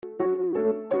Going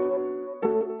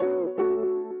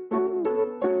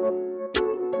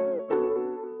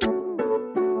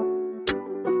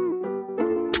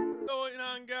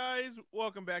on, guys?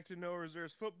 Welcome back to No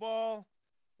Reserves Football.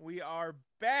 We are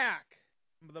back.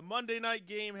 The Monday night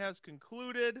game has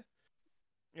concluded.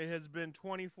 It has been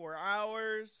 24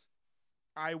 hours.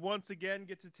 I once again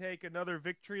get to take another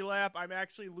victory lap. I'm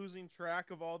actually losing track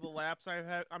of all the laps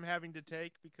I'm having to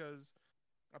take because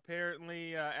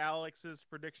apparently Alex's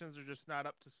predictions are just not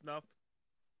up to snuff.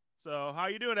 So, how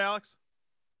you doing, Alex?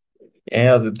 Hey,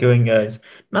 how's it going, guys?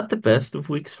 Not the best of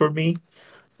weeks for me.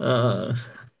 Uh,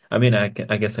 I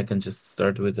guess I can just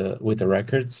start with the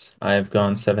records. I've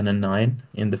gone 7-9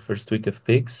 in the first week of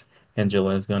picks.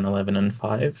 Angelo has gone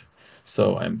 11-5,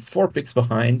 so I'm 4 picks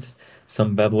behind.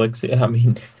 Some bad lucks. Yeah,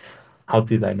 how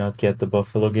did I not get the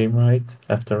Buffalo game right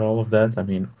after all of that?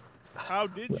 How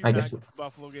did you I not guess get the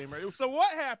Buffalo game right? So,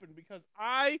 what happened? Because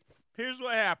here's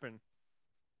what happened.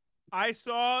 I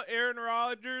saw Aaron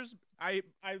Rodgers. I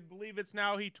believe it's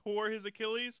now he tore his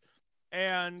Achilles,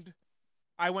 and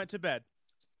I went to bed.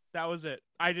 That was it.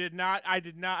 I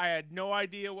had no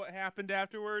idea what happened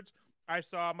afterwards. I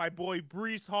saw my boy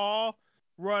Brees Hall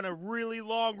run a really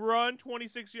long run,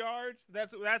 26 yards.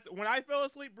 That's when I fell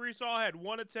asleep. Brees Hall had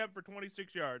one attempt for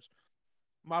 26 yards.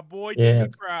 My boy did yeah. me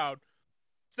proud.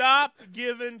 Stop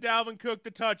giving Dalvin Cook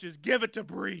the touches. Give it to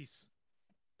Brees.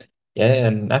 Yeah,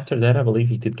 and after that, I believe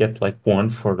he did get like one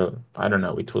for I don't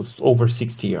know, it was over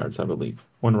 60 yards, I believe.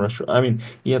 One rush.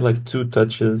 He had like two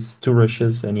touches, two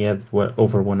rushes, and he had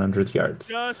over 100 yards.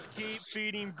 Just keep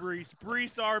feeding Brees.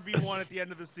 Brees RB1 at the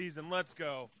end of the season. Let's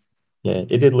go. Yeah,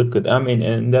 it did look good.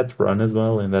 And that run as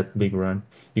well, in that big run,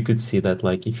 you could see that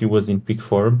like if he was in peak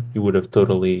form, he would have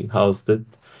totally housed it.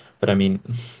 But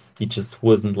he just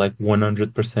wasn't like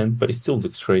 100%, but he still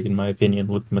looks great in my opinion,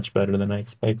 looked much better than I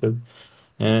expected.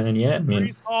 And yeah,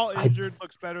 Brees Hall I injured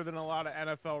looks better than a lot of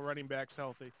NFL running backs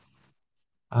healthy.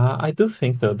 I do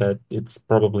think though that it's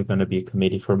probably going to be a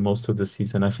committee for most of the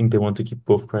season. I think they want to keep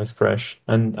both guys fresh,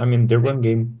 and their Hey, run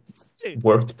game hey,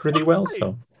 worked pretty well. why?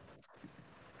 So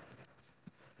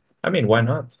why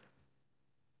not?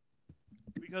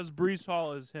 Because Brees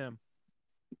Hall is him.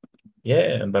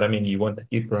 Yeah, but you want to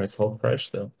keep Bryce Hall fresh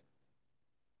though.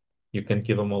 You can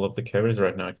give him all of the carries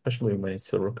right now, especially when he's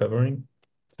still recovering.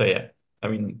 So yeah,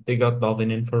 they got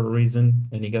Dalvin in for a reason,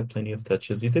 and he got plenty of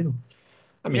touches. He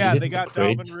Yeah, they didn't look got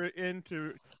Dalvin great. in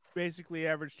to basically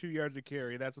average 2 yards a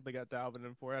carry. That's what they got Dalvin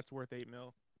in for. That's worth 8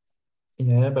 mil.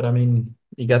 Yeah, but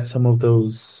he got some of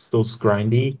those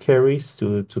grindy carries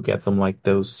to get them like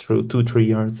those through 2-3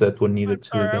 yards that were I'm needed to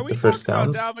sorry. Are get the we first talking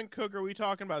about downs. Dalvin Cook or are we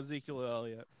talking about Ezekiel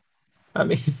Elliott? I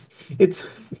mean, it's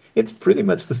it's pretty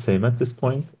much the same at this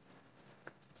point.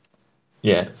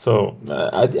 Yeah, so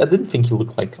I didn't think he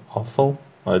looked like awful.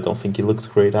 I don't think he looked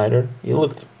great either. He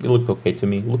looked okay to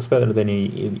me. He looks better than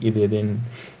he did in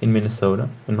Minnesota,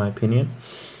 in my opinion.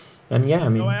 And yeah,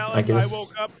 So, I Alex, I woke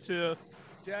guess up to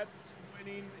Jets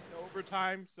winning in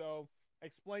overtime. So,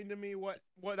 explain to me what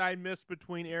I missed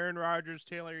between Aaron Rodgers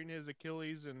tailoring his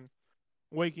Achilles and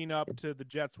waking up to the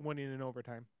Jets winning in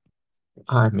overtime.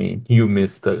 you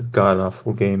missed a god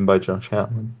awful game by Josh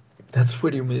Allen. That's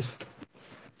what you missed.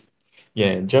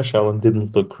 Yeah, Josh Allen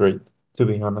didn't look great, to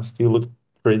be honest. He looked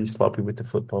pretty sloppy with the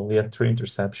football. He had 3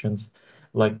 interceptions.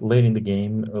 Like late in the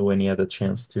game, when he had a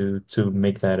chance to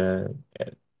make that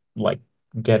like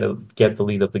get the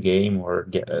lead of the game or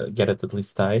get it at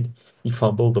least tied, he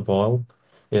fumbled the ball.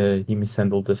 He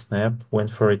mishandled the snap,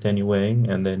 went for it anyway,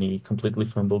 and then he completely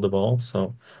fumbled the ball.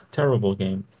 So terrible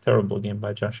game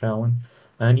by Josh Allen.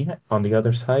 And yeah, on the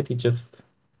other side, he just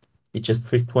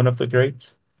faced one of the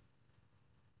greats.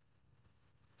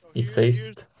 So He here's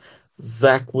faced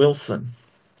Zach Wilson,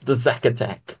 the Zach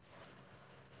Attack.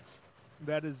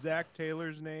 that is Zach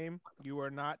Taylor's name. You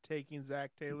are not taking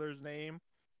Zach Taylor's name.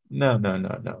 No, no,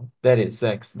 no, no. That is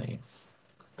Zach's name,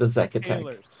 the Zach Attack.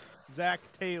 Taylor's.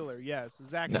 Zach Taylor, yes.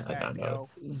 Zach No, Attack, no, no. yo.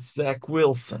 Zach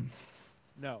Wilson,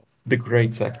 No. the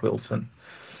great Zach Zach. Wilson.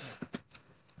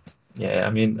 No. Yeah,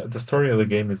 the story of the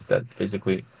game is that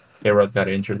basically Herod got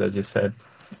injured, as you said.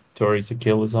 Tori's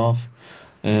Achilles off.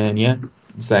 And yeah,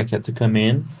 Zach had to come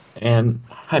in. And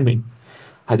I mean,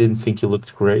 I didn't think he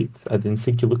looked great. I didn't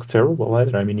think he looked terrible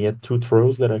either. He had two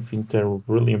throws that I think they're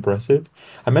really impressive.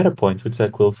 I'm at a point with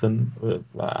Zach Wilson.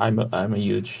 I'm a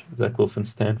huge Zach Wilson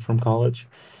stan from college,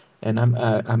 and I'm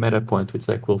at a point with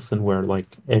Zach Wilson where like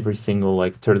every single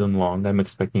like third and long, I'm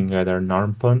expecting either an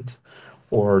arm punt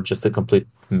or just a complete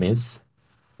miss,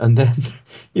 and then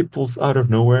he pulls out of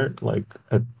nowhere like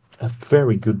a a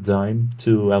very good dime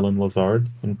to Alan Lazard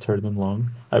in third and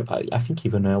long. I think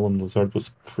even Alan Lazard was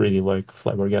pretty like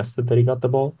flabbergasted that he got the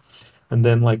ball. And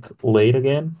then like late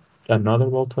again, another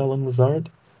ball to Alan Lazard,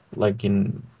 like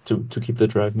in to keep the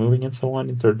drive moving and so on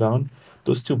in third down.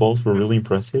 Those two balls were Yep. really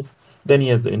impressive. Then he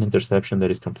has an interception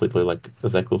that is completely like a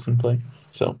Zach Wilson play.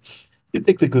 So you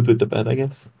take the good with the bad, I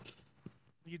guess.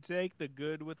 You take the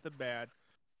good with the bad.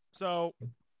 So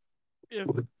if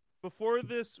before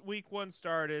this week one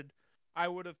started, I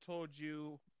would have told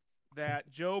you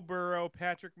that Joe Burrow,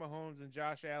 Patrick Mahomes, and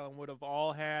Josh Allen would have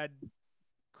all had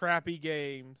crappy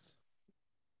games,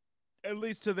 at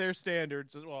least to their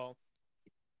standards as well.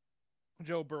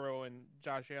 Joe Burrow and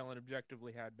Josh Allen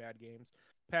objectively had bad games.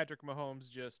 Patrick Mahomes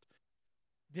just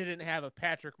didn't have a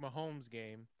Patrick Mahomes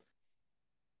game.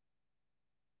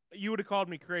 You would have called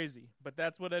me crazy, but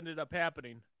that's what ended up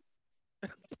happening.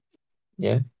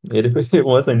 Yeah, it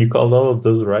was, and you called all of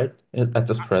those right at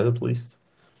the spread at least.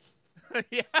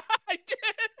 Yeah, I did.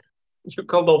 You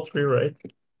called all three right.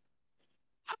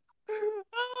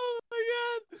 Oh my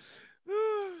god.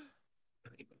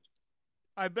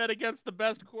 I bet against the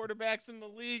best quarterbacks in the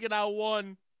league and I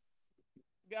won.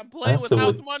 I'm playing with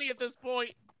house Massively. money at this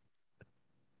point.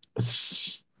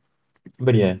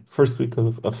 But yeah, first week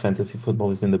of fantasy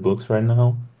football is in the books right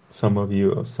now. Some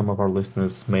of our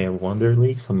listeners may have won their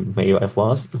league, some may have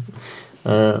lost.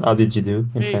 How did you do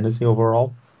in Hey, fantasy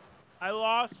overall? I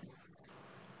lost.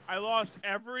 I lost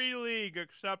every league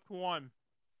except one.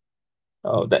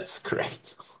 Oh, that's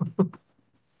great.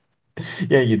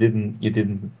 Yeah, you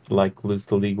didn't like lose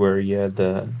the league where you had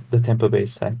the Tampa Bay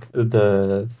stack,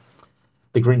 the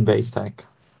Green Bay stack.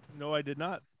 No, I did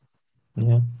not.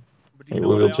 Yeah, But do you we know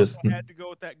what will I also just had to go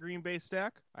with that Green Bay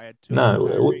stack? I had Tua, no,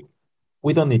 Tyreek.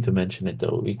 we don't need to mention it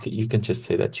though. You can just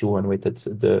say that you won with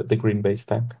the Green Bay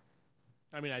stack.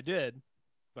 I mean, I did,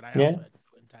 but I Yeah, also had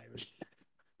Tua and Tyreek.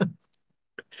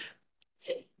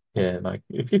 yeah. Like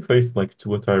if you faced like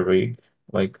Tua Tyreek,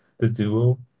 like the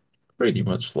duo, pretty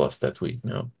much lost that week.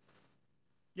 No,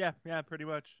 Yeah, yeah, pretty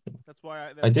much. That's why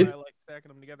I. I That's why I did. like stacking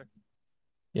them together.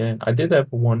 Yeah, I did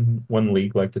have one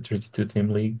league, like the 32 team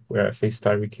league, where I faced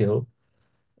Tyreek Hill.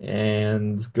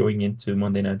 And going into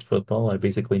Monday Night Football, I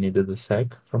basically needed a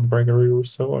sack from Gregory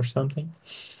Rousseau or something.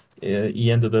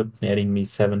 He ended up netting me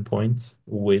 7 points,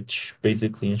 which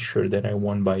basically ensured that I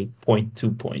won by zero point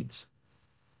 0.2 points.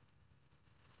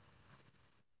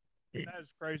 That is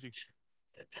crazy.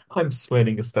 I'm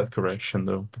sweating a stat correction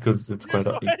though, because it's You're quite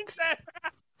sweating that.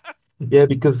 yeah,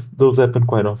 because those happen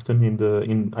quite often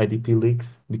in IDP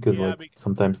leagues because Yeah, like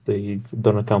sometimes they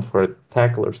don't account for a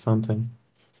tackle or something.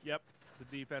 yep. The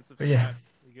defensive But yeah, stat.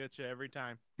 We get you every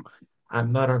time.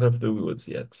 I'm not out of the woods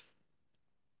yet.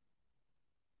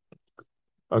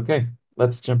 Okay,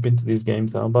 let's jump into these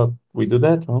games. How about we do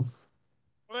that, huh?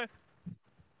 Okay.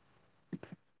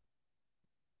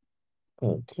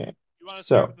 Okay. You want to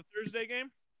start So, with the Thursday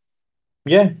game?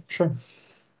 yeah, sure.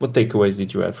 What takeaways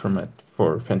did you have from it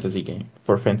for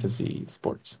fantasy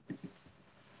sports,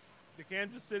 The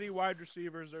Kansas City wide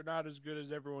receivers are not as good as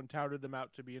everyone touted them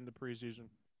out to be in the preseason,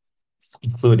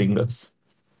 including us?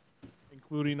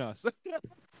 including us.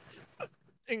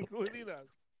 Including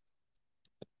us.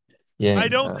 Yeah, I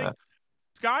don't think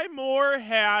Sky Moore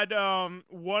had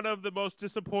one of the most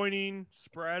disappointing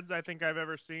spreads I think I've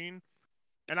ever seen.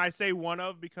 And I say one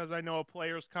of because I know a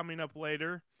player's coming up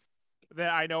later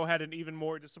that I know had an even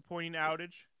more disappointing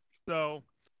outage. So,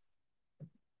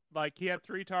 like, he had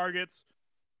 3 targets.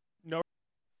 No,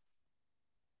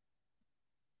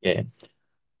 yeah.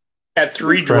 Had To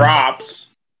be three frank, drops.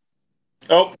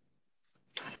 Oh,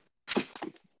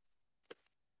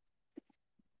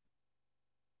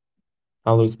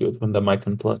 always good when the mic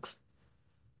unplugs.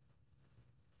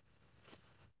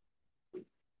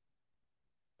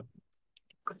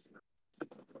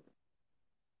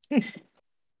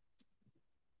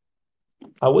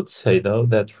 I would say though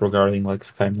that regarding like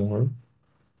Sky Moore,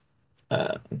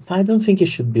 uh, I don't think he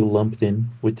should be lumped in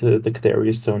with the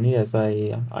Kadarius Toney as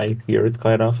I hear it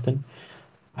quite often.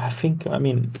 I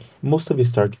mean, most of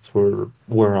his targets were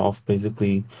off.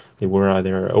 Basically, they were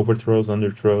either overthrows,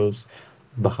 underthrows,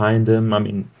 behind him. I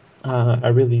mean, I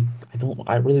really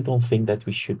don't think that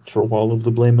we should throw all of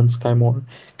the blame on Sky Moore.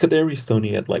 Kadarius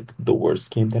Toney had like the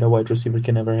worst game that a wide receiver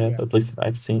can ever have, yeah. at least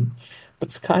I've seen.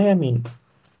 But Sky, I mean,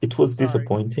 it was Sorry.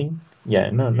 disappointing. Yeah,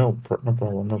 Hey, no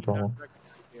problem, no heat not problem. directed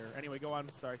here. Anyway, go on.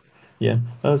 Sorry. Yeah,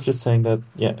 I was just saying that,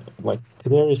 yeah, like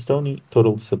Kadarius Toney,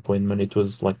 total disappointment. It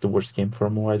was like the worst game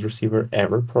from a wide receiver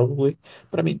ever, probably.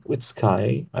 But I mean, with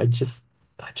Sky, I just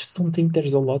don't think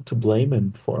there's a lot to blame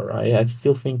him for. I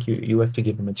still think you have to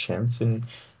give him a chance. In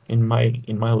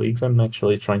my leagues, I'm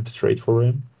actually trying to trade for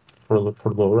him.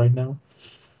 for low right now.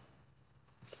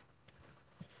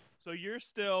 So you're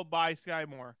still by Sky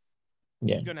Moore.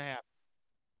 Yeah, It's gonna happen.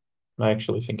 I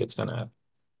actually think it's gonna happen.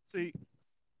 See,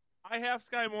 I have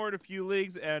Sky Moore in a few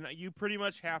leagues, and you pretty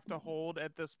much have to hold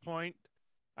at this point.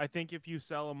 I think if you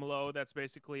sell him low, that's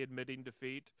basically admitting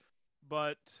defeat.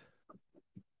 But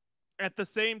at the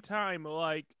same time,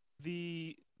 like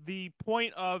the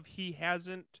point of he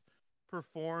hasn't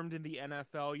performed in the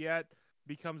NFL yet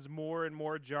becomes more and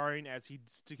more jarring as he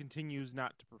continues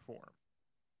not to perform.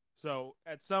 So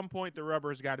at some point, the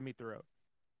rubber's got to meet the road.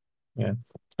 Yeah.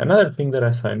 Another thing that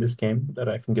I saw in this game that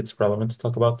I think it's relevant to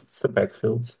talk about is the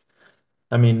backfield.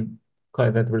 I mean,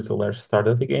 Clyde Edwards-Helaire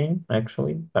started the game,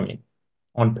 actually. I mean,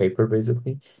 on paper,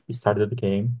 basically. He started the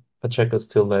game. Pacheco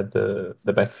still led the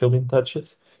backfield in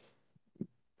touches.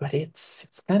 But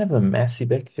it's kind of a messy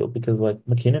backfield because like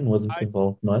McKinnon wasn't I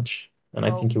involved much, and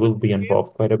I so think he will be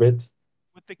involved quite a bit.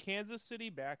 with the Kansas City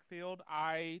backfield,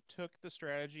 I took the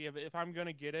strategy of if I'm going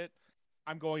to get it,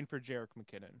 I'm going for Jerick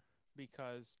McKinnon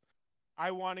because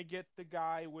I want to get the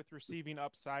guy with receiving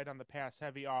upside on the pass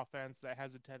heavy offense that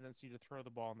has a tendency to throw the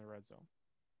ball in the red zone.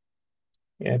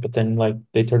 Yeah, but then like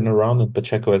they turn around and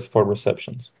Pacheco has 4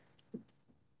 receptions.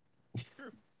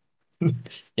 True.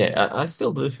 Yeah, I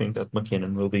still do think that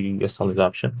McKinnon will be a solid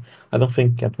option. I don't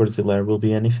think Edwards-Helaire will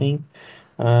be anything,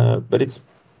 but it's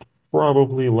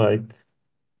probably like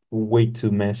way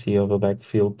too messy of a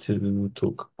backfield to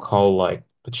call like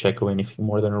Pacheco anything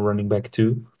more than a running back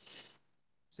too.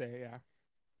 Say yeah.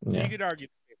 You Yeah, could argue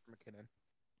the same for McKinnon.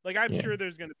 Like I'm yeah. sure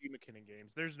there's going to be McKinnon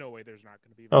games. There's no way there's not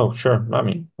going to be Oh, McKinnon games. sure. I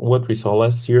mean, what we saw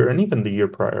last year and even the year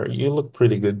prior, you look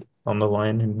pretty good on the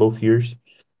line in both years.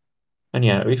 And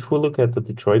yeah, if we look at the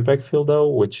Detroit backfield though,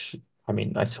 which I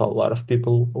mean, I saw a lot of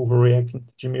people overreacting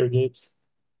to Jahmyr Gibbs.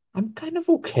 I'm kind of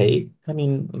okay. I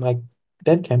mean, like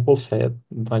Dan Campbell said,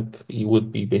 like he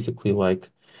would be basically like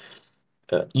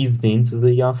eased into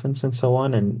the offense and so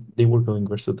on, and they were going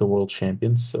versus the world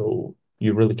champions, so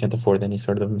you really can't afford any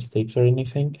sort of mistakes or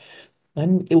anything.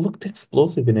 And it looked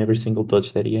explosive in every single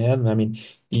touch that he had. I mean,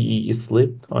 he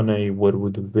slipped on a what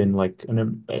would have been like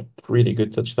a pretty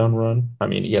good touchdown run. I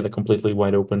mean, he had a completely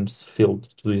wide open field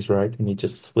to his right, and he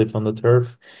just slipped on the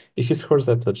turf. If he scores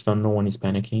that touchdown, no one is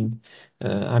panicking.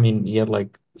 I mean, he had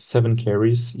like 7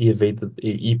 carries.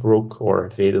 He broke or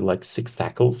evaded like 6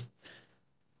 tackles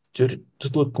to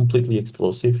look completely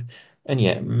explosive. And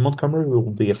yeah, Montgomery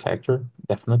will be a factor,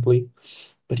 definitely,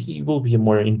 but he will be a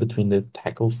more in between the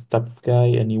tackles type of guy,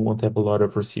 and he won't have a lot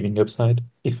of receiving upside,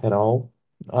 if at all.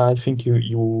 I think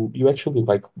you actually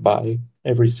like buy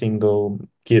every single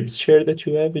Gibbs share that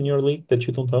you have in your league that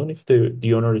you don't own if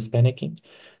the owner is panicking.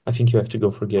 I think you have to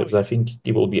go for Oh Gibbs. I yeah. think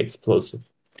he will be explosive.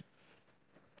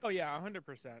 Oh yeah,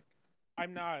 100%.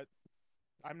 I'm not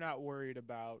I'm not worried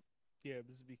about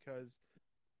Gibbs because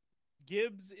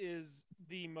Gibbs is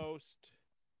the most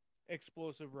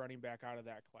explosive running back out of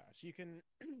that class. You can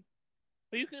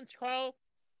call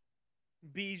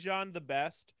Bijan the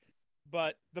best,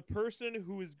 but the person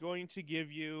who is going to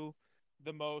give you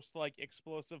the most like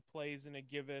explosive plays in a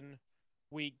given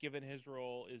week, given his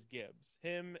role, is Gibbs.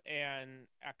 Him and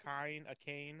Akane, I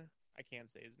can't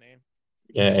say his name,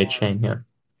 Yeah, a are chain, yeah.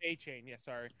 A Chain. Yeah,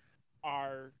 sorry,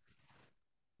 are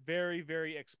very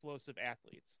very explosive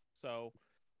athletes. So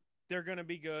they're going to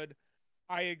be good.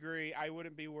 I agree. I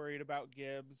wouldn't be worried about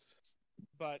Gibbs,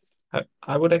 but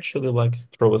I would actually like to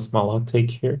throw a small hot take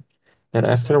here that go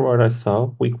after ahead. what I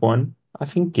saw week one, I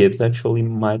think Gibbs actually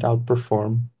might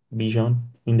outperform Bijan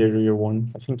in the year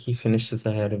one. I think he finishes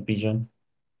ahead of Bijan.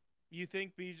 You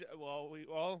think BJ? Well,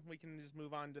 we can just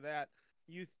move on to that.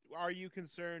 You are you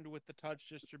concerned with the touch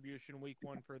distribution week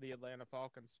one for the Atlanta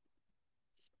Falcons?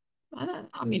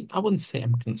 I mean, I wouldn't say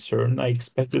I'm concerned. I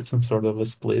expected some sort of a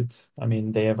split. I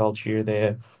mean, they have Algier, they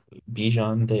have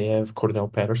Bijan, they have Cordell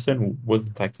Patterson, who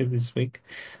wasn't active this week.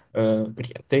 But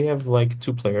yeah, they have like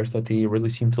 2 players that they really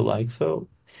seem to like. So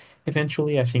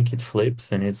eventually, I think it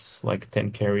flips and it's like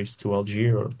 10 carries to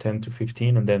Algier or 10 to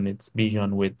 15, and then it's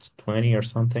Bijan with 20 or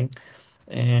something.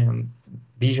 And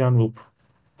Bijan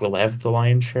will have the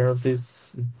lion's share of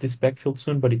this backfield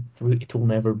soon, but it will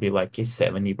never be like a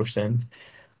 70%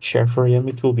 share for him.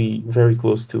 It will be very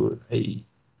close to a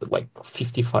like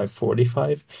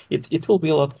 55-45. It will be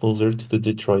a lot closer to the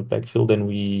Detroit backfield than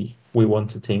we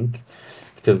want to think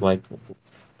because like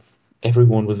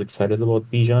everyone was excited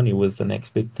about Bijan. It was the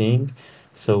next big thing.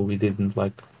 So we didn't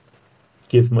like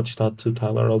give much thought to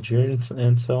Tyler Algier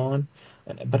and so on.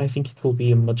 But I think it will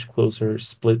be a much closer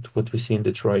split what we see in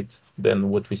Detroit than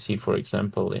what we see, for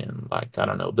example, in like I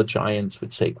don't know the Giants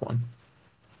with Saquon.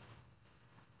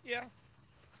 Yeah,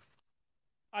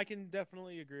 I can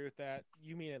definitely agree with that.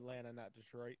 You mean Atlanta, not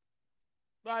Detroit.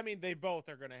 But I mean, they both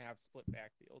are going to have split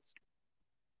backfields.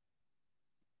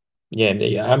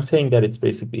 Yeah, I'm saying that it's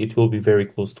basically it will be very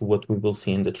close to what we will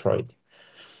see in Detroit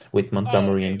with Oh,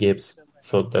 Montgomery okay. and Gibbs. With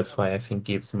So Atlanta. that's Okay. why I think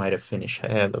Gibbs might have finished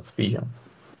ahead of Bijan.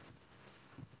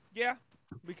 Yeah,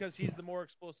 because he's the more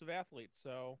explosive athlete.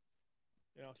 So,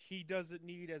 he doesn't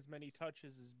need as many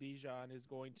touches as Bijan is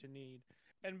going to need.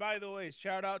 And by the way,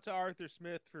 shout out to Arthur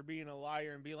Smith for being a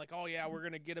liar and being like, "Oh yeah, we're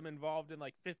gonna get him involved in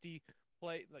like 50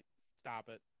 play." Like, stop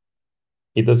it.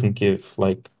 He doesn't give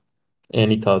like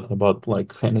any thought about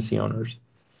like fantasy owners.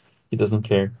 He doesn't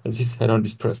care, as he said on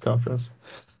this press conference.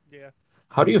 Yeah,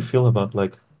 How do you feel about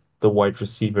like the wide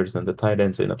receivers and the tight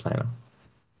ends in Atlanta?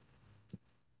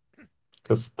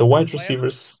 Because the wide Atlanta.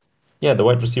 receivers, yeah, the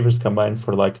wide receivers combined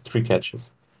for like 3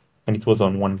 catches, and it was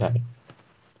on one guy.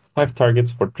 5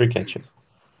 targets for 3 catches.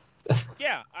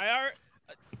 Yeah, I are.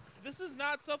 This is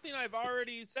not something I've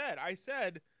already said. I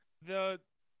said the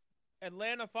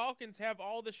Atlanta Falcons have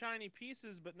all the shiny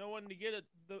pieces, but no one to get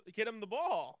them the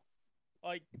ball.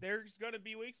 Like there's gonna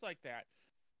be weeks like that.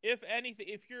 If anything,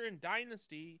 if you're in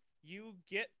Dynasty, you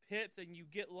get Pitts and you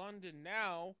get London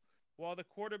now, while the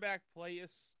quarterback play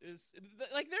is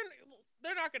like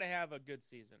they're not gonna have a good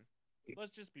season.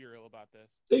 Let's just be real about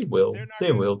this. They will. They're not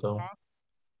They gonna. will though. Huh?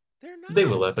 They're They not.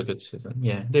 will have a good season.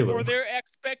 Yeah, they For will. their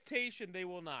expectation, they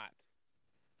will not.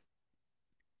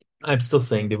 I'm still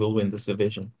saying they will win this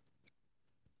division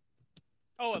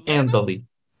Oh, and Atlanta? the league.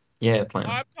 Yeah,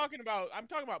 Oh, Atlanta. I'm talking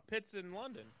about Pitts in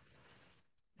London.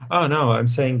 Oh no, I'm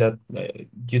saying that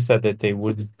you said that they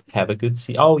would have a good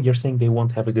season. Oh, you're saying they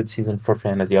won't have a good season for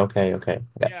fantasy. Okay, okay,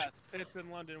 gotcha. Yes, Pitts in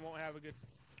London won't have a good season.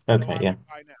 So Okay, I yeah, would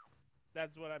buy now.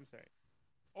 That's what I'm saying.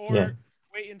 yeah. Or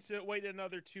wait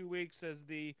another 2 weeks as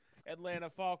the Atlanta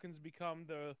Falcons become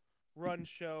the run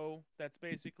show that's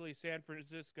basically San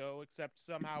Francisco except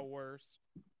somehow worse.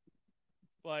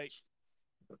 Like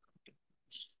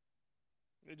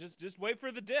just wait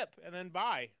for the dip and then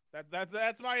buy.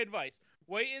 That's my advice.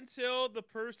 Wait until the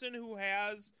person who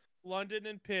has London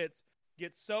and Pitts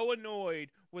gets so annoyed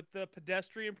with the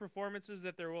pedestrian performances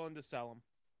that they're willing to sell them.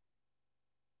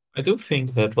 I do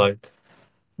think that like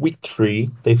week 3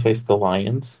 they face the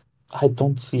Lions. I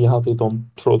don't see how they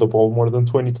don't throw the ball more than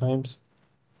 20 times.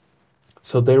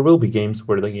 So there will be games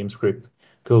where the game script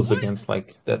goes What? against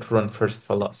like that run first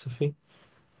philosophy.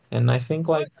 And I think What?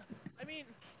 like I mean,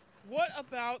 what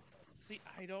about? See,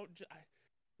 I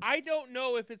don't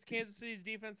know if it's Kansas City's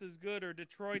defense is good or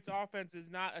Detroit's offense is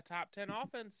not a top 10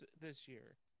 offense this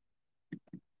year.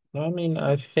 I mean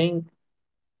I think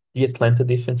the Atlanta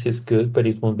defense is good, but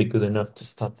it won't be good enough to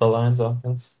stop the Lions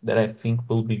offense that I think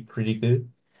will be pretty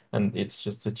good. And it's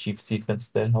just the Chiefs defense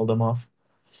that held them off.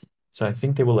 So I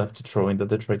think they will have to throw in the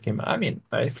Detroit game. I mean,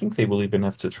 I think they will even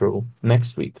have to throw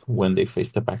next week when they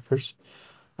face the Packers.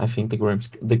 I think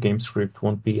the game script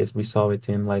won't be as we saw it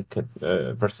in like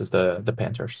versus the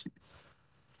Panthers.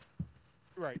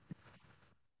 Right.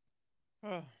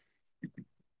 Oh,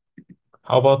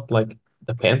 How about like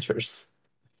the Panthers?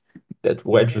 That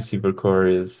wide yeah, receiver core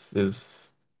is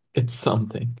it's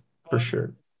something for fun.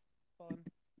 sure. It's fun.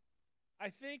 I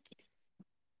think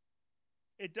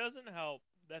it doesn't help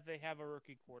that they have a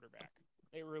rookie quarterback.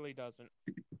 It really doesn't.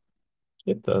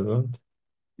 It doesn't.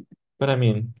 But I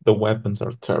mean, the weapons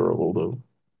are terrible though.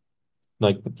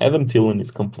 Like Adam Thielen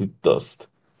is complete dust.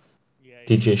 Yeah, he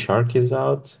DJ is. Shark is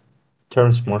out.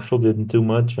 Terrence Marshall didn't do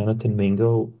much. Jonathan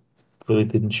Mingo really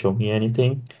didn't show me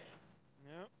anything.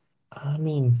 Yep. I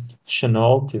mean,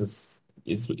 Chenault is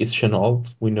Chenault.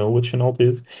 We know what Chenault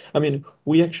is. I mean,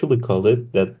 we actually call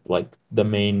it that like the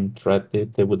main threat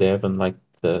that they would have and like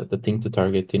the thing to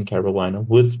target in Carolina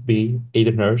would be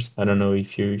Aiden Hurst. I don't know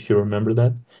if you remember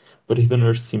that, but Aiden Yep.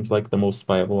 Hurst seems like the most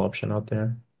viable option out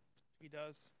there. He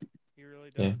does. He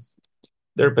really Yeah. does.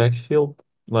 Their backfield,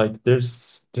 like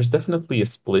there's definitely a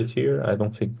split here. I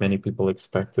don't think many people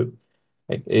expected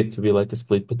it to be like a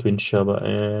split between Chuba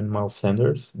and Miles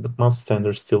Sanders, but Miles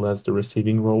Sanders still has the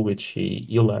receiving role which he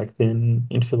lacked in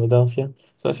Philadelphia.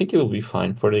 So I think he will be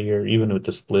fine for the year, even with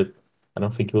the split. I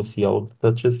don't think he'll see all of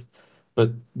the touches,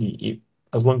 but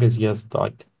as long as he has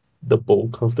like the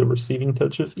bulk of the receiving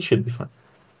touches, he should be fine.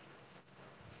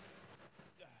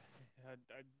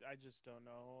 I just don't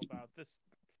know about this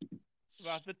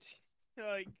about the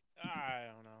like I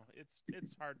don't know.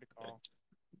 It's hard to call.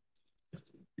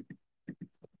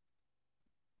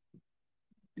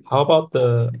 How about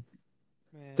the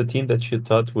Man, team that you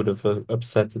thought would have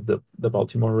upset the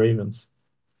Baltimore Ravens?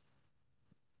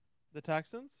 the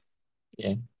Texans,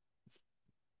 Yeah.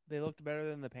 they looked better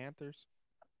than the Panthers.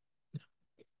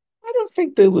 I don't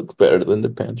think they look better than the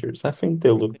Panthers. I think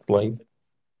they look like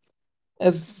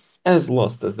as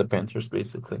lost as the Panthers,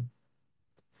 basically.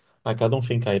 Like I don't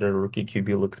think either rookie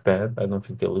QB looks bad. I don't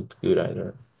think they looked good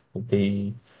either.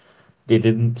 They they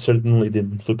didn't certainly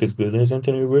didn't look as good as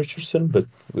Anthony Richardson, but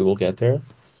we will get there.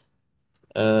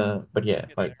 But We'll yeah,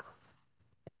 get like there.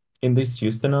 in this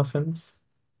Houston offense,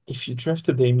 if you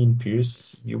drafted Damian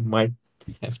Pierce, you might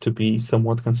have to be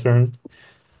somewhat concerned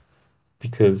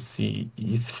because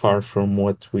he's far from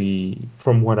what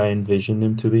I envisioned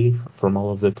him to be from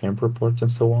all of the camp reports and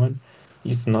so on.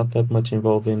 He's not that much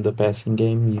involved in the passing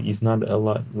game. He's not a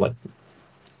lot like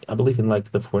I believe in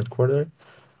like the fourth quarter.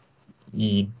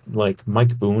 He like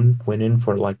Mike Boone went in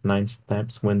for like 9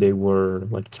 snaps when they were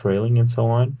like trailing and so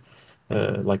on.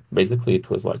 Like basically it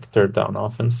was like third down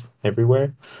offense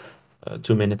everywhere,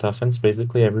 2 minute offense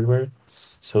basically everywhere.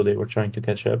 So they were trying to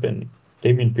catch up, and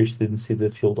Damian Pierce didn't see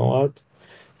the field a lot.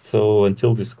 So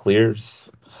until this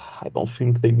clears, I don't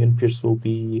think Damian Pierce will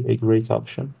be a great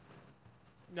option.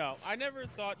 No, I never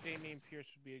thought Damian Pierce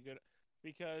would be a good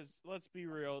because let's be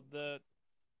real,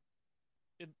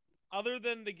 it, other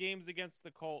than the games against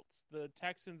the Colts, the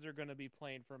Texans are going to be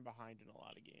playing from behind in a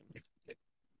lot of games.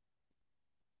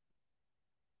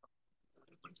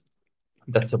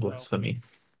 That's a So, blasphemy.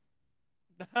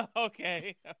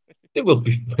 okay. They will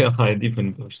be behind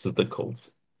even versus the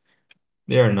Colts.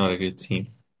 They are not a good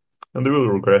team, and they will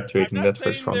regret I'm trading not that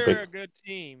first saying round they're pick. a good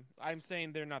team. I'm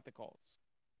saying they're not the Colts.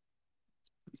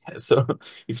 So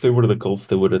if they were the Colts,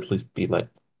 they would at least be like,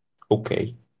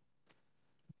 okay.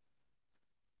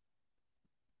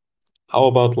 How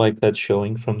about like that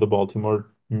showing from the Baltimore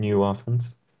new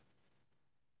offense?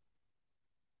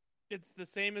 It's the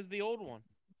same as the old one.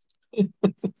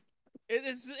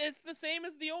 It's the same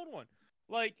as the old one.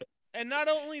 Like, and not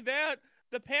only that,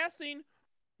 the passing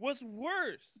was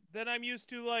worse than I'm used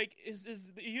to. Like, is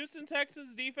the Houston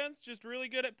Texans defense just really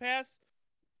good at pass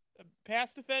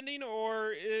defending,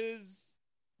 or is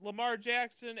Lamar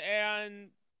Jackson and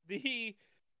the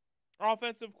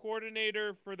offensive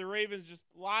coordinator for the Ravens just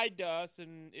lied to us,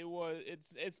 and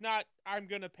it's not I'm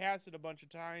gonna pass it a bunch of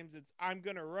times, it's I'm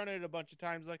gonna run it a bunch of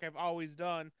times like I've always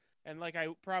done and like I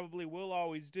probably will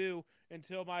always do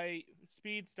until my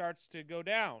speed starts to go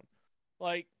down.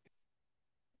 Like,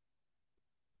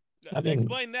 I mean,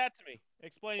 explain that to me.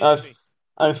 Explain it I to me.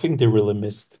 I think they really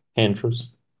missed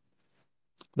Andrews.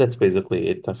 That's basically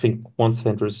it. I think once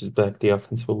Andrews is back, the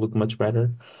offense will look much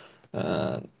better.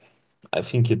 Uh, I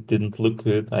think it didn't look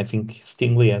good. I think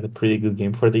Stingley had a pretty good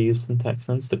game for the Houston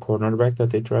Texans, the cornerback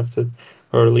that they drafted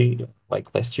early,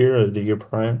 like last year or the year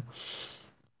prior.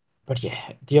 But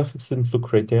yeah, the offense didn't look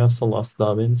great. They also lost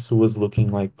Dobbins, who was looking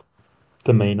like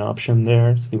the main option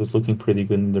there. He was looking pretty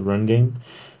good in the run game.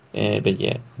 But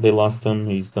yeah, they lost him.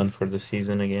 He's done for the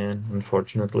season again,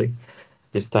 unfortunately.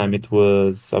 This time it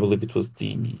was, I believe it was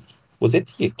was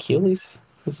it the Achilles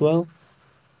as well?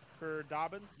 For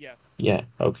Dobbins, yes. Yeah,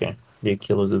 okay. The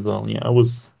Achilles as well. Yeah, I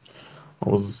was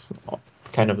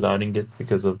kind of doubting it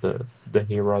because of the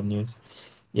Herod news.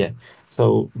 Yeah.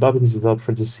 So Dobbins is out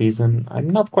for the season. I'm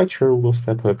not quite sure we'll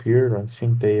step up here. I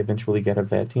think they eventually get a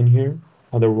vet in here.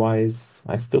 Otherwise,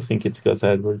 I still think it's Gus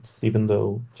Edwards, even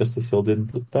though Justice Hill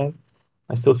didn't look bad.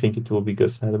 I still think it will be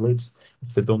Gus Edwards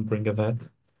if they don't bring a vet.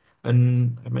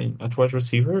 And I mean, at wide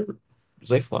receiver,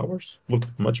 Zay Flowers looked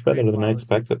much Zay better than I Flowers.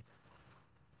 expected.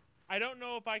 I don't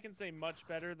know if I can say much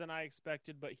better than I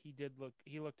expected, but he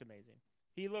looked amazing.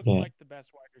 He looked Yeah. like the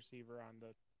best wide receiver on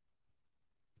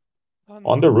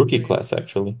On the the rookie class, Ravens.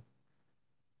 actually.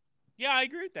 Yeah, I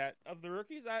agree with that. Of the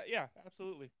rookies, yeah,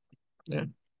 absolutely. Yeah.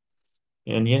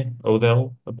 And yeah,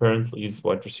 Odell apparently is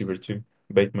wide receiver too.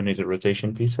 Bateman is a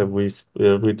rotation piece, have we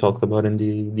talked about in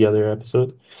the other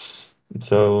episode.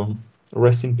 So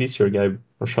rest in peace, your guy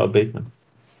Rashad Bateman.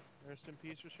 Rest in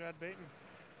peace, Rashad Bateman.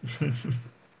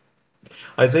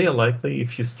 Isaiah Likely,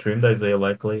 if you streamed Isaiah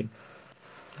Likely,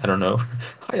 I don't know.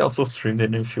 I also streamed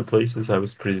in a few places. I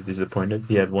was pretty disappointed.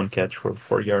 He had one catch for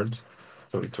 4 yards,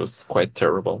 so it was quite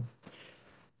terrible.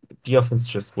 The offense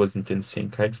just wasn't in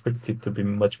sync. I expect it to be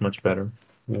much, much better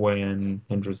when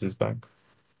Andrews is back.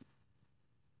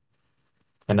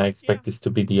 And I Yeah, expect this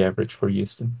to be the average for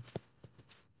Houston.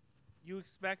 you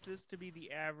expect this to be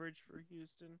the average for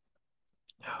Houston?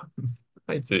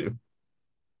 I do.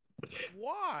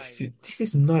 Why? This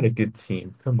is not a good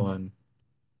team. Come on.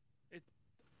 It.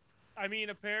 I mean,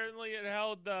 apparently it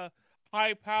held the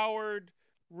high-powered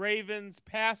Ravens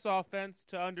pass offense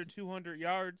to under 200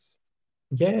 yards.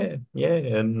 Yeah, yeah,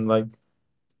 and like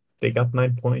they got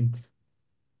 9 points,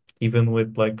 even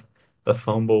with like the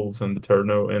fumbles and the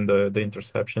turnover and the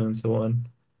interception and so on.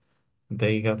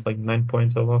 They got like 9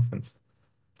 points of offense.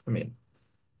 I mean,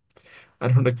 I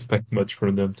don't expect much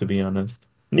from them, to be honest.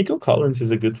 Nico Collins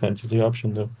is a good fantasy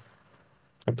option, though.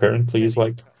 Apparently, Yeah, he's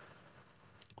like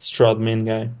Stroud main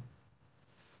guy.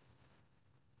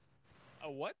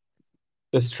 a what?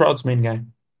 The Stroud's main guy.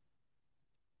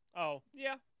 Oh,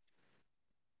 yeah.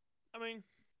 I mean,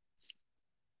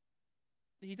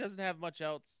 he doesn't have much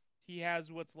else. He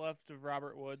has what's left of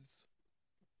Robert Woods.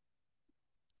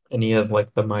 And he has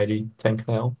like the mighty Tank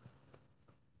Nell,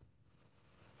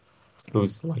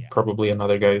 who's like Yeah. probably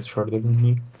another guy who's shorter than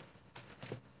me.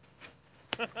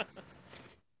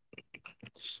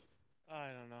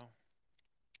 I don't know.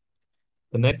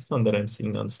 The next one that I'm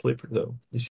seeing on Sleeper, though,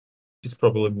 this is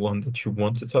probably one that you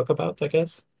want to talk about, I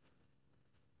guess.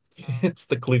 Um, It's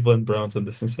the Cleveland Browns and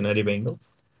the Cincinnati Bengals.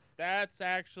 that's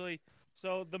actually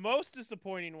so the most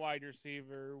disappointing wide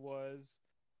receiver was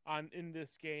on in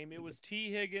this game. It was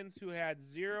T. Higgins who had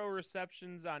 0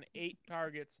 receptions on 8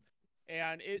 targets,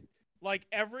 and it like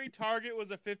every target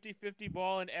was a 50-50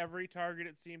 ball, and every target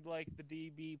it seemed like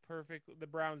the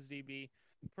Browns DB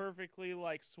perfectly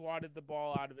like swatted the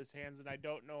ball out of his hands, and I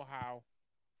don't know how.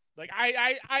 Like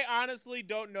I honestly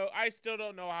don't know. I still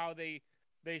don't know how they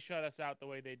shut us out the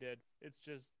way they did.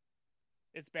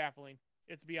 It's baffling.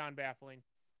 It's beyond baffling.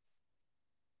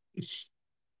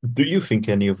 Do you think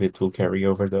any of it will carry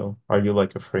over, though? Are you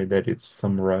like afraid that it's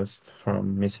some rust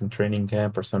from missing training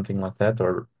camp or something like that,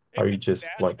 or It are you could be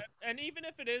just that. like, And even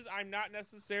if it is, I'm not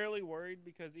necessarily worried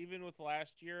because even with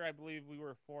last year, I believe we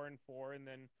were 4-4, and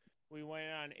then we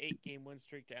went on 8-game win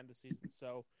streak to end the season.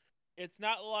 So it's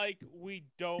not like we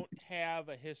don't have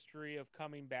a history of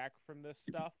coming back from this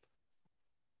stuff.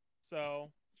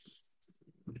 So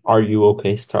are you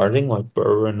okay starting like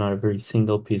Burrow and every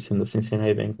single piece in the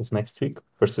Cincinnati Bengals next week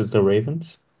versus the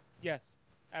Ravens? yes,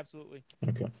 absolutely.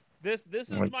 Okay,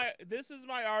 like This is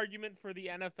my argument for the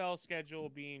NFL schedule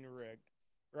being rigged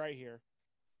right here.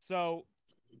 So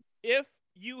if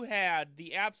you had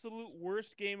the absolute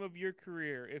worst game of your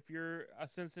career, if you're a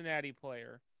Cincinnati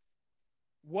player,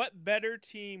 what better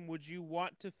team would you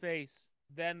want to face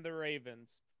than the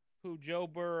Ravens, who Joe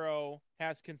Burrow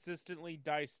has consistently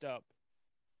diced up?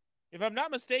 If I'm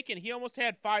not mistaken, he almost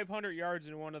had 500 yards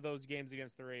in one of those games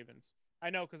against the Ravens. I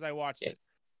know because I watched yeah. it.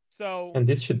 So, And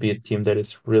this should be a team that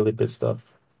is really pissed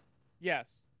off.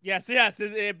 yes. Yes, yes.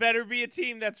 It better be a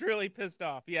team that's really pissed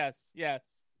off. Yes, yes.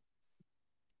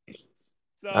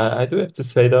 I So, do have to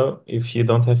say though, if you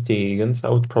don't have T. Higgins, I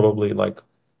would probably like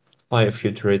buy a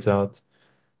few trades out.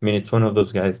 I mean, it's one of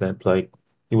those guys that like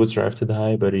he was drafted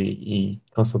high, but he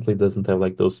constantly doesn't have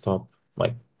like those top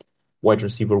like wide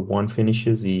receiver one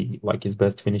finishes. He like his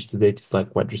best finish to date is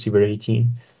like wide receiver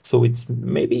 18. So it's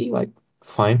maybe like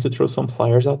fine to throw some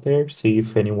flyers out there, see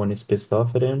if anyone is pissed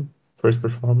off at him for his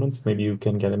performance. Maybe you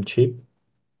can get him cheap.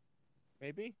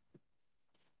 maybe.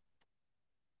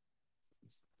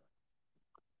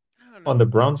 I don't On know. the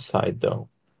Brown side, though,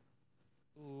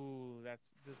 Ooh,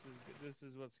 this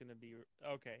is what's gonna be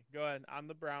okay. Go ahead on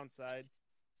the Brown side.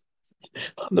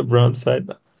 on the Brown side,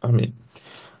 I mean,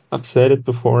 I've said it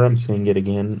before, I'm saying it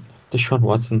again. Deshaun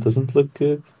Watson doesn't look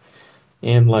good,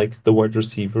 and like the wide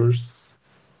receivers,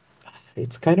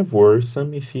 it's kind of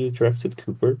worrisome if you drafted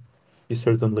Cooper. You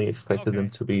certainly expected them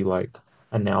Okay, to be like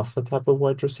an alpha type of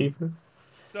wide receiver.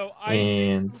 so I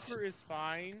think And Cooper is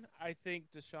fine. I think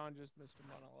Deshaun just missed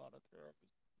him on a lot of throws.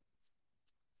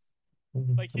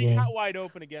 Like he yeah, got wide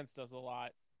open against us a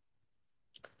lot.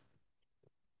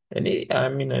 and I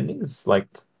mean, and it's like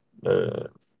uh,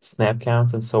 snap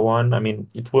count and so on. I mean,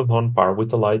 it was on par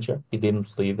with Elijah. He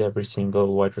didn't lead every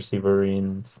single wide receiver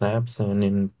in snaps and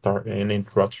in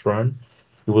rush run.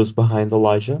 He was behind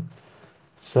Elijah.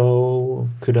 So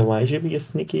could Elijah be a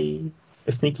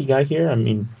sneaky guy here? I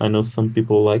mean, I know some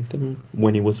people liked him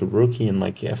when he was a rookie and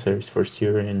like after his first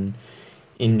year in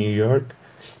New York.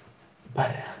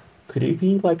 But could he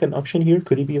be like an option here?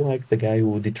 Could he be like the guy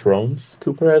who dethrones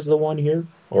Cooper as the one here?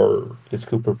 Or is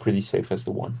Cooper pretty safe as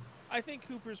the one? I think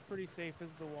Cooper's pretty safe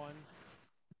as the one.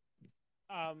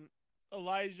 Um,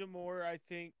 Elijah Moore, I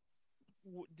think,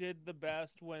 did the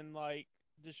best when like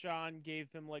Deshaun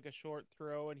gave him like a short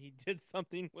throw and he did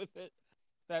something with it.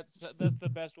 That's the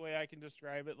best way I can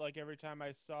describe it. Like every time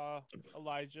I saw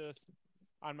Elijah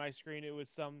on my screen, it was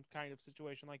some kind of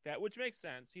situation like that, which makes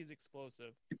sense. He's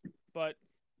explosive, but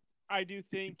I do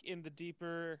think in the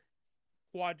deeper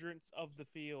quadrants of the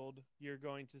field, you're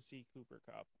going to see Cooper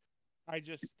Cup. I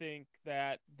just think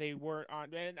that they weren't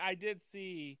on, and I did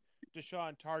see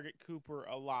Deshaun target Cooper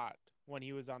a lot when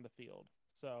he was on the field.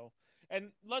 So,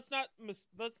 and let's not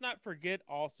forget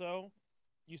also,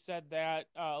 you said that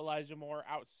Elijah Moore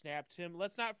outsnapped him.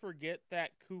 Let's not forget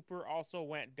that Cooper also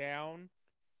went down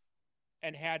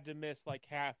and had to miss like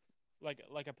half, like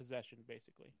a possession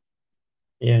basically.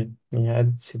 Yeah, yeah, I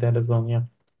did see that as well. Yeah,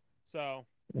 So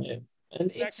yeah,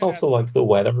 and that it's kind of has also to be like the fixed.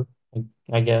 weather.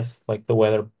 I guess like the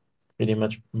weather pretty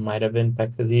much might have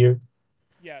impacted here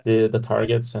Yes, the and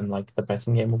targets and like the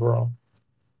passing game overall.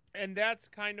 that's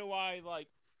kind of why like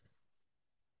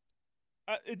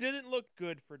it didn't look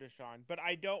good for Deshaun. But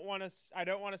I don't want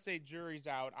to say jury's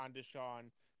out on Deshaun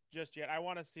just yet. I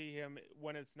want to see him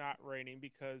when it's not raining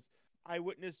because I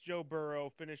witnessed Joe Burrow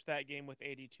finish that game with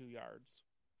 82 yards.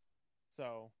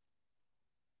 So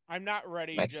I'm not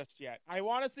ready Next just yet. I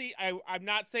want to see. I'm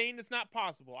not saying it's not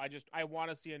possible. I want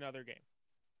to see another game.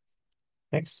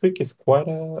 next week is quite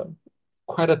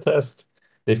a test.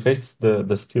 They face the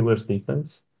Steelers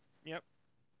defense, Yep.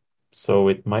 so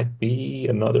it might be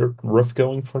another rough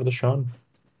going for Deshaun.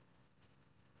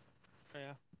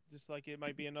 Yeah. Just like it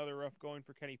might be another rough going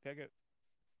for Kenny Pickett.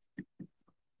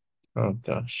 Oh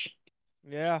gosh,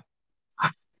 Yeah.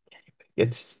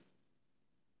 it's.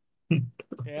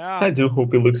 Yeah. I do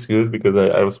hope it looks good because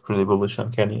I was pretty bullish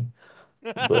on Kenny,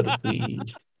 but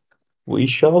we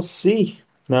shall see.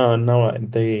 No, no,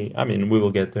 they. I mean, we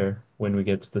will get there when we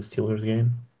get to the Steelers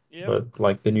game. Yep. But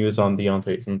like the news on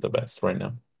Deontay isn't the best right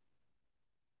now.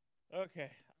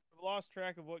 Okay. I've lost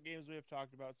track of what games we have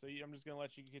talked about, so I'm just gonna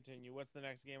let you continue. What's the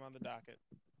next game on the docket?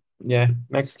 Yeah,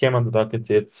 next game on the docket,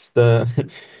 it's the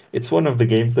it's one of the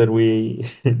games that we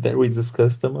that we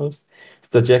discussed the most. It's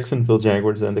the Jacksonville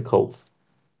Jaguars and the Colts.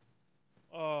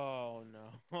 Oh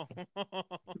no.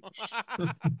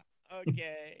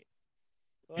 Okay.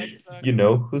 Let's talk You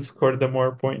know about who scored the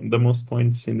most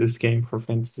points in this game for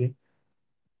fantasy?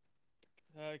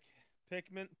 uh,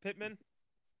 Pittman.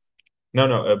 No,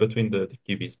 no, between the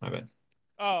QBs, my bad.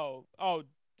 Oh,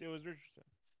 it was Richardson.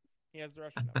 He has the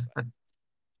rushing upside.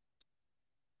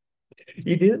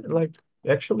 He did like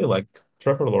actually like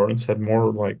Trevor Lawrence had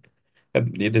more like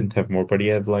he didn't have more, but he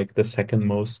had like the second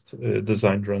most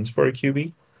designed runs for a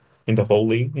QB in the whole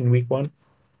league in week one.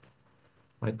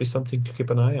 Might be something to keep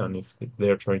an eye on if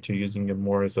they're trying to using him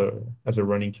more as a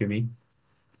running QB.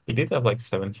 He did have like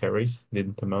 7 carries,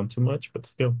 didn't amount too much, but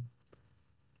still.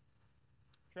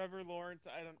 Trevor Lawrence,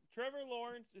 I don't. Trevor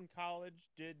Lawrence in college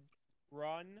did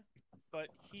run, but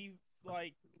he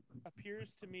like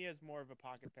appears to me as more of a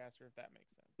pocket passer, if that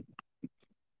makes sense.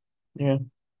 Yeah.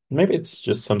 Maybe it's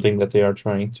just something that they are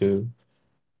trying to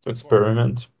Incorporate.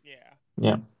 experiment. Yeah.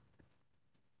 Yeah.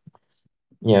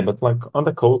 Yeah, but like on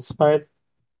the Colts side,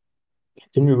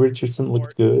 Jimmy Richardson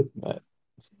looked Abort. good.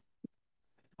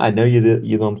 I know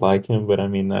you don't like him, but I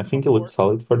mean I think he looked Abort.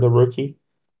 solid for the rookie.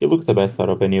 He looked the best out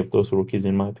of any of those rookies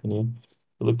in my opinion.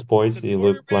 He looked The poised, he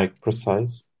looked quarterback. like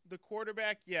precise. The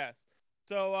quarterback. Yes.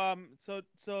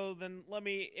 So then let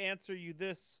me answer you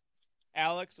this,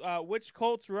 Alex. Which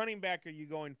Colts running back are you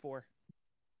going for?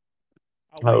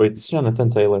 Oh, Away. it's Jonathan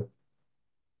Taylor.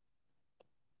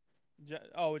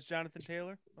 Oh, it's Jonathan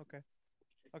Taylor. Okay.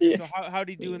 Okay. Yeah. So how did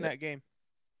he do in that game?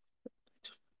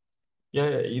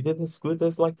 Yeah, he did as good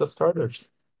as like the starters.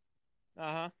 Uh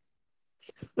huh.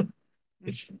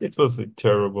 It was a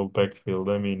terrible backfield.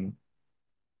 I mean,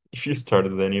 if you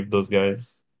started any of those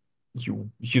guys,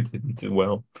 you didn't do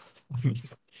well. I mean,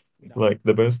 No. like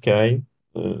the best guy,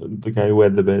 the guy who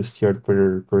had the best yard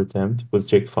per attempt was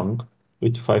Jake Funk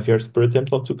with 5 yards per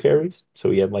attempt on 2 carries.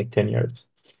 So he had like 10 yards.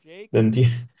 Jake. Then the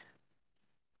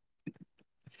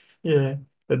yeah,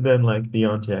 and then like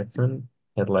Deion Jackson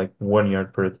had like 1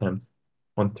 yard per attempt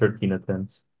on 13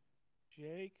 attempts.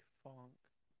 Jake Funk.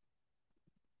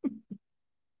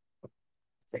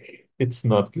 It's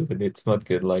not good. It's not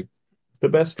good. Like the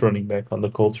best running back on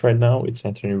the Colts right now, it's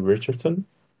Anthony Richardson.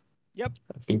 Yep.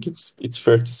 I think it's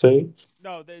fair to say.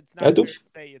 No, it's I not do, fair to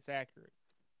say it's accurate.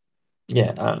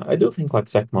 yeah, I do think like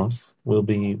Zach Moss will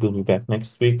be back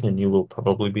next week, and he will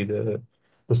probably be the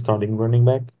starting running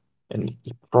back, and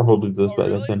he probably does Oh,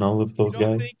 better really? than all of those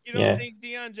guys. You don't Yeah, think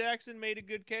Deion Jackson made a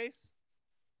good case?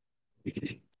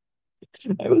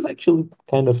 I was actually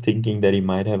kind of thinking that he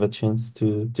might have a chance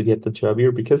to get the job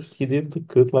here because he did look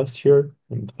good last year,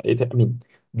 and I mean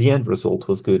the end result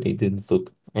was good. He didn't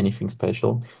look anything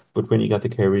special, but when he got the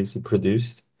carries, he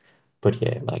produced. But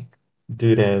yeah, like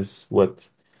dude has what?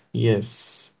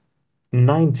 Yes.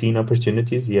 19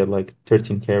 opportunities. He had like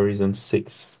 13 carries and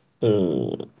six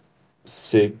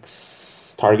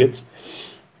targets.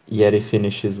 Yet he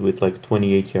finishes with like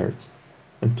 28 yards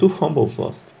and 2 fumbles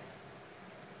lost.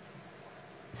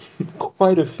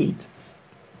 Quite a feat.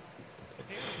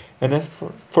 Terrible. And as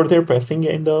for their passing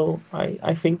game, though,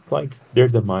 I think like their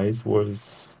demise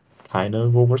was kind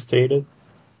of overstated.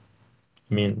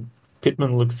 I mean,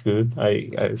 Pittman looks good.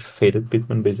 I faded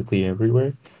Pittman basically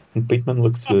everywhere, and Pittman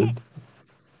looks good.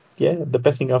 yeah, the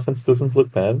passing offense doesn't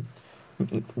look bad.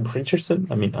 Richardson,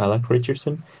 I mean, I like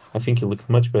Richardson. I think he looked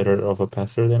much better of a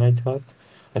passer than I thought.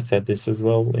 I said this as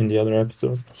well in the other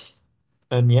episode.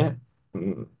 And yeah,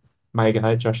 mm, my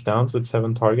guy Josh Downs with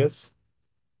 7 targets.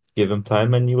 Give him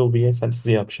time, and he will be a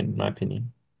fantasy option, in my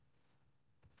opinion.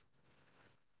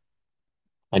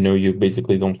 I know you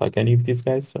basically don't like any of these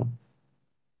guys, so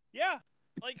Yeah,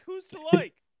 like who's to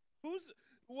like? Who's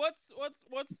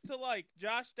what's to like?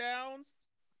 Josh Downs,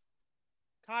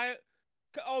 Kai.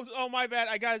 Oh my bad,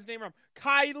 I got his name wrong.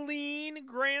 Kylene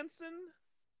Granson.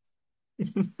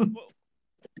 What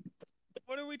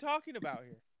what are we talking about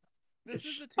here? This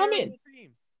is a I mean, terrible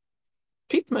team.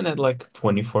 Pittman had like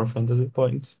 24 fantasy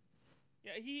points.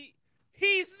 Yeah,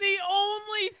 he's the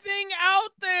only thing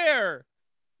out there.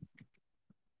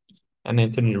 And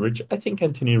I think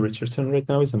Anthony Richardson right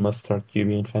now is a must-start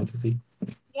QB in fantasy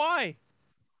Why?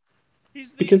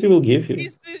 He's the because he will give you.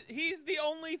 he's the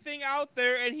only thing out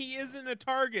there, and he isn't a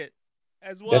target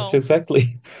as That's well. exactly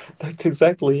that's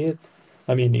exactly it.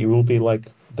 I mean, he will be like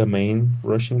the main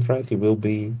rushing threat. He will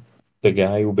be the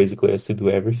guy who basically has to do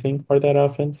everything for that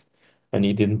offense. And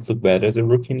he didn't look bad as a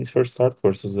rookie in his first start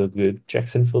versus a good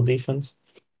Jacksonville defense.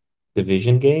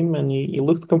 Division game, and he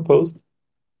looked composed.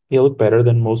 He looked better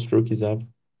than most rookies have,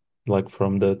 like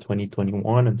from the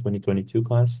 2021 and 2022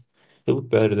 class. He looked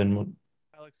better than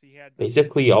Alex, he had nothing.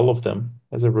 basically all of them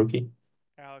as a rookie.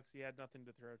 Alex, he had nothing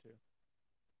to throw to.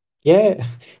 Yeah,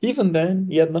 even then,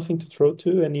 he had nothing to throw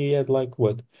to, and he had like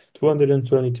what,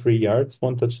 223 yards,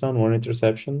 1 touchdown, 1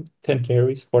 interception, 10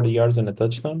 carries, 40 yards, and a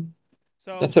touchdown.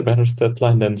 So That's a better stat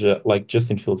line than like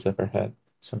Justin Fields ever had.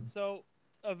 So, so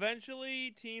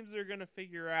eventually, teams are gonna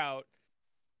figure out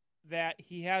that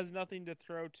he has nothing to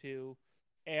throw to,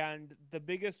 and the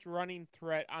biggest running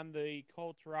threat on the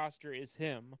Colts roster is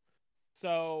him.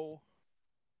 So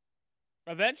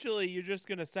eventually, you're just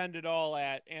gonna send it all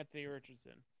at Anthony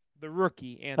Richardson, the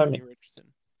rookie I Anthony mean,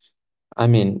 Richardson.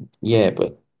 yeah,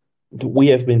 but we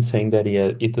have been saying that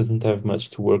it doesn't have much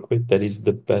to work with. That is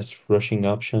the best rushing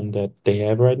option that they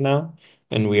have right now.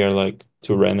 And we are like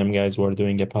two random guys who are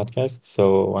doing a podcast.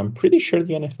 So I'm pretty sure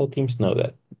the NFL teams know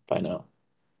that by now.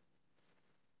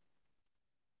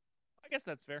 I guess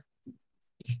that's fair.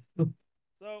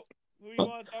 So, who do you Uh,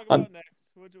 want to talk um, about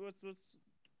next? What's?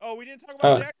 Oh, we didn't talk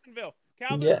about uh, Jacksonville.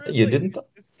 Calvin yeah, you Ridley. didn't.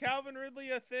 Is Calvin Ridley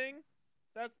a thing?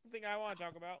 That's the thing I want to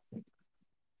talk about.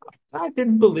 I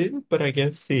didn't believe it, but I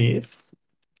guess he is.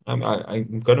 I'm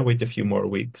gonna wait a few more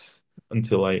weeks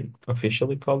until I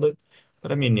officially call it.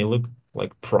 But I mean, he looked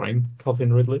like prime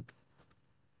Calvin Ridley,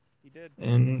 He did.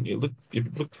 and it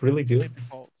looked really good. Played the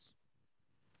Colts.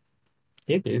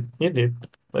 He did. He did.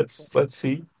 Let's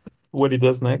see what he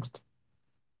does next.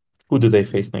 Who do they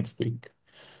face next week?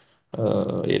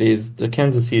 It is the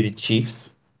Kansas City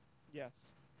Chiefs.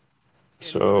 Yes.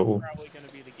 And that's So probably going to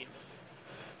be the game of the week.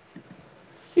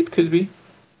 it could be.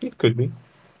 It could be.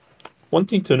 One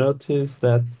thing to note is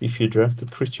that if you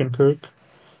drafted Christian Kirk,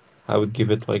 I would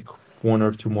give it like 1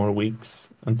 or 2 more weeks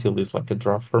until it's like a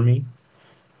drop for me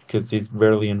because he's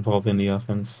barely involved in the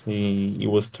offense. He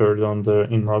was third on the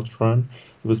in routes run.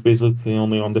 He was basically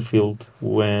only on the field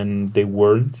when they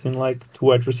weren't in like two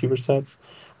wide receiver sets.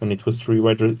 When it was three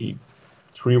wide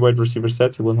receiver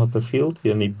sets, he was not the field,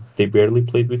 and they barely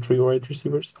played with three wide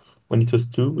receivers. When it was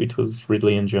two, it was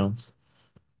Ridley and Jones.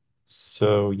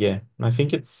 So yeah, I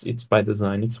think it's by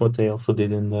design. It's what they also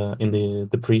did in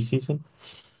the preseason.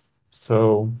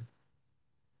 So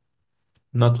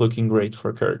not looking great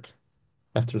for Kirk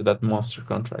after that monster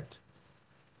contract.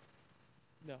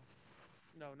 No.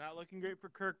 No, not looking great for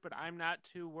Kirk, but I'm not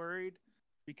too worried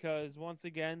because once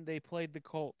again they played the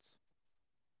Colts.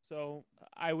 So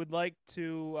I would like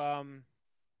to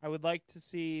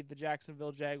see the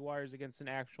Jacksonville Jaguars against an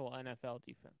actual NFL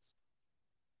defense.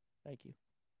 Thank you.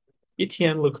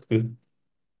 ETN looked good.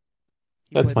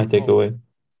 He That's played my the Colts. takeaway.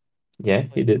 He Yeah,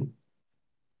 he played the did.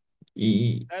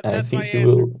 I That's my think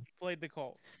answer. He played the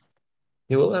Colts.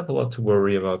 he will have a lot to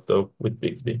worry about though with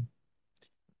Bixby.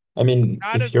 I mean,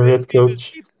 Not if if your head Bigsby just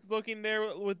coach, keeps looking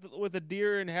there with a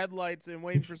deer in headlights and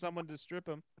waiting for someone to strip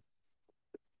him.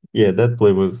 yeah, that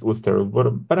play was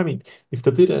terrible. But I mean, if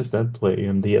the dude has that play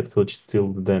and the head coach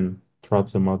still then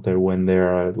trots him out there when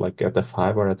they're like at the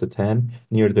 5 or at the 10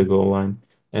 near the goal line,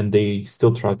 and they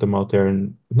still trot them out there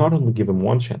and not only give him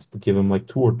one chance, but give him like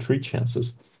 2 or 3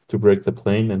 chances to break the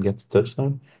plane and get the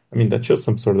touchdown. I mean, that shows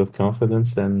some sort of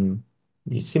confidence, and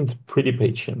he seemed pretty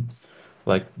patient.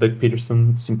 Like Doug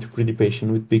Peterson seemed pretty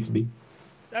patient with Bixby.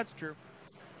 That's true.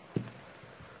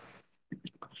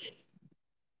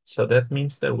 So that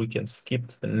means that we can skip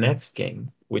to the next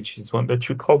game, which is one that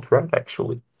you called right,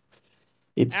 actually.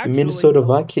 It's the Actually, Minnesota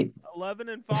Vikings.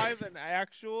 11-5, and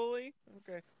actually,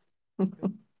 okay.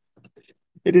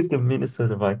 It is the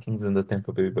Minnesota Vikings and the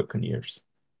Tampa Bay Buccaneers.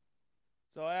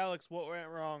 So, Alex, what went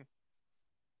wrong?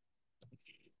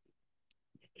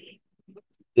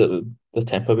 The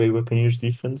Tampa Bay Buccaneers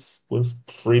defense was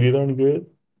pretty darn good.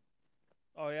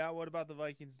 Oh yeah, what about the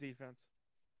Vikings defense?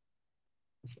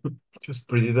 It was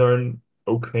pretty darn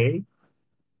okay.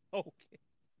 Okay.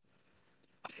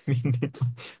 I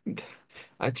mean,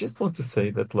 I just want to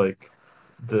say that like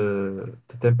the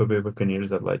Tampa Bay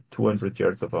Buccaneers had like 200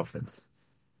 yards of offense.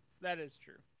 That is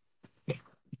true.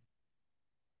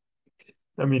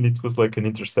 I mean, it was like an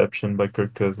interception by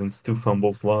Kirk Cousins, two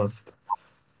fumbles lost.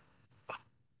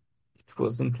 It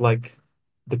wasn't like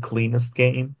the cleanest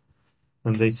game,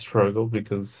 and they struggled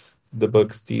because the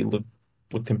Bucks D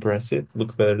looked impressive,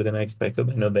 looked better than I expected.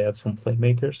 I know they have some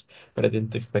playmakers, but I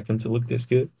didn't expect them to look this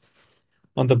good.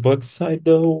 On the Bucks side,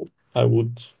 though, I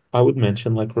would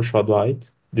mention like Rashad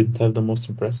White didn't have the most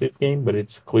impressive game, but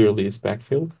it's clearly his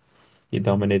backfield. He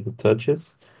dominated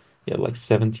touches. He had like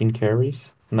 17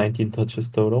 carries, 19 touches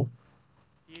total.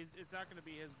 It's not going to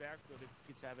be his backfield if he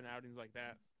keeps having outings like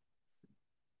that.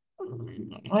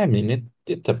 I mean,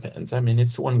 it depends. I mean,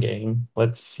 it's one game.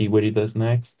 Let's see what he does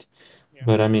next. Yeah.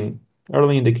 But I mean,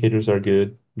 early indicators are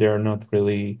good. They are not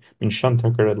really. I mean, Sean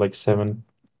Tucker had like 7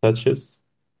 touches.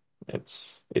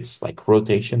 It's like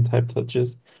rotation type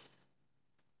touches.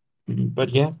 But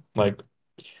yeah, like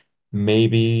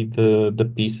maybe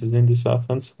the pieces in this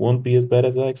offense won't be as bad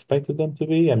as I expected them to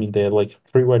be. I mean, they had like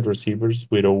three wide receivers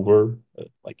with over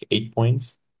like 8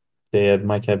 points. They had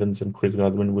Mike Evans and Chris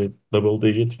Godwin with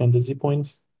double-digit fantasy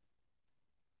points.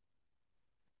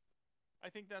 I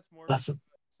think that's more That's because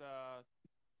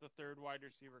the third wide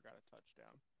receiver got a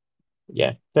touchdown.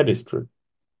 Yeah, that is true.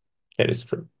 That is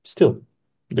true. Still,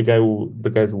 the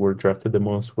guys who were drafted the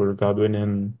most were Godwin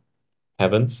and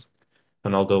Evans.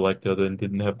 And although like the other one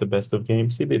didn't have the best of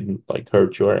games, he didn't like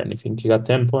hurt you or anything. He got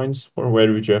 10 points for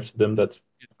where we drafted him. That's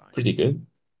He's fine. pretty good.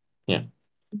 Yeah.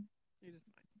 He's fine.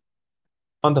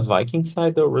 On the Viking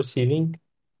side, though, receiving,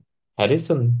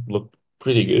 Addison looked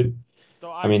pretty good.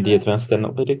 So I mean, the advanced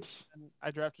analytics. I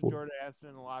drafted Jordan Addison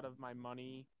in a lot of my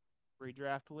money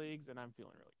redraft leagues, and I'm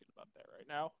feeling really good about that right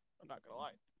now. I'm not gonna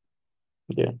lie.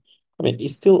 Yeah. I mean, he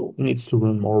still needs to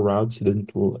run more routes. He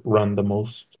didn't run the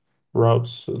most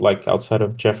routes, like outside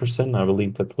of Jefferson. I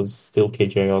believe that was still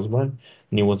KJ Osborne,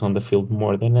 and he was on the field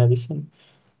more than Edison.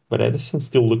 But Edison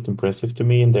still looked impressive to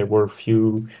me, and there were a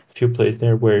few plays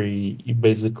there where he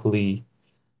basically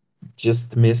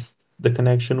just missed the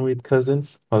connection with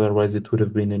Cousins. Otherwise, it would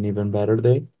have been an even better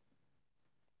day.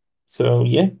 So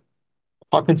yeah,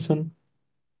 Hawkinson,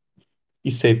 he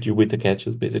saved you with the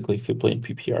catches basically if you play in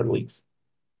PPR leagues.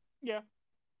 Yeah,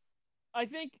 I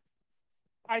think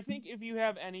I think if you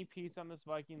have any piece on this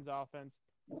Vikings offense,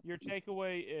 your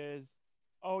takeaway is,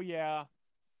 oh yeah,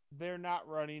 they're not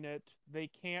running it. They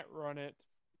can't run it.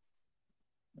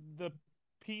 The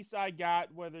piece I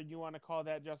got, whether you want to call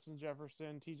that Justin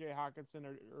Jefferson, TJ Hawkinson,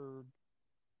 or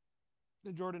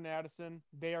the Jordan Addison,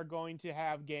 they are going to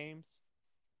have games.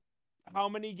 How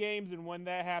many games and when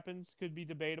that happens could be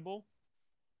debatable,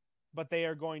 but they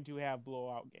are going to have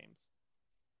blowout games.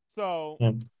 So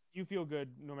Yeah. you feel good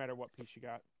no matter what piece you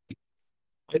got.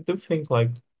 I do think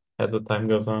like as the time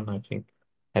goes on, I think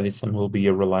Edison will be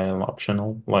a reliable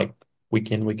optional, like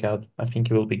week in, week out. I think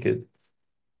he will be good.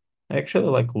 I actually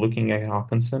like looking at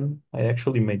Hawkinson. I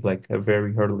actually made like a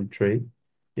very early trade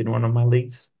in one of my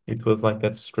leagues. It was like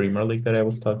that streamer league that I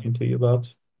was talking to you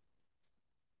about.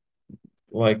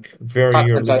 Like very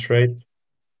early trade.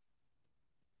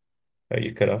 Oh,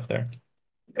 you cut off there.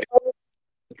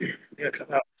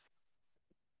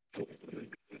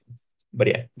 But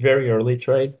yeah, very early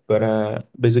trade. But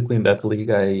basically in that league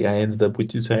I ended up with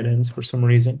two tight ends for some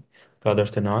reason.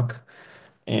 Others to knock.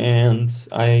 And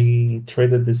I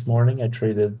traded this morning. I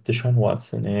traded Deshaun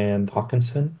Watson and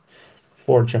Hawkinson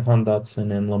for Jahan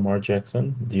Dotson and Lamar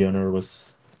Jackson. The owner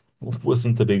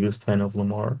wasn't the biggest fan of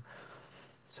Lamar.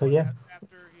 So Was yeah, that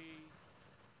after he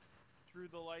threw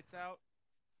the lights out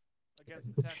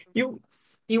against the Texans? you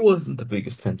he wasn't the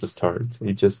biggest fan to start.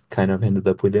 He just kind of ended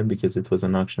up with him because it was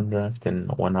an auction draft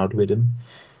and won out with him.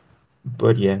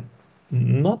 But yeah,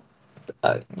 not.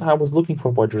 I was looking for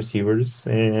wide receivers,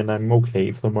 and I'm okay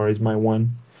if Lamar is my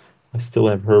one. I still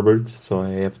have Herbert, so I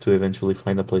have to eventually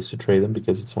find a place to trade him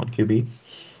because it's one QB.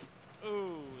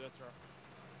 Ooh, that's rough.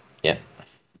 Yeah.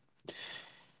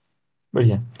 But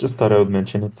yeah, just thought I would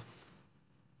mention it.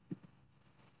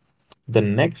 The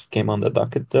next game on the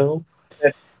docket though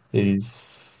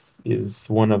is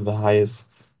one of the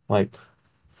highest like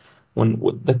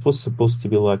that was supposed to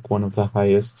be like one of the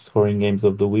highest scoring games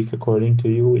of the week according to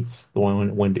you. It's the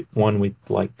one with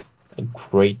like a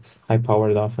great high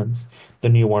powered offense, the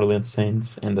New Orleans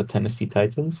Saints and the Tennessee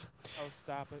Titans. Oh,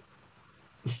 stop it.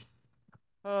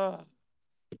 Ugh.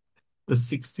 The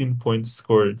 16 points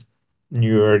scored,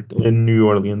 New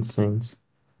Orleans Saints.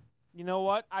 You know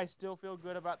what? I still feel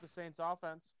good about the Saints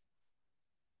offense.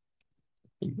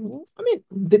 I mean,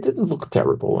 they didn't look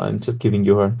terrible. I'm just giving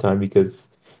you a hard time because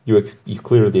you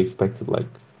clearly expected like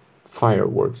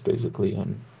fireworks basically,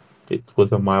 and it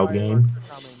was a mild game. Fireworks are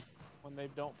coming when they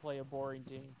don't play a boring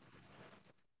team.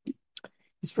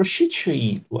 Is Rashid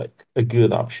Shaheed like a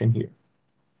good option here?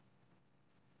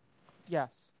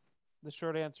 Yes. The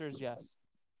short answer is yes.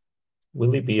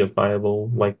 Will he be a viable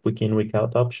like week in week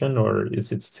out option, or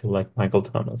is it still like Michael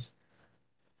Thomas?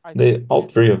 I think They all he's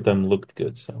three of them looked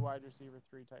good, a so wide receiver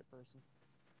 3 type person.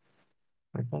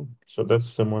 okay. So that's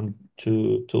someone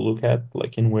to look at,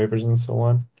 like in waivers and so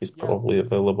on. He's Yes. probably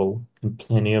available in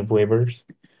plenty of waivers,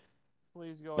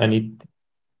 Please go and ahead.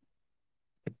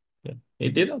 he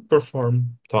did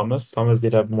outperform Thomas. Thomas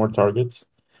did have more targets,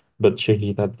 but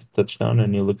Shaheed had the touchdown,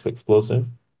 and he looks explosive.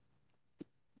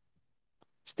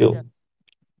 Yes. Still,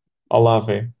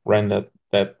 Olave ran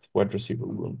that wide receiver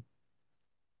room.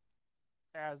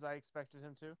 As I expected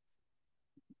him to.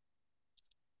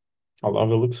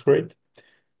 Olave looks great.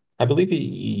 I believe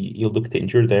he looked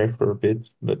injured there for a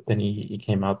bit, but then he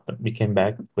came out, he came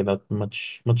back without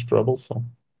much trouble, so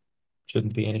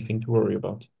shouldn't be anything to worry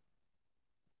about.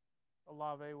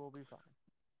 Olave will be fine.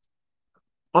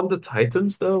 On the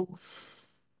Titans, though,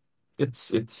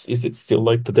 it's is it still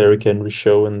like the Derrick Henry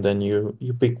show, and then you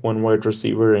pick one wide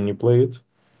receiver and you play it?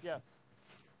 Yes.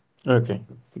 Okay,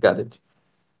 got it.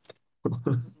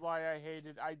 This is why I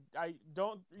hated I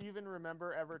don't even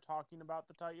remember ever talking about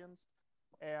the Titans.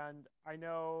 And I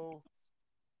know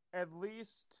at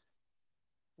least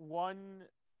one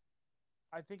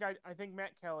I think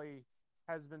Matt Kelly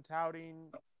has been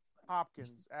touting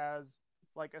Hopkins as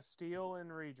like a steal in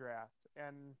redraft.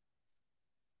 And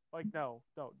like no,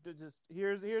 just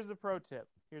here's a pro tip.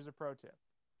 Here's a pro tip.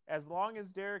 As long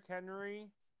as Derrick Henry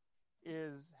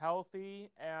is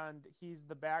healthy and he's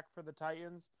the back for the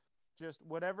Titans, just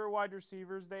whatever wide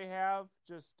receivers they have,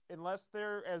 just unless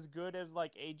they're as good as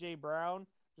like AJ Brown,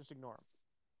 just ignore them.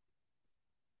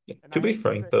 And To I be hate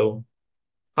to frank, say though,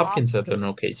 Hop, Hopkins had an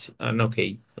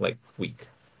okay like week.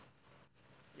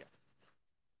 yeah,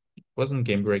 Wasn't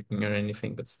game breaking or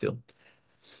anything, but still,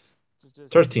 just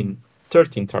 13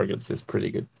 targets is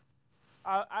pretty good.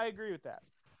 I agree with that,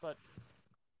 but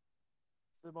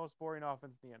it's the most boring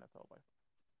offense in the NFL by far.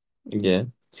 Yeah,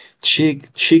 Cheek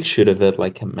should have had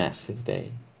like a massive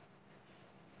day.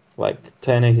 Like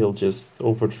Tannehill just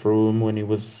overthrew him when he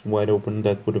was wide open.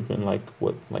 That would have been like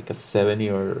what, like a 70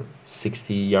 or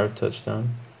 60-yard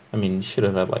touchdown. I mean, he should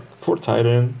have had like four tight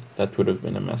end. That would have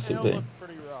been a massive Hill day. looked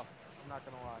pretty rough. I'm not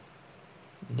gonna lie.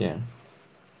 Yeah.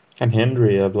 And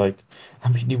Henry had like, I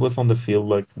mean, he was on the field.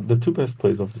 Like the two best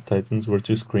plays of the Titans were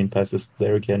two screen passes to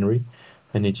Derrick Henry,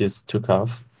 and he just took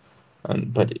off.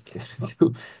 And but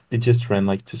they just ran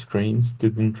like two screens. They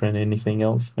didn't run anything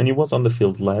else, and he was on the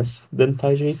field less than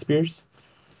Tyjae Spears,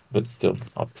 but still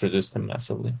outproduced him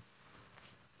massively.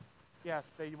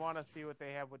 Yes, they want to see what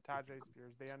they have with Tajay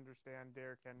Spears. They understand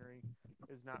Derrick Henry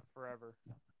is not forever.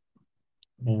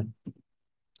 Yeah.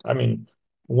 I mean,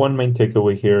 one main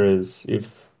takeaway here is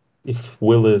if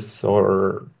Willis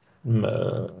or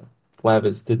uh,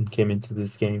 Glavis didn't came into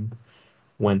this game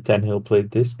when Tannehill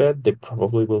played this bad, they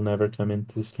probably will never come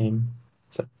into this game.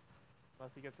 So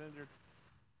Unless he gets injured.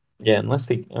 yeah, unless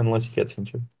he gets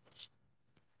injured,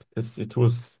 because it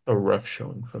was a rough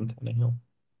showing from Tannehill.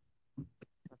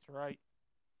 That's right.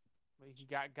 He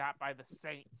got by the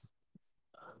Saints.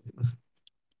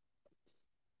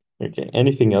 Okay,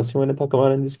 anything else you want to talk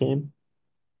about in this game?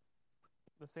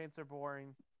 The Saints are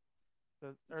boring.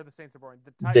 The Saints are boring.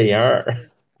 The They Titans are are. boring.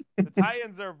 The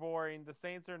Titans are boring. The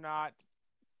Saints are not.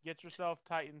 Get yourself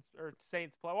Titans or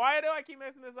Saints play. Why do I keep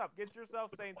messing this up? Get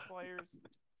yourself Saints players.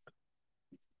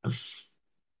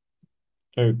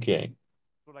 Okay,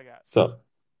 That's what I got. so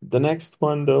the next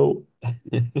one though,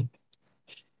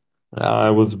 I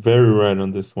was very right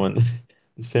on this one.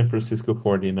 The San Francisco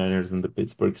 49ers and the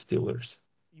Pittsburgh Steelers.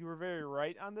 You were very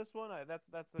right on this one.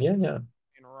 That's a Yeah, yeah.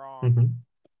 wrong. Hmm.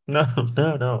 No,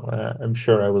 no. I'm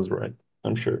sure I was right.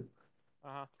 I'm sure.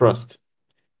 Uh-huh. Trust.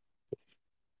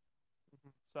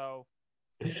 So,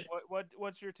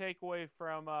 what's your takeaway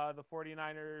from the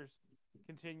 49ers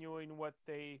continuing what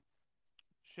they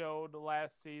showed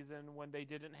last season when they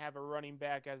didn't have a running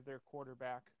back as their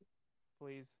quarterback?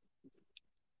 Please.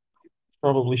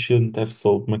 Probably shouldn't have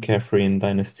sold McCaffrey in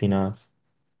Dynasty Nas.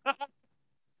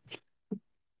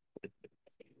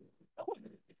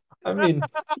 I mean,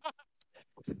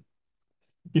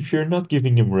 if you're not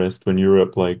giving him rest when you're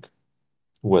up like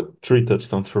what, three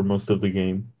touchdowns for most of the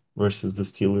game versus the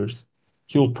Steelers,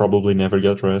 he'll probably never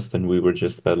get rest, and we were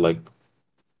just fed like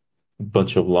a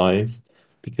bunch of lies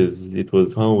because it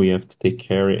was, oh, we have to take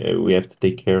care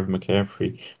of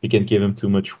McCaffrey. We can't give him too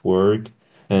much work,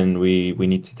 and we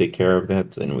need to take care of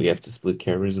that, and we have to split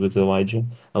carries with Elijah.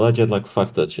 Elijah had like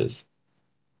 5 touches.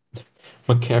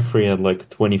 McCaffrey had like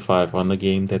 25 on the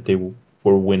game that they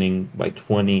were winning by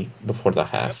 20 before the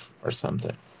Yep. half or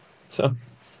something. So,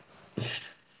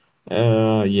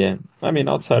 yeah. I mean,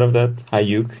 outside of that,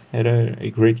 Ayuk had a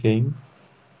great game.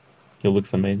 He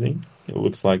looks amazing. He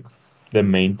looks like the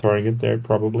main target there,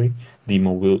 probably.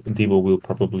 Debo will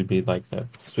probably be like that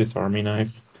Swiss Army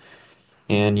knife.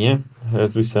 And yeah,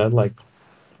 as we said, like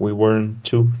we weren't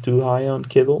too high on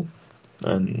Kittle,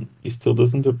 and he still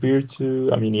doesn't appear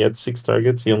to. I mean, he had 6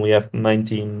 targets. He only had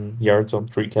 19 yards on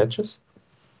 3 catches.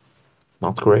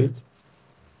 Not great.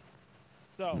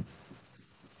 So,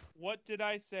 what did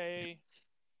I say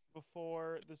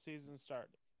before the season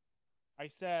started? I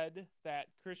said that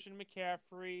Christian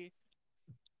McCaffrey.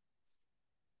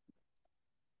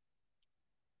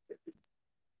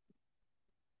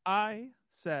 I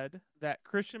said that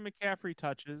Christian McCaffrey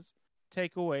touches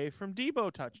take away from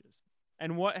Debo touches.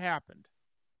 And what happened?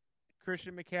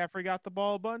 Christian McCaffrey got the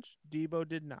ball a bunch. Debo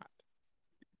did not.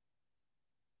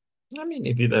 I mean,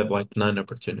 he did have like 9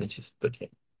 opportunities, but yeah,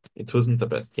 it wasn't the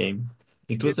best game.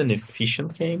 It was It's an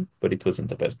efficient game, but it wasn't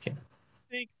the best game.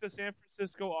 think the San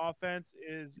Francisco offense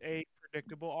is a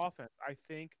predictable offense. I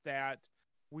think that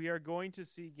we are going to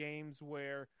see games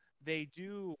where they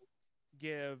do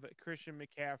give Christian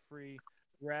McCaffrey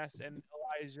rest and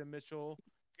Elijah Mitchell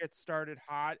gets started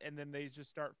hot and then they just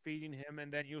start feeding him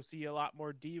and then you'll see a lot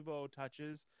more Devo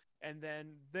touches and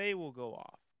then they will go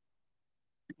off.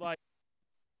 Like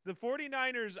the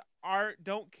 49ers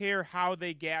don't care how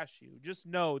they gash you. Just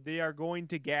know they are going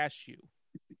to gash you.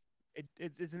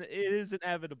 It is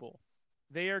inevitable.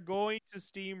 They are going to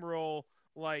steamroll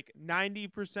like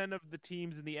 90% of the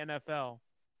teams in the NFL.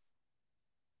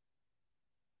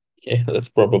 Yeah, that's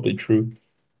probably true.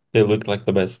 They looked like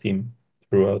the best team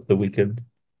throughout the weekend.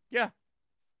 Yeah,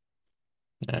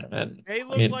 And they I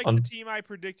look mean, like the team I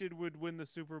predicted would win the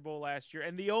Super Bowl last year.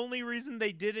 And the only reason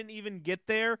they didn't even get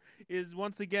there is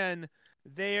once again,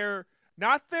 their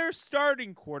not their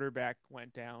starting quarterback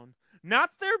went down,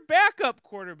 not their backup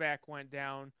quarterback went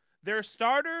down. Their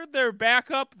starter, their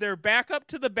backup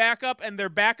to the backup, and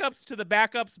their backups to the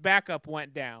backup's backup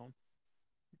went down.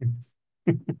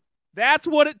 That's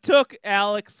what it took,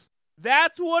 Alex.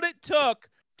 That's what it took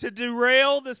to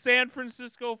derail the San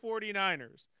Francisco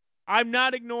 49ers. I'm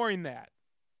not ignoring that.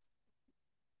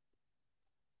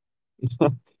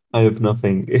 I have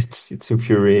nothing. It's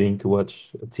infuriating to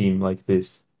watch a team like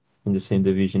this in the same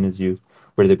division as you,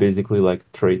 where they basically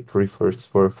like trade 3 firsts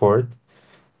for a fourth,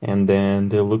 and then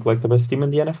they look like the best team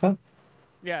in the NFL.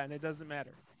 Yeah, and it doesn't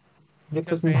matter It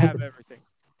because doesn't they have matter. everything.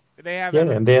 They have Yeah,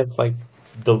 and everything. they have like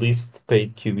the least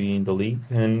paid QB in the league,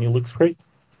 and he looks great.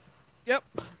 Yep.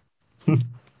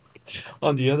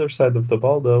 On the other side of the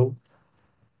ball, though,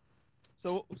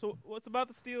 So what's about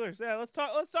the Steelers? Yeah, let's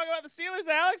talk about the Steelers,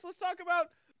 Alex. Let's talk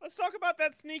about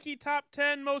that sneaky top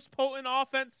 10 most potent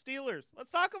offense Steelers.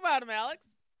 Let's talk about them, Alex.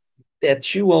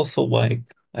 that you also like,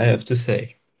 I have to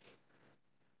say.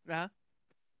 Uh-huh.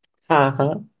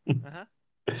 Haha. Uh-huh.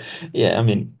 Yeah, I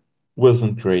mean,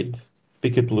 wasn't great.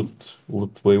 Pickett looked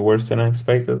way worse than I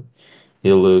expected. He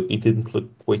didn't look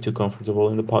way too comfortable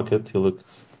in the pocket. He looked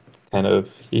kind of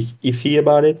iffy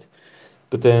about it.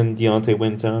 But then Deontay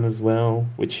went down as well,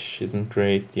 which isn't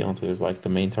great. Deontay is like the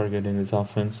main target in his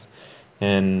offense,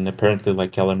 and apparently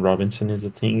like Allen Robinson is a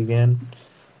thing again.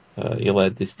 He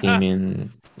led this team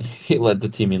in. He led the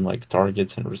team in like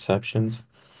targets and receptions,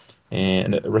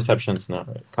 and receptions. No,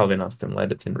 Calvin Austin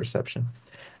led it in reception,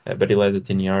 but he led it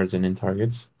in yards and in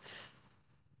targets.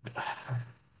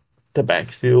 The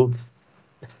backfield.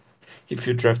 If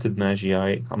you drafted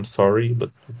Najee, I'm sorry,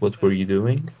 but what were you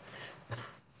doing?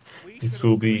 We This should have.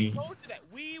 will We be. told you that.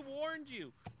 We warned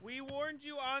you. We warned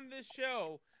you on this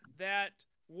show that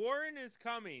Warren is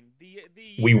coming. The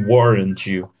We year. warned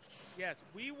you. Yes,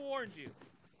 we warned you.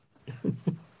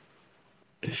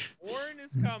 Warren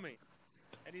is coming,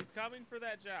 and he's coming for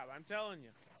that job. I'm telling you.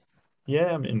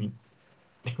 Yeah, I mean,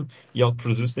 y'all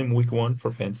produced him week 1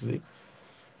 for fantasy.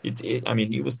 I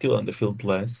mean, he was still on the field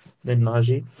less than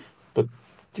Najee, but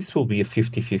this will be a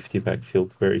 50-50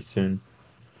 backfield very soon.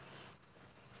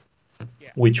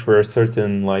 Yeah. which for a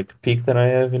certain like peak that I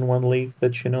have in one league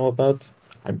that you know about,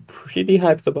 I'm pretty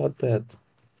hyped about that.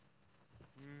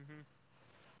 Mm-hmm.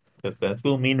 Because that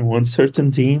will mean one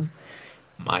certain team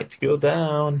might go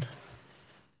down.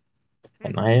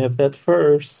 And I have that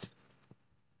first.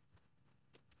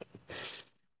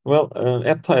 Well,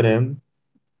 at tight end,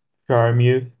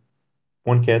 Charmu,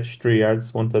 one catch, 3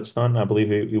 yards, one touchdown. I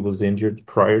believe he was injured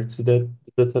prior to the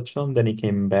touchdown. Then he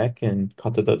came back and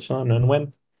caught the touchdown and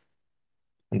went.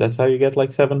 And that's how you get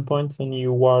like 7 points. And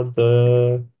you are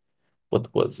the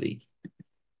what was he?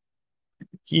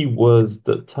 He was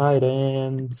the tight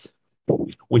end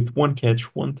with one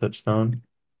catch, one touchdown.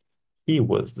 He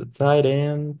was the tight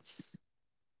end.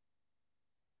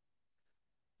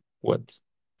 What?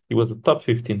 He was a top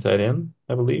 15 tight end,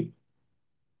 I believe.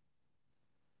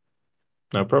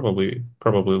 No, probably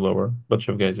lower. Bunch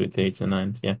of guys with eights and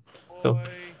nines. Yeah. So Boy,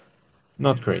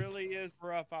 not it great. really is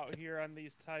rough out here on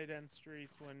these tight end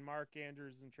streets when Mark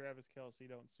Andrews and Travis Kelsey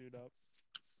don't suit up.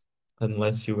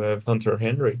 Unless you have Hunter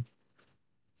Henry.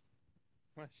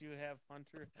 Unless you have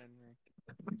Hunter Henry.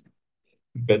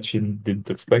 Bet you didn't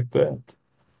expect that.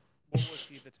 What was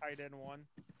he? The tight end one?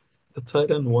 The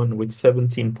tight end won with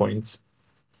 17 points.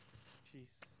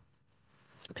 Jesus.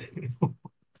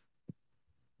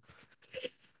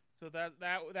 So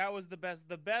that was the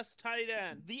best tight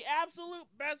end, the absolute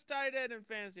best tight end in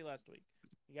fantasy last week.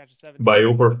 He got you 17 By points.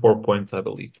 over 4 points, I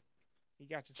believe. He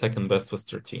got you Second 17 best was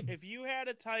points. 13. If you had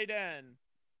a tight end,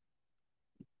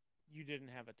 you didn't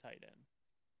have a tight end.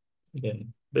 Yeah,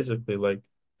 basically, like,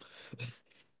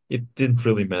 it didn't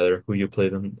really matter who you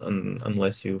played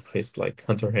unless you faced, like,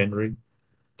 Hunter Henry.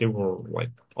 They were,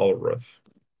 like, all rough.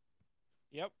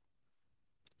 Yep,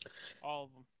 all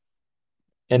of them.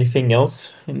 Anything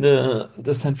else in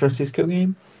the San Francisco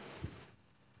game?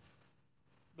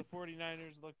 The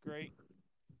 49ers look great,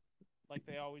 like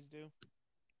they always do.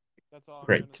 That's all I'm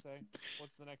going to Great. say.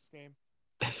 What's the next game?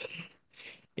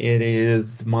 It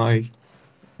is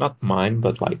not mine,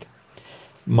 but like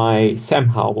my Sam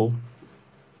Howell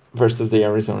versus the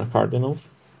Arizona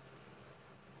Cardinals.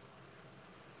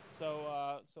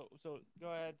 So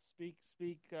go ahead, speak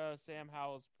Sam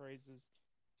Howell's praises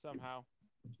somehow.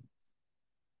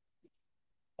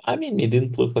 I mean, he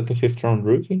didn't look like a fifth round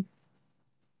rookie.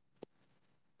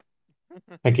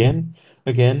 Again,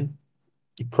 again,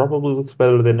 he probably looks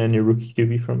better than any rookie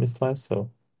QB from his class. So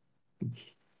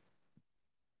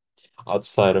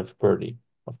outside of Purdy,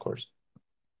 of course.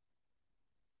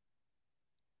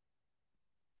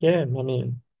 Yeah, I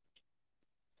mean,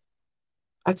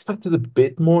 I expected a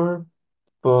bit more,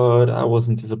 but I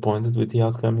wasn't disappointed with the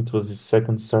outcome. It was his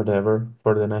second start ever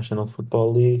for the National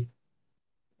Football League.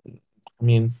 I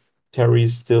mean, Terry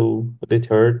is still a bit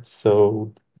hurt,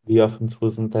 so the offense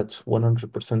wasn't at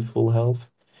 100% full health.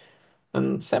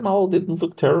 And Sam Howell didn't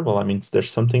look terrible. I mean,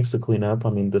 there's some things to clean up. I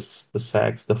mean, the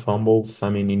sacks, the fumbles. I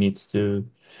mean, he needs to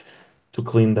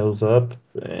clean those up.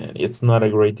 And it's not a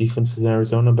great defense in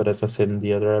Arizona, but as I said in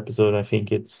the other episode, I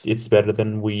think it's better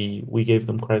than we gave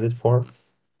them credit for.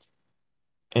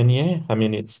 And yeah, I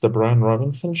mean, it's the Brian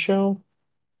Robinson show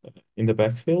in the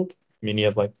backfield. I mean, he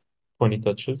had like 20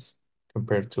 touches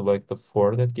compared to like the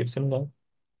four that Gibson got.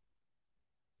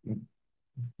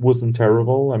 Wasn't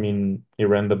terrible. I mean, he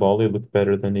ran the ball. He looked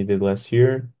better than he did last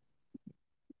year.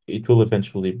 It will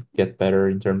eventually get better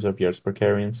in terms of yards per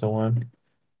carry and so on.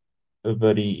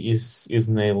 But he is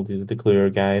nailed. He's the clear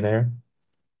guy there.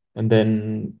 And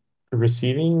then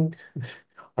receiving,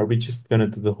 are we just gonna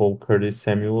do the whole Curtis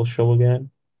Samuel show again?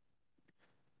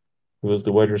 He was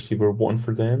the wide receiver one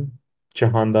for them.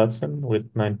 Jahan Dotson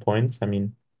with 9 points. I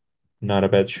mean, not a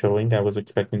bad showing. I was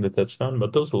expecting the touchdown,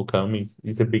 but those will come.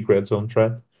 He's a big red zone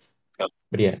threat.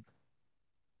 But yeah,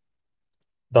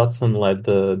 Dotson led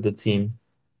the team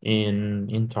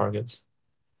in targets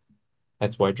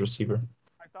at wide receiver.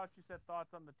 I thought you said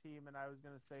thoughts on the team, and I was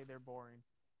going to say they're boring.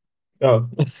 Oh,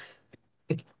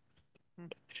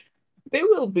 they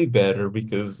will be better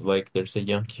because like there's a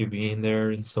young QB in there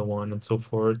and so on and so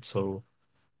forth. So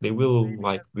they will Maybe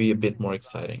like as the be a season bit more goes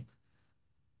on. exciting.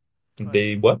 Go ahead.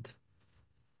 They what?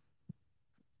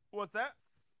 What's that?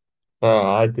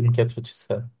 I didn't catch what you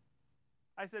said.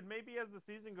 I said maybe as the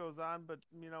season goes on, but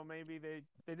maybe they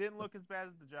didn't look as bad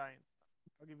as the Giants.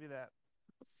 I'll give you that.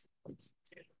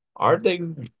 Are they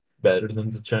better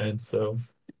than the Giants? So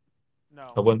I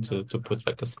No, want no, to they're not. put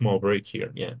like a small break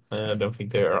here. Yeah, I don't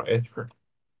think they are either.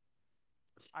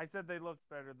 I said they looked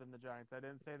better than the Giants. I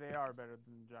didn't say they are better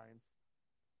than the Giants.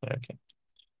 Okay.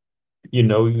 You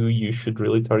know who you should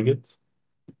really target?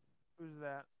 Who's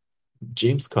that?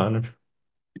 James Conner.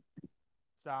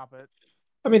 Stop it.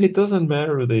 I mean, it doesn't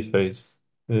matter who they face.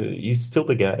 He's still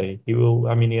the guy. He will.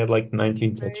 I mean, he had like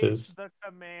 19 Face touches. the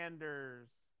Commanders.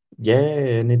 Yeah,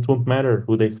 and it won't matter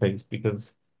who they face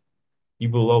because he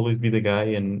will always be the guy,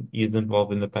 and he's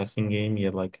involved in the passing game. He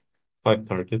had like 5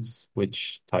 targets,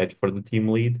 which tied for the team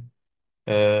lead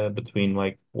between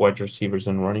like wide receivers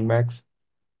and running backs.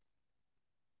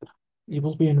 He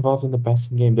will be involved in the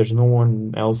passing game. There's no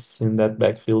one else in that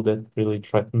backfield that really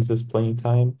threatens his playing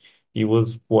time. He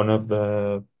was one of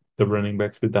the running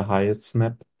backs with the highest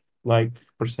snap like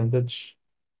percentage.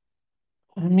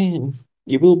 I mean,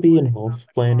 he will be Playing on involved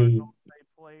the plenty. Cardinals, They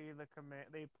played the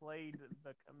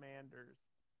Commanders.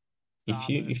 If Stop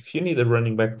you it. if you need a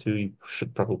running back to, you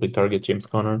should probably target James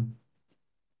Conner.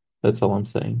 That's all I'm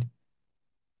saying.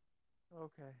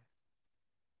 Okay.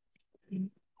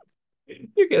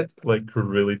 You get like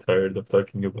really tired of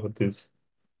talking about this.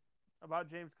 About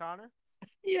James Conner?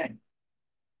 Yeah.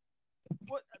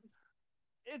 What?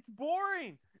 It's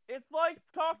boring. It's like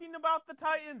talking about the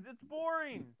Titans. It's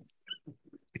boring.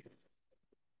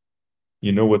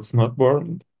 You know what's not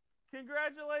boring?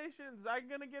 Congratulations. I'm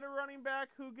going to get a running back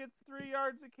who gets 3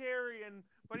 yards a carry,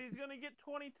 but he's going to get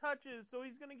 20 touches, so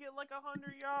he's going to get like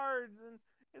 100 yards, and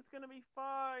it's going to be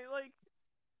fine. Like,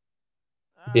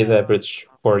 Did uh, average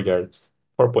 4 yards,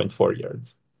 4.4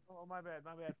 yards. oh, my bad.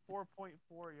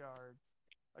 4.4 yards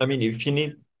I mean, against the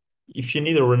Bears. if you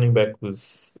need a running back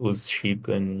who's cheap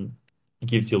and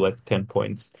gives you like 10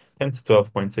 points, 10 to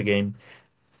 12 points a game,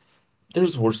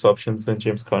 there's worse options than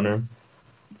James Conner.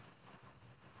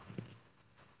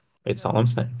 It's Yep. all I'm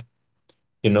saying.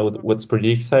 You know Okay. what's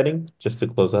pretty exciting? Just to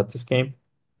close out this game,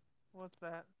 What's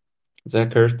that? Zach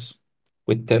Ertz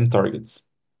with 10 targets.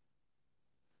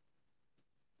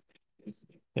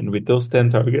 And with those 10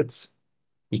 targets,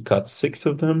 he caught 6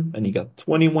 of them and he got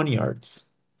 21 yards.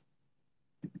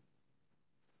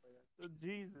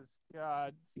 Jesus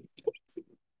God.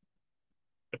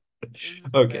 It was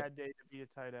just a Okay. bad day to be a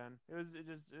tight end. It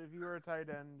just if you were a tight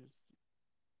end,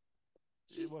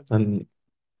 it wasn't your And day.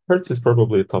 Hertz is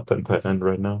probably a top 10 tight end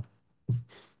right now.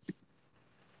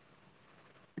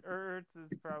 Ertz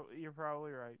is probably you're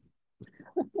probably right.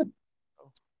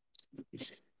 Oh,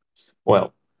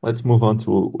 Well, let's move on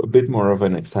to a bit more of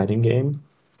an exciting game.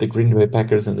 The Green Bay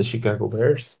Packers and the Chicago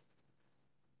Bears.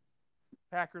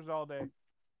 Packers all day.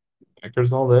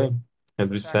 Packers all day. As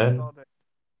we Packers said, all day.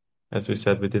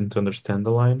 we didn't understand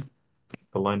the line.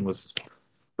 The line was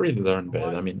pretty darn The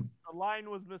bad. line I mean, the line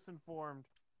was misinformed.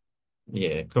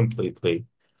 yeah, completely.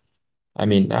 I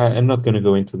mean, I'm not going to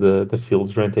go into the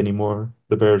Fields rant anymore.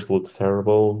 The Bears look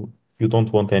terrible. You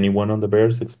don't want anyone on the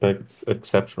Bears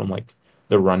except from like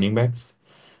the running backs.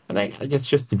 And I guess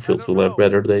Justin I Fields don't will have know.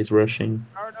 better days rushing.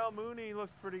 Darnell Mooney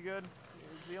looks pretty good.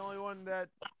 He's the only one that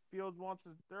Fields wants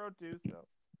to throw to, so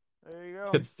there you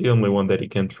go. That's the only one that he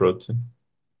can throw to.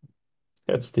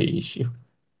 That's the issue.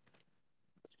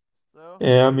 So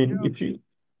Yeah, I there you mean, go. if you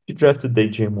drafted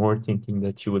DJ Moore thinking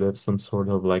that you would have some sort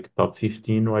of like top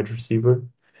 15 wide receiver,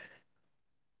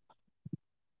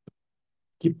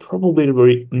 you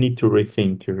probably need to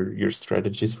rethink your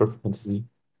strategies for fantasy.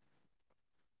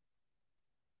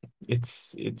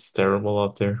 It's terrible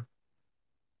out there.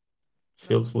 No.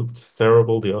 Fields looks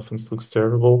terrible. The offense looks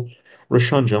terrible.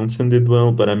 Rashawn Johnson did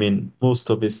well, but I mean, most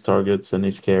of his targets and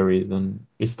his carries and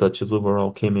his touches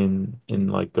overall came in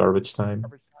like garbage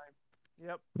time. Garbage time.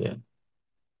 Yep. Yeah,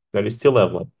 that he still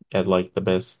had like the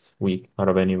best week out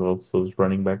of any of those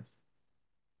running backs.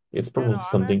 It's Yeah, no, probably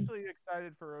I'm something. actually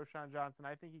excited for Roshan Johnson.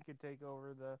 I think he could take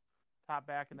over the top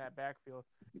back in that backfield.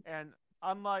 And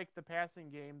unlike the passing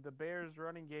game, the Bears'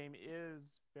 running game is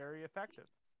very effective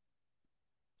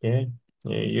Yeah,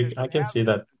 yeah, because I you can have see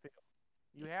that. Justin Fields.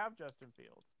 You have Justin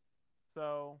Fields.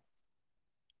 So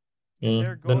Yeah,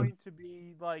 they're then going to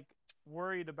be like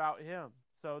worried about him.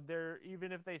 So they're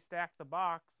even if they stack the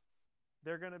box,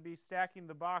 they're going to be stacking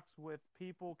the box with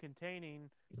people containing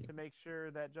to make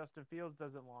sure that Justin Fields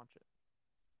doesn't launch it.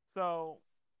 So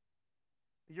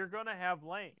you're going to have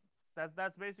lanes.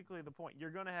 That's basically the point.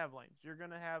 You're going to have lanes. You're going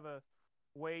to have a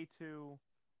way to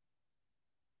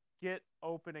get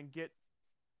open and get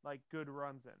like good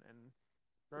runs in. And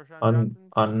Roshan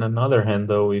Johnson, on another hand,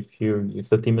 though, if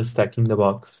the team is stacking the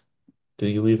box, do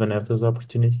you even have those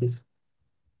opportunities?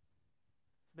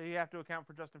 they have to account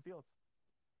for Justin Fields.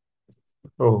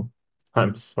 Oh,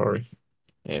 I'm sorry.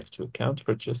 I have to account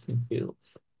for Justin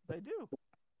Fields. They do.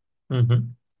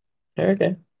 Mm-hmm.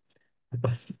 Okay.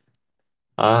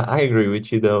 I agree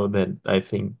with you though that I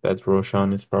think that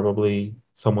Roshan is probably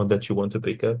someone that you want to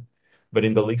pick up. But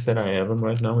in the leagues that I have him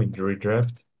right now in jury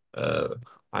draft, uh,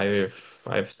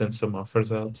 I've sent some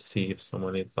offers out to see if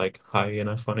someone is like high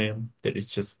enough on him that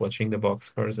is just watching the box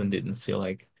scores and didn't see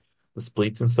like the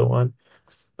splits and so on.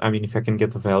 I mean, if I can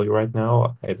get the value right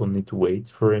now, I don't need to wait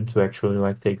for him to actually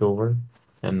like take over,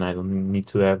 and I don't need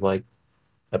to have like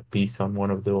a piece on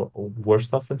one of the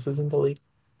worst offenses in the league.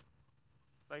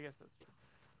 I guess that's true.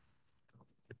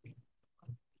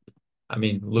 I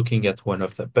mean, looking at one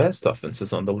of the best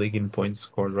offenses on the league in points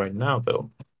scored right now, though.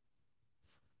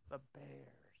 The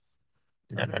Bears.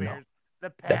 No, Or the no, no. Bears. The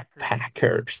The Packers.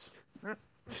 Packers.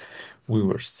 We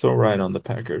were so right on the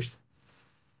Packers.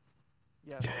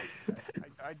 Yes.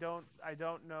 I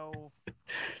don't know.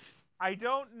 I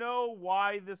don't know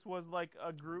why this was like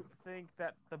a group think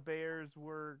that the Bears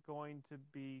were going to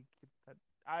be.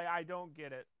 I don't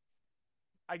get it.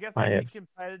 I guess I I get have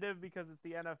competitive because it's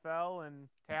the NFL and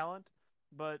talent,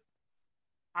 but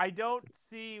I don't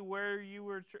see where you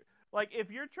were. Like,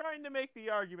 if you're trying to make the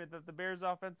argument that the Bears'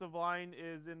 offensive line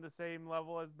is in the same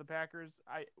level as the Packers,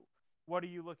 what are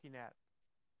you looking at?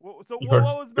 So you're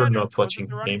what was you're better? not Was it watching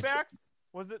the running games. backs?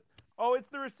 Was it? Oh, it's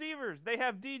the receivers. They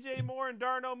have DJ Moore and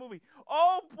Darnell Movie.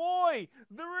 Oh boy,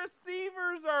 the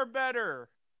receivers are better.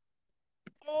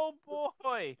 Oh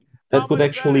boy, how That would much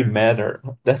actually better? matter.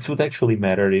 That would actually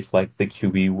matter if like the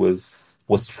QB was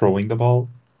throwing the ball.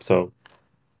 So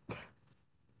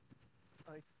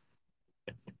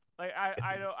Like,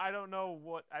 I don't know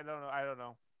what I don't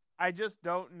know. I just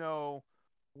don't know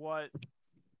what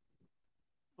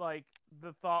like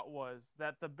the thought was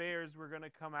that the Bears were going to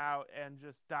come out and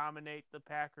just dominate the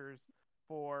Packers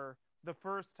for the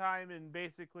first time in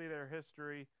basically their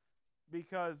history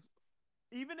because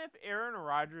even if Aaron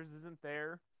Rodgers isn't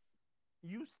there,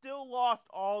 you still lost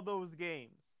all those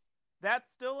games. That's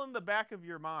still in the back of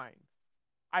your mind.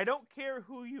 I don't care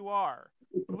who you are.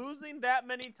 Losing that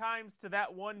many times to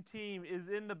that one team is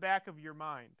in the back of your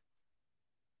mind.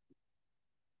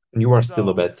 you are still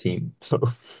a So, bad team. So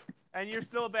and you're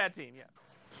still a bad team, yes.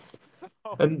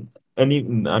 So, and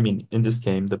even I mean in this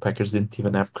game the Packers didn't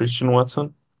even have Christian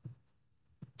Watson.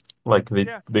 Like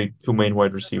yeah, the two main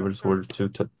wide that's receivers true. were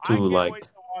I two can't wait like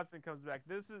till Watson comes back.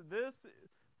 This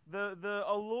the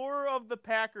allure of the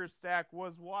Packers stack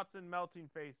was Watson melting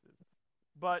faces.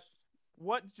 But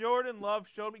what Jordan Love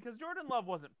showed me, because Jordan Love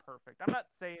wasn't perfect. I'm not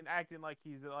saying acting like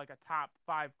he's like a top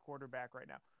 5 quarterback right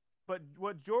now. But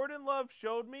what Jordan Love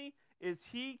showed me is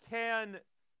he can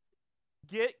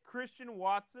get Christian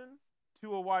Watson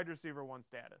to a wide receiver one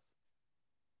status.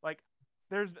 Like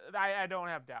I don't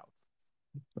have doubts.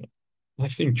 I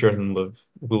think Jordan Love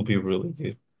will be really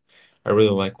good. I really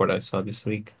like what I saw this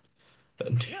week.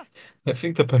 And Yeah. I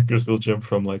think the Packers will jump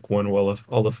from like one Hall of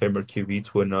Famer QB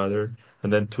to another,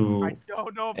 and then I to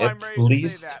don't know if I'm at ready to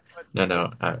say least that, but no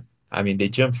no. I mean they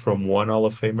jumped from one Hall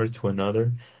of Famer to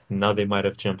another. Now they might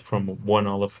have jumped from one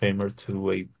Hall of Famer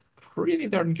to a pretty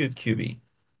darn good QB.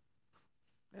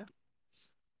 yeah.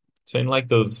 So in like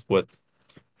those what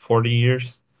 40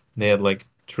 years, they had like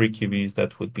three QBs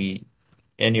that would be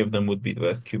any of them would be the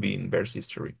best QB in Bears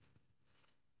history.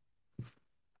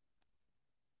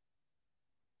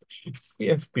 If we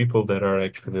have people that are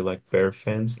actually like Bear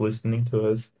fans listening to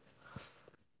us,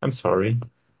 I'm sorry.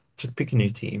 Just pick a new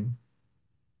team.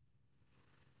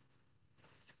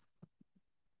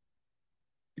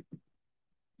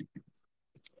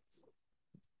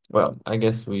 Well, I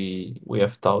guess we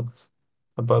have talked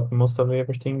about most of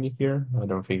everything here. I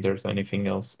don't think there's anything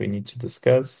else we need to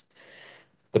discuss.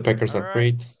 The Packers All are right.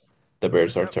 great. The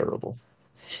Bears are Yep. terrible.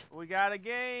 We got a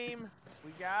game.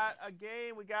 We got a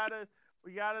game. We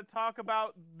gotta talk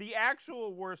about the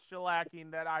actual worst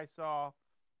shellacking that I saw,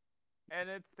 and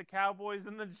it's the Cowboys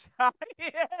and the Giants.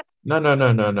 No, no,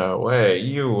 no, no, no. Way,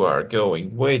 you are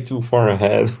going way too far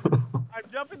ahead. I'm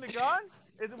jumping the gun.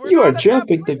 We're You are not at that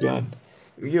jumping the point yet. gun.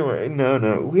 You are no,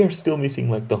 no. We are still missing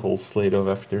like the whole slate of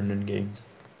afternoon games.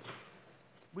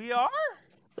 We are.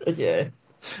 Yeah,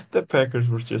 the Packers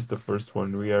was just the first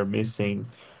one. We are missing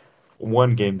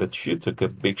one game that you took a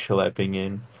big schlepping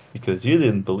in because you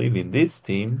didn't believe in this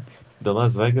team, the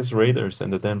Las Vegas Raiders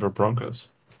and the Denver Broncos.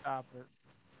 Stop it.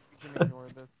 We can ignore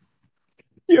this.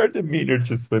 Your demeanor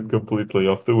just went completely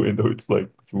off the window. It's like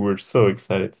you were so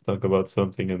excited to talk about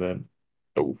something and then,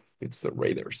 oh, it's the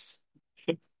Raiders.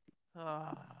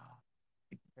 Ah,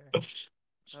 okay.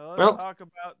 Now let's Well, talk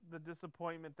about the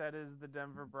disappointment that is the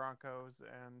Denver Broncos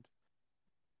and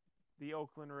the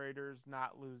Oakland Raiders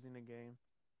not losing a game.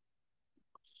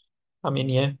 I mean,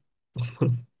 yeah,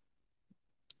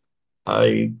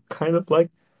 I kind of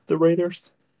like the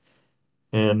Raiders,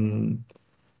 and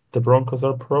the Broncos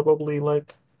are probably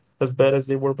like as bad as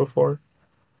they were before.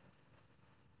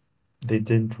 They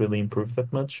didn't really improve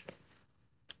that much.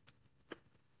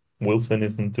 Wilson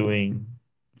isn't doing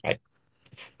like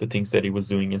the things that he was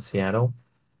doing in Seattle.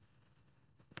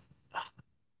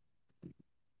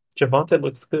 Javante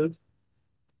looks good.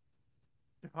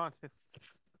 Devontae.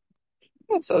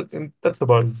 That's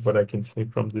about what I can say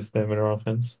from this Denver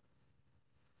offense.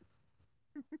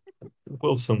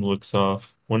 Wilson looks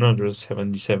off.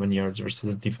 177 yards versus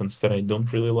a defense that I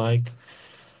don't really like.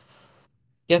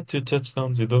 Yeah, 2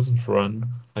 touchdowns. He doesn't run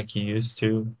like he used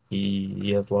to.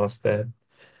 He has lost that.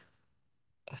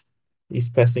 His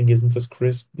passing isn't as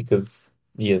crisp because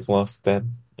he has lost that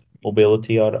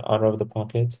mobility out of the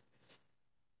pocket.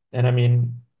 And I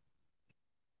mean,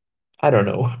 I don't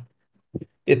know.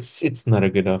 It's not a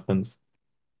good offense.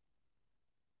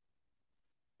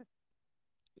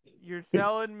 You're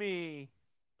telling me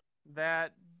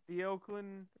that the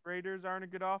Oakland Raiders aren't a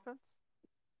good offense?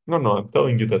 No, no, I'm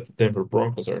telling you that the Denver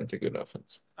Broncos aren't a good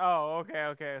offense. Oh, okay,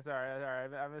 okay. Sorry.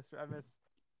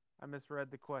 I misread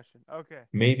the question. Okay.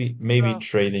 Maybe So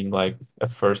trading like a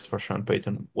first for Sean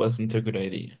Payton wasn't a good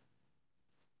idea.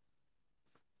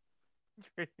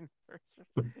 trading first.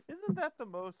 Isn't that the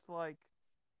most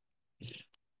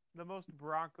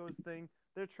Broncos thing?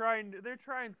 They're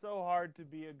trying so hard to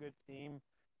be a good team.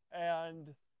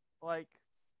 And like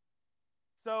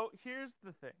so here's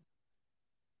the thing.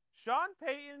 Sean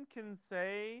Payton can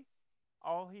say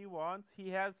all he wants. He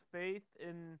has faith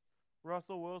in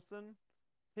Russell Wilson.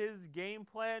 His game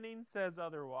planning says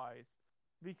otherwise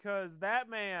because that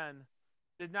man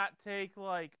did not take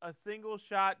like a single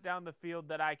shot down the field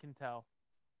that I can tell.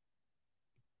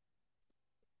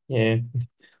 Yeah,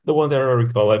 the one that I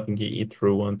recall, I think he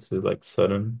threw one to like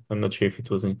Sutton. I'm not sure if it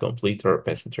was incomplete or a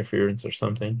pass interference or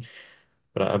something,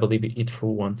 but I believe he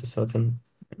threw one to Sutton,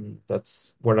 and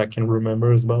that's what I can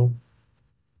remember as well.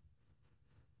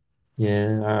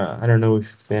 Yeah, I don't know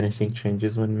if anything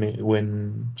changes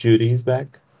when Judy's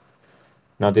back.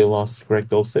 Now they lost Greg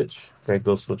Dulcich. Greg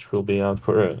Dulcich will be out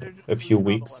for They're just a few losing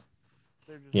all the weeks. weapons.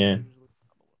 Yeah, They're just losing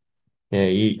all the weapons. yeah,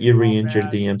 he It's all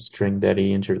re-injured bad. the hamstring that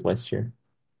he injured last year.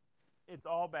 It's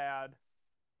all bad.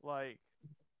 Like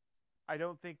I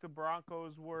don't think the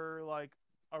Broncos were like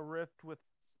a rift with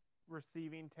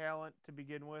receiving talent to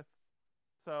begin with.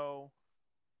 So,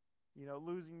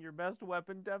 losing your best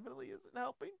weapon definitely isn't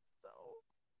helping. So,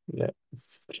 Yeah,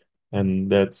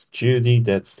 and that's Judy,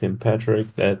 that's Tim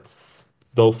Patrick, that's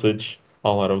Dulcich,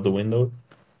 all out of the window.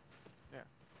 yeah.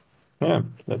 Yeah,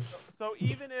 So, that's so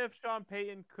even if Sean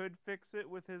Payton could fix it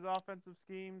with his offensive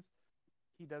schemes,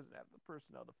 he doesn't have the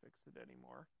personnel to fix it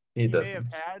anymore. he He may have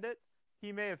doesn't. had it.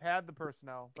 He may have had the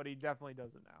personnel, but he definitely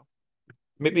doesn't now.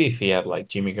 Maybe if he had like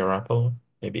Jimmy Garoppolo,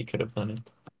 maybe he could have done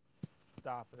it.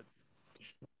 Stop it.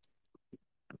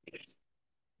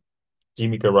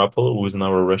 Jimmy Garoppolo, who is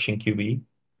now a rushing QB,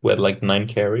 who had like 9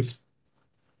 carries.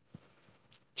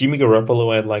 Jimmy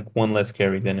Garoppolo had like one less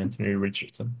carry than Anthony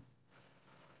Richardson.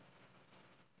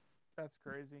 That's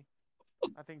crazy.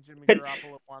 I think Jimmy And,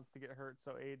 Garoppolo wants to get hurt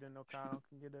so Aiden O'Connell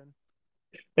can get in.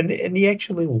 and he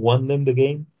actually won them the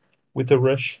game with a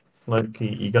rush. Like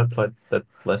he got like that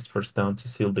last first down to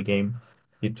seal the game.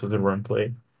 It was a run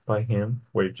play by him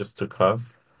where he just took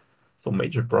off. So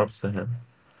major props to him.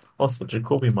 Also,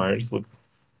 Jacoby Myers looked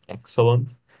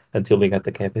excellent until he got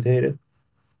decapitated.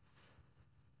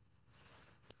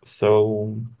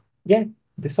 So yeah,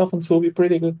 this offense will be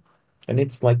pretty good. And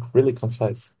it's like really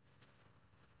concise.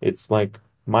 It's like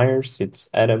Myers, it's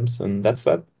Adams, and that's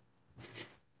that.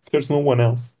 There's no one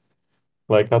else.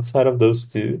 Like outside of those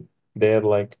two, they had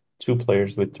like two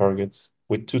players with targets,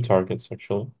 with 2 targets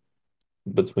actually,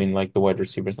 between like the wide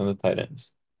receivers and the tight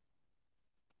ends.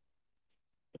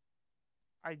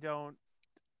 I don't.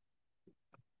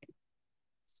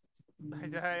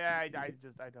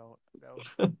 I don't. No.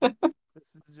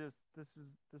 This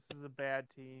is a bad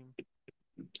team.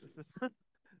 This is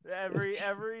every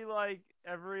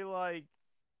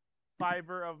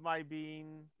fiber of my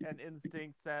being and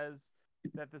instinct says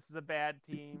that this is a bad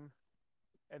team,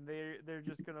 and they're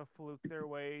just gonna fluke their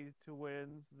way to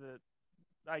wins that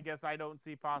I guess I don't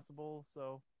see possible.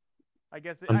 So I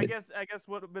guess And I guess I guess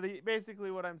what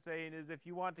basically what I'm saying is if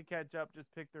you want to catch up,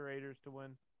 just pick the Raiders to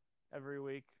win every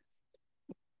week.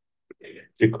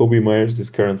 Jacoby Myers is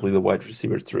currently the wide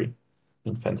receiver 3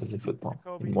 in fantasy football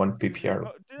in Jacoby one is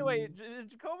PPR. Wait, is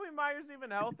Jacoby Myers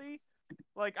even healthy?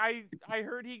 Like I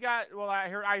heard he got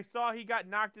I saw he got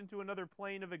knocked into another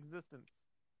plane of existence.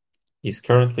 He's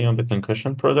currently on the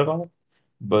concussion protocol,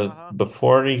 Uh but huh.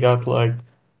 before he got like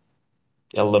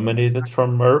eliminated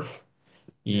from Murph,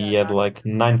 he Yeah, had knocked. like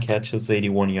 9 catches,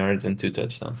 81 yards, and 2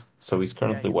 touchdowns. So he's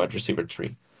Yeah, currently wide receiver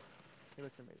 3. he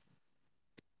looked amazing.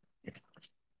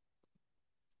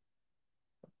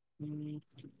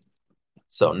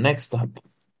 So next up,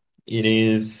 it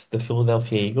is the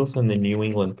Philadelphia Eagles and the New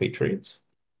England Patriots.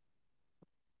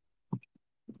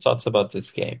 Thoughts about this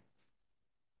game?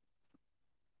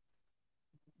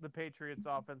 the Patriots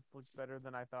offense looked better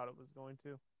than I thought it was going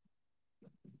to.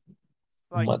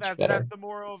 Like Much that's better. the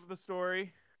moral of the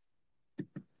story.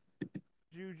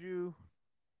 Juju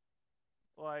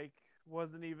like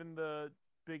wasn't even the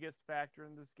biggest factor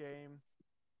in this game.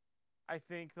 I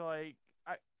think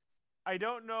I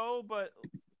don't know, but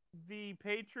the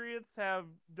Patriots have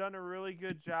done a really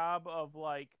good job of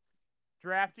like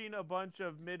drafting a bunch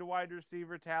of mid wide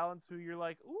receiver talents who you're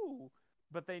like, ooh,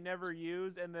 but they never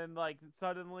use, and then like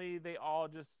suddenly they all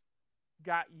just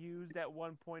got used at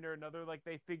one point or another. Like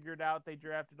they figured out they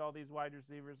drafted all these wide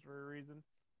receivers for a reason.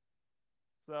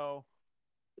 So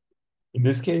In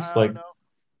this case, I like don't know.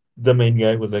 the main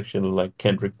guy was actually like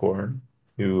Kendrick Bourne,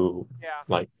 who Yeah,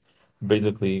 like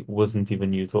basically wasn't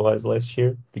even utilized last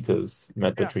year because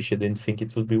Matt yeah, Patricia didn't think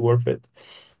it would be worth it.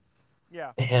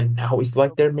 yeah. And now he's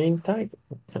like their main target,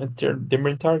 their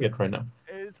main target right now.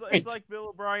 It's Right. like Bill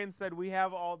O'Brien said, we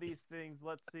have all these things.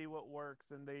 Let's see what works,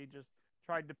 and they just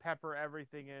tried to pepper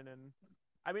everything in, and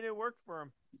I mean, it worked for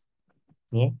him.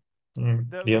 Yeah.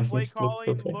 The The play offense looked calling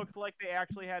okay. looked like they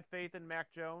actually had faith in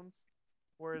Mac Jones,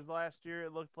 whereas last year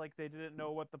it looked like they didn't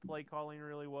know what the play calling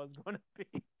really was going to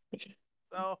be.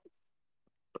 So,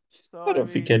 so I I don't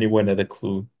think mean, anyone had a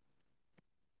clue.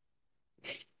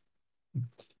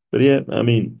 But yeah, I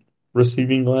mean,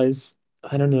 receiving wise,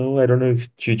 I don't know. I don't know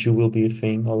if Juju will be a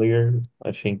thing all year.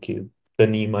 I think the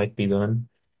knee might be done.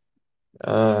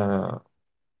 Uh,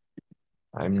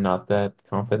 I'm not that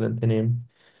confident in him.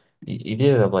 He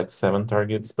did have like 7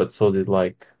 targets, but so did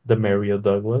like the Mario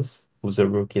Douglas, who's a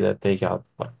rookie that they got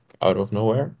like out of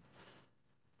nowhere.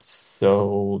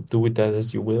 So do with that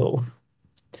as you will.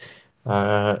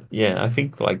 Yeah, I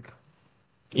think like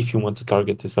if you want to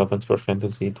target this offense for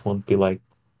fantasy, it won't be like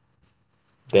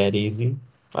that easy.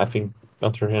 I think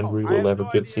Hunter oh, Henry I will have have a no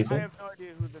good idea. I season. have no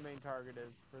idea who the main target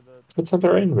is for the. It's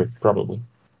Hunter Henry, probably.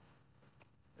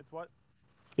 It's what?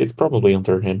 It's probably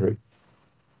Hunter Henry.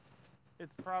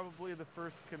 It's probably the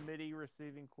first committee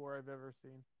receiving core I've ever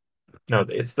seen. No,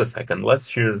 it's the second.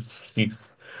 Last year's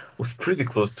Chiefs was pretty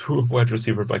close to a wide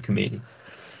receiver by committee.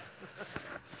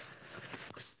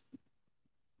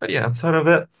 But yeah, outside of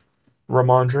that,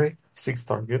 Ramondre, 6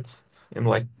 targets. And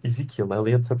like Ezekiel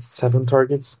Elliott had 7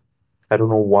 targets. I don't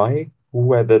know why,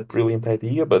 who had that brilliant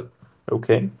idea, but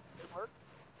okay. It worked.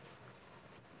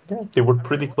 Yeah, they were I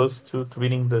mean, it pretty worked. close to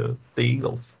beating the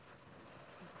Eagles.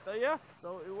 So yeah,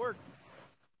 so it worked.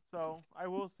 So I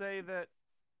will say that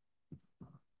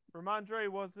Ramondre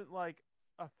wasn't like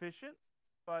efficient,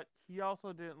 but he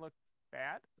also didn't look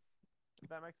bad. If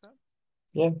that makes sense.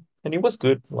 Yeah, and he was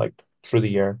good, like through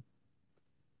the air.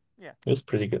 Yeah. He was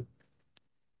pretty good.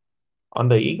 On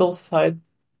the Eagles side,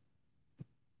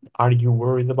 are you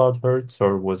worried about Hurts,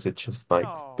 or was it just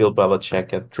like Bill No.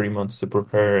 Belichick had 3 months to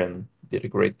prepare and did a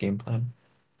great game plan?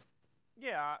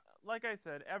 Yeah, like I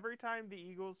said, every time the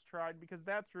Eagles tried, because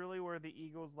that's really where the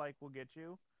Eagles like will get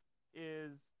you,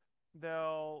 is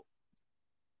they'll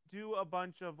do a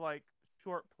bunch of like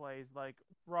short plays, like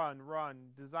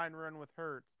design run with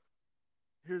Hurts.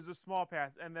 Here's a small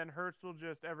pass, and then Hurts will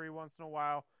just every once in a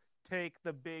while take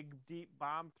the big deep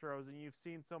bomb throws, and you've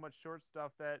seen so much short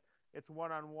stuff that it's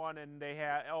one on one, and they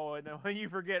have and when you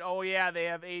forget, oh yeah, they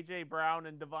have AJ Brown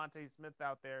and Devontae Smith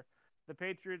out there. The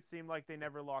Patriots seem like they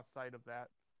never lost sight of that.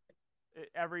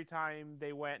 Every time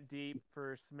they went deep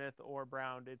for Smith or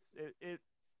Brown, it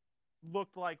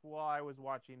looked like while I was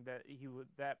watching that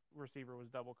that receiver was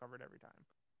double covered every time.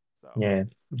 So Yeah,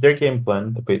 their game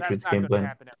plan, the that's Patriots not game going to plan.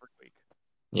 happen every week.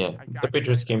 Yeah, I the can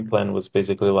tell Patriots you that game right plan was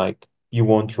basically like you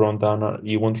won't run down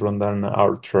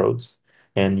our throats,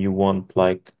 and you won't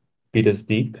like beat us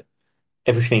deep.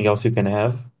 Everything else you can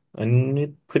have, and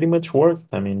it pretty much worked.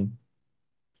 I mean,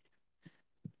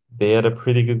 they had a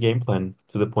pretty good game plan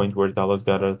to the point where Dallas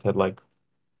Goedert had like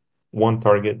 1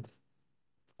 target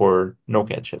for no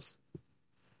catches,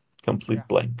 now. Yeah, complete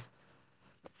blank.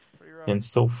 pretty rough. And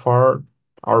so far,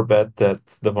 our bet that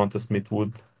Devonta Smith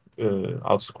would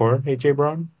outscore AJ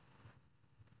Brown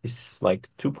is like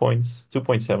 2 points,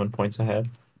 2.7 points ahead.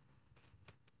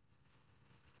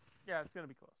 Yeah, it's going to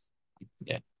be close.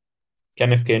 Yeah.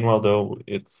 Kenneth Gainwell, though,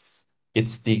 it's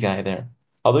the guy there.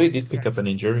 Although he did Yeah, pick up an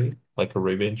injury, like a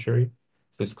rib injury,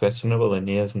 so it's questionable and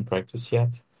he hasn't practiced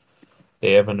yet.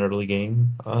 They have an early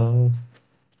game.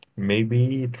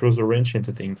 Maybe it throws a wrench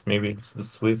into things. Maybe it's the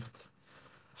Swift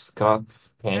Scott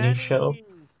Penny show.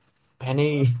 Penny.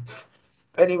 Penny,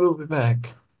 Let's Penny will be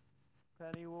back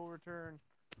Penny will return.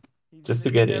 just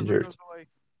to He get never goes injured. away.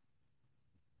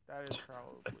 That is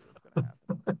probably what's going to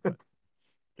happen,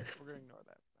 but we're going to ignore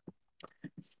that.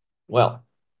 Well,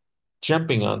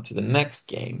 jumping on to the next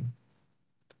game,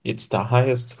 it's the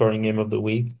highest scoring game of the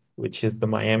week. which is the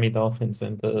Miami Dolphins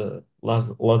and the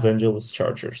Los Angeles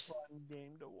Chargers. Fun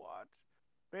game to watch.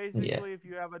 Yeah. Basically, if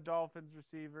you have a Dolphins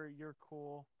receiver, you're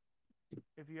cool.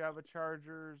 If you have a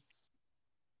Chargers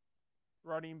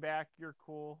running back, you're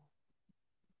cool.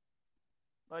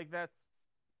 Like that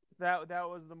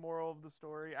was the moral of the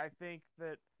story. I think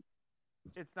that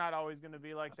it's not always going to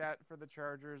be like that for the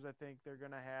Chargers. I think they're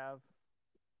going to have.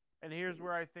 And here's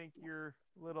where I think your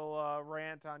little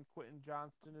rant on Quentin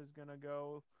Johnston is going to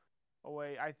go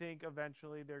away. I think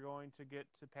eventually they're going to get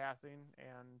to passing,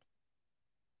 and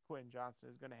Quentin Johnston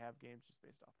is going to have games just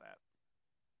based off that.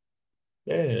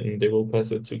 Yeah, and they will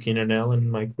pass it to Keenan Allen,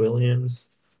 Mike Williams,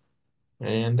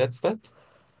 and that's that.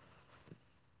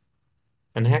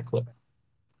 And Heckler.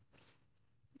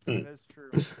 That is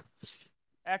true.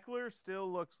 Eckler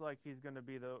still looks like he's going to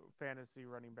be the fantasy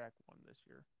running back one this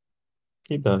year.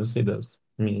 He does, he does.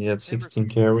 I mean, he had Him or 16 CJ.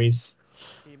 carries,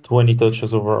 Him 20 or CJ.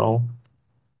 touches overall.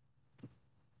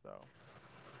 So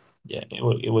Yeah,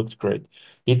 it looked great.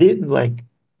 He did like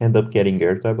end up getting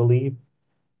hurt, I believe.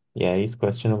 Yeah, he's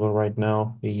questionable right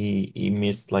now. He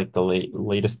missed like the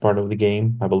latest part of the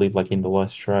game. I believe like in the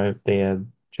last drive they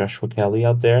had Joshua Kelly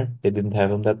out there. They didn't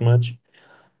have him that much.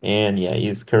 And yeah,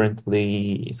 his status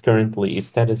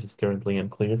is currently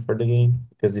unclear for the game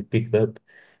because he picked up,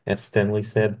 as Stanley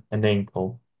said, an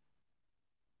ankle.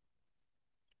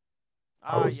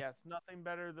 I was yes, nothing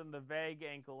better than the vague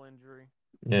ankle injury.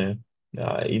 Yeah.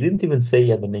 He didn't even say he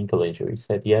had an ankle injury. He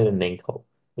said he had an ankle,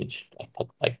 which I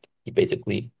thought like he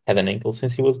basically had an ankle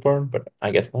since he was born, but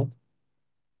I guess not.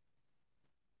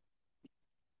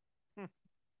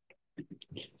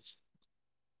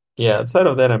 Yeah, outside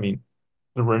of that, I mean,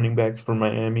 the running backs for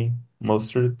Miami,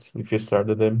 Mostert, if you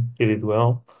started them, he did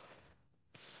well.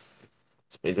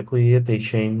 It's basically it.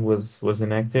 A-Chain was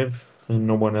inactive, and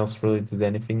no one else really did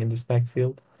anything in this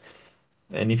backfield.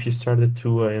 And if you started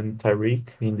Tua and Tyreek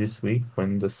in this week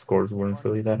when the scores You weren't won.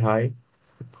 really that high,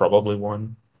 you probably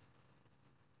won.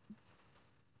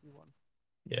 You won.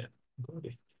 Yeah.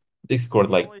 They scored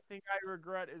The like only thing I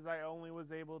regret is I only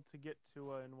was able to get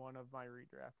Tua in one of my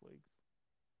redraft leagues.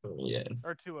 yeah.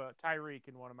 Or Tua, Tyreek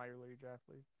in one of my redraft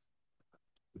leagues.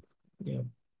 Yeah.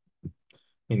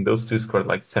 I mean, those two scored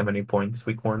like 70 points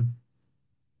week one.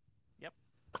 Yep.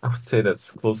 I would say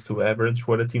that's close to average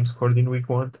what a team scored in week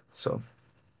one. So,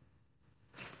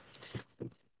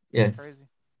 yeah. Crazy.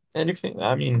 Anything,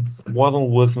 I mean, Waddle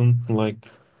wasn't like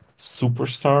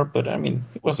superstar, but I mean,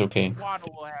 it was okay.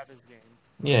 Waddle will have his games.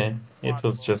 Yeah, it Waddle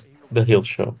was will. just He'll the be. Hill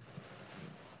show.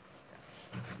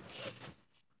 Yeah.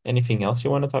 Anything else you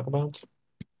want to talk about?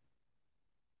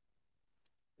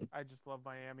 I just love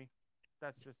Miami.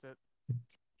 That's just it.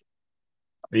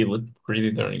 They look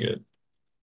pretty darn good.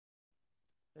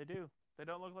 They do. They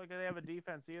don't look like they have a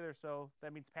defense either, so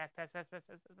that means pass, pass, pass, pass,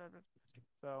 pass, pass, pass.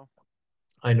 So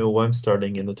I know who I'm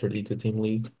starting in the 32 team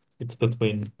league. It's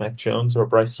between Mac Jones or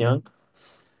Bryce Young.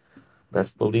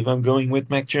 Best believe I'm going with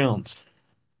Mac Jones.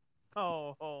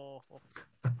 oh.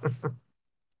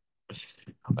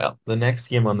 Well, the next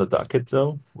game on the docket,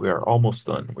 though, we are almost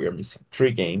done. We are missing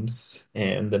three games,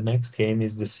 and the next game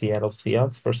is the Seattle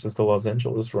Seahawks versus the Los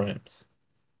Angeles Rams.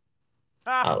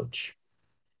 Ah, Ouch.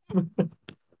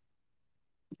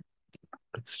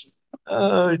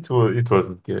 It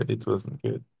wasn't good. It wasn't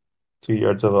good. 2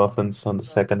 yards of offense on the no.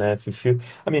 second half.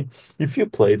 I mean, if you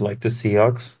played like the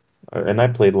Seahawks, and I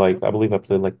played like, I believe I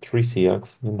played like three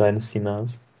Seahawks in Dynasty now,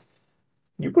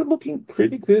 you were looking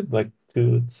pretty good, like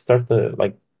to start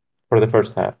for the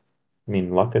first half. I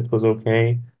mean, Lockett was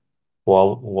okay.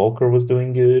 Walker was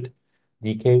doing good.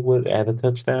 DK would add a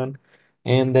touchdown.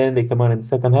 And then they come out in the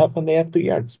second half and they have 2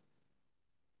 yards.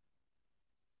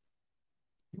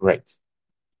 Great.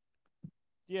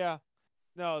 Yeah.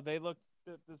 No, they look.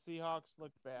 The Seahawks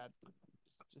look bad.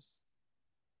 Just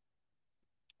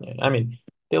Yeah, I mean,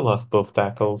 they lost both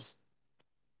tackles.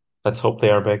 Let's hope they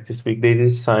are back this week. They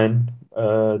did sign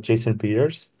Jason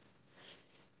Peters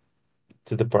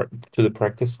to the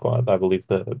practice squad. I believe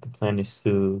the plan is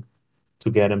to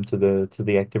get him to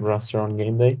the active roster on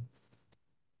game day.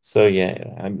 So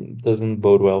yeah, doesn't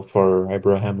bode well for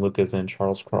Abraham Lucas and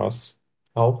Charles Cross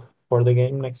health for the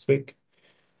game next week,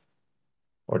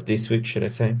 or this week, should I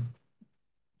say?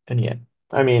 And yeah,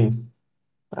 I mean,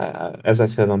 as I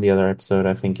said on the other episode,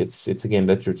 I think it's a game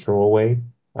that you throw away.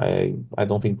 I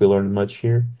don't think we learned much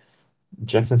here.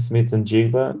 Jackson Smith and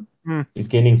Jigba Hmm. is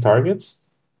gaining targets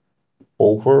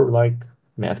over like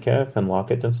Metcalf and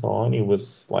Lockett and so on. He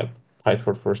was like tied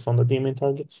for first on the team in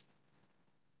targets.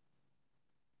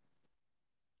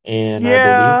 And I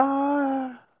believe,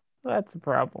 yeah, that's a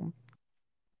problem.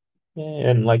 yeah,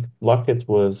 and like Lockett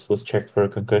was checked for a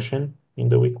concussion in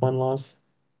the week one loss.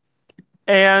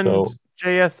 And So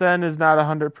JSN is not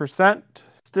 100%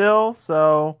 still,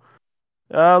 so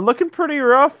looking pretty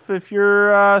rough if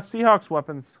you're Seahawks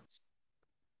weapons.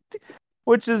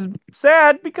 Which is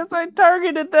sad because I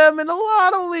targeted them in a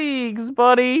lot of leagues,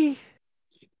 buddy.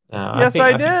 I Yes,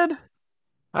 think I I think did.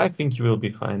 I think you will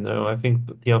be fine though. I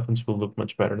think the offense will look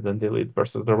much better than they did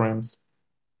versus the Rams.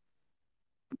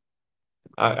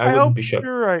 I I wouldn't hope be shocked.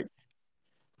 you're right.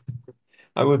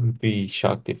 I wouldn't be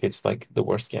shocked if it's like the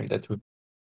worst game that we.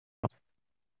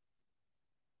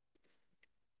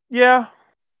 Yeah,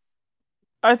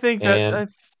 I think that. And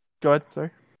Go ahead.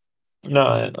 Sorry.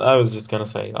 no, I was just gonna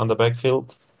say on the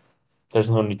backfield, there's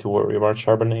no need to worry about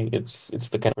Charbonnet. It's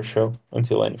the kind of show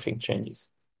until anything changes.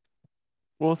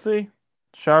 We'll see.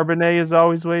 Charbonnet is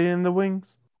always waiting in the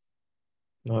wings.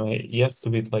 He has to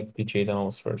be like DJ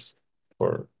Downs first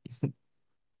for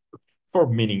for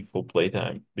meaningful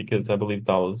playtime because I believe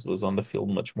Dallas was on the field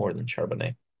much more than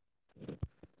Charbonnet.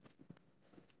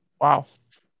 Wow.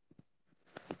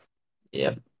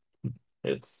 Yeah,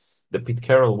 it's the Pete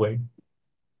Carroll way.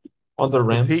 On the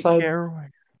The Rams Pete side, Carroll.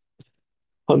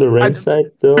 on the I, Rams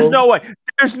side there's though, no way.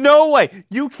 There's no way.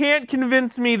 You can't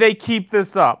convince me they keep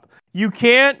this up. You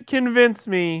can't convince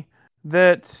me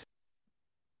that.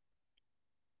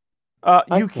 I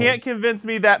You can. can't convince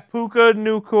me that Puka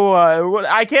Nukua.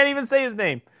 I can't even say his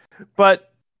name,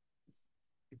 but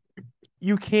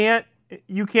you can't.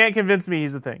 You can't convince me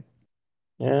he's a thing.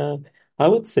 Yeah, I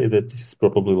would say that this is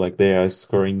probably like the highest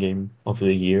scoring game of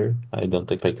the year. I don't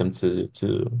expect them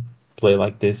to play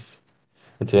like this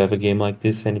and to have a game like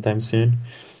this anytime soon.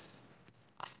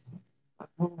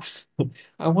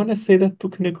 I want to say that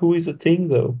Puka is a thing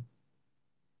though.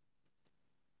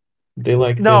 They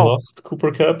No, lost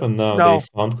Cooper Cup and now they no,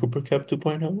 found Cooper Cup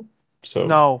 2.0.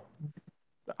 So no.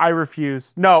 I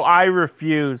refuse. No, I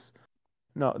refuse.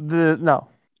 No, no.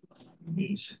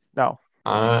 Just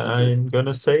I'm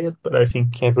gonna say it, but I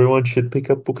think everyone should pick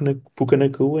up Puka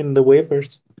in the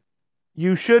waivers,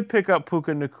 you should pick up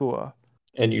Puka Nukua,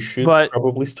 and you should but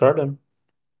probably start him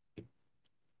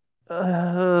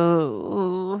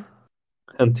uh,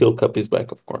 until Cup is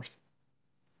back, of course.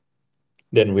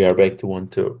 Then we are back to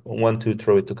 1-2,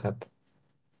 throw it to Cup.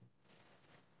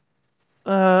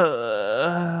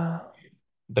 uh,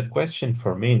 The question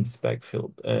for me in this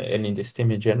backfield and in this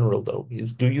team in general, though,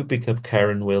 is do you pick up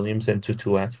Karen Williams and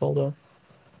Tutu Atwell, though?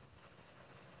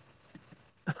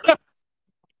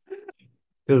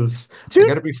 Because I toot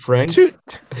gotta be frank,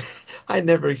 toot. I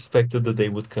never expected the day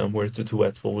would come where Tutu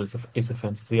Atwell is a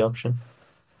fantasy option.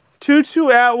 Tutu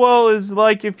Atwell is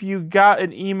like if you got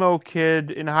an emo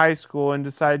kid in high school and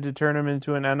decided to turn him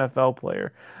into an NFL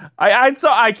player.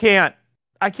 I can't.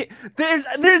 I can't.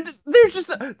 There's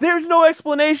just there's no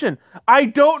explanation. I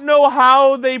don't know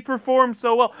how they perform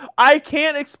so well. I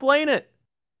can't explain it.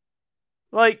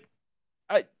 Like,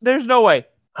 there's no way.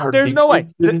 Our There's no way.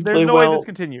 defense didn't There's play no way this well.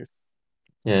 continues.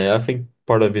 Yeah, I think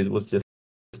part of it was just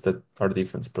that our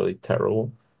defense played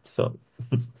terrible. So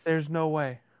There's no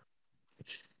way.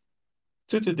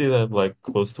 Tutu did have like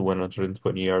close to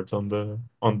 120 yards on the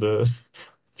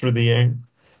through the air.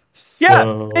 Yeah,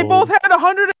 they both So had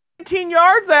 118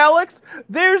 yards, Alex.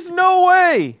 There's no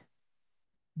way.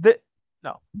 That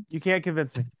no, you can't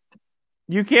convince me.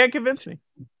 You can't convince me.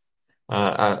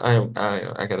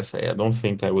 I gotta say, I don't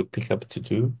think I would pick up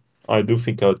Tutu. I do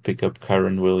think I would pick up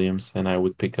Kyron Williams and I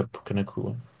would pick up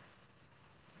Pukanakua.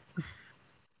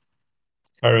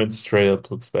 Kyron straight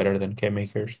up looks better than Cam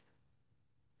Akers.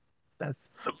 That's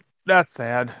that's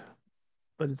sad,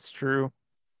 but it's true.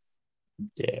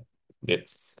 Yeah,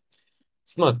 it's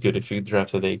it's not good if you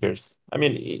drafted Akers. I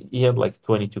mean, he had like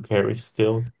 22 carries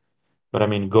still, but I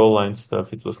mean, goal line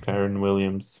stuff, it was Kyron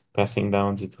Williams. Passing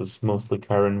downs, it was mostly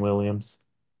Kyron Williams.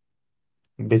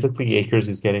 Basically, Akers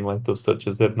is getting like those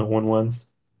touches that no one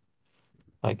wants,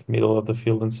 like middle of the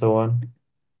field and so on.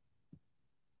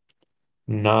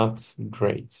 Not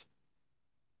great.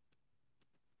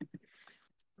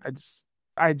 I just,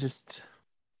 I just,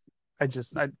 I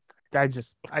just, I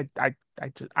just, I just,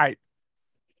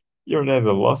 You're at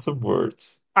a loss of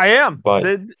words I am by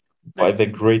the the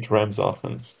great Rams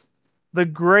offense. the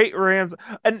great Rams.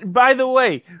 And by the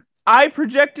way, I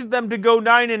projected them to go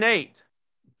 9-8,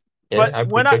 Yeah, but I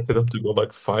when I, projected them to go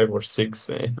like 5 or 6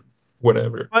 and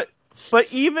whatever. but, but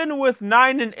even with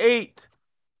 9-8,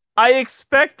 I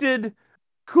expected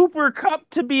Cooper Cup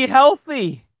to be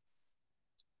healthy.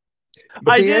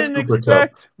 But I they have didn't Cooper Cup.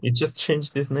 expect. It just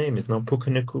changed his name. It's now Puka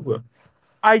Nakua.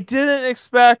 I didn't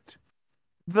expect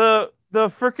the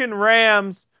frickin'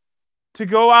 Rams to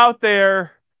go out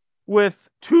there with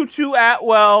Tutu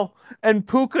Atwell and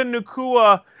Puka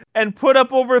Nacua and put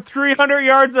up over 300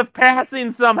 yards of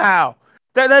passing somehow.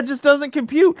 That just doesn't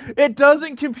compute. It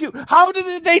doesn't compute. How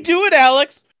did they do it,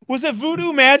 Alex? Was it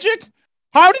voodoo magic?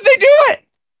 How did they do it?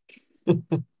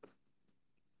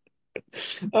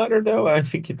 I don't know. I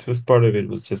think it was part of it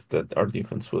was just that our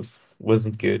defense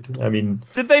wasn't good. I mean,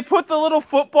 Did they put the little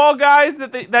football guys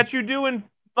that you do in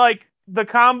like the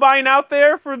combine out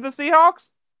there for the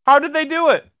Seahawks? How did they do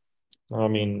it?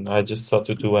 I just saw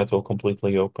Tutu Atwell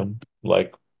completely open,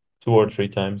 like 2 or 3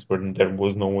 times, but there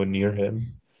was no one near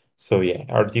him. So yeah,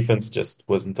 our defense just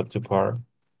wasn't up to par.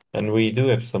 And we do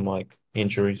have some like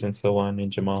injuries and so on in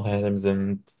Jamal Adams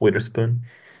and Witherspoon.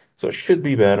 So it should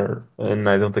be better. And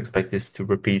I don't expect this to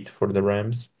repeat for the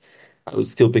Rams. I would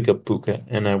still pick up Puka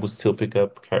and I would still pick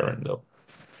up Kyron though.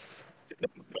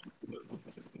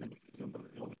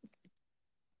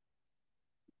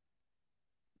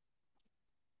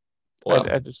 I,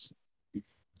 Well, I just,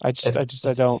 I just, at, I just,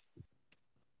 I don't.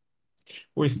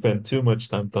 we spent too much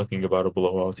time talking about a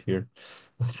blowout here.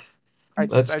 I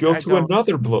just, Let's I, go I to don't.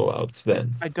 another blowout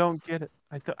then. I don't get it.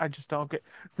 I just don't get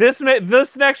this.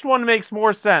 This next one makes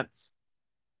more sense.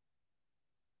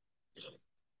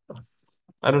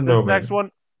 I don't know, This next man.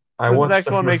 one, I this watched next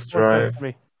the one makes first more sense drive. to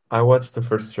me. I watched the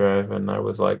first drive and I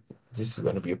was like, this is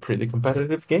going to be a pretty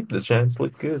competitive game. The Giants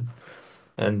look good.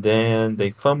 And then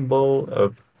they fumble,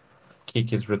 a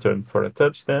kick is returned for a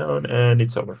touchdown, and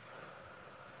it's over.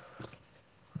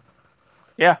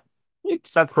 Yeah,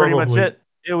 It's that's pretty much probably it.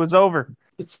 It was it's, over.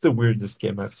 it's the weirdest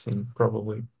game I've seen,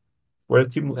 probably. Where a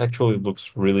team actually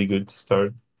looks really good to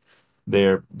start.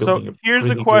 They're So building a here's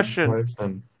a pretty good question. drive,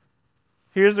 and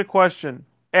Here's a question.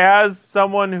 As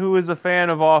someone who is a fan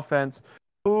of offense,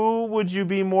 who would you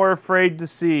be more afraid to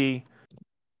see?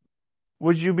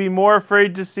 Would you be more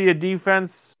afraid to see a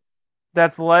defense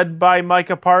that's led by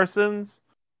Micah Parsons,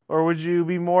 or would you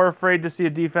be more afraid to see a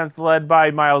defense led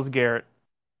by Myles Garrett?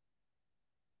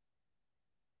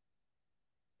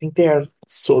 I think they are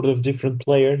sort of different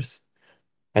players.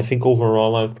 I think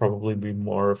overall I'd probably be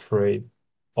more afraid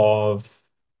of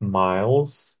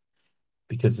Miles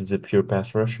because he's a pure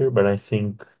pass rusher, but I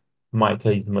think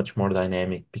Micah is much more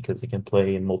dynamic because he can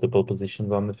play in multiple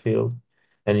positions on the field,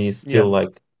 and he's still Yes.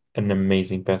 like an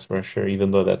amazing pass rusher,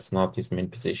 even though that's not his main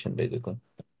position, basically.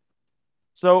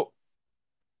 So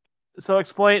so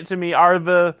explain it to me. Are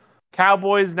the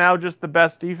Cowboys now just the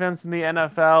best defense in the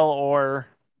NFL, or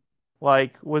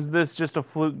like was this just a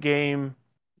fluke game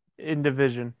in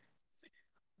division?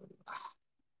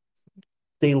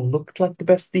 They looked like the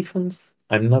best defense.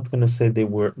 I'm not gonna say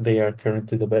they are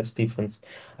currently the best defense.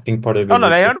 I think part of Oh it no, was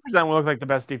they just 100% look like the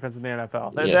best defense in the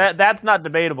NFL. yeah. That's not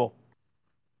debatable.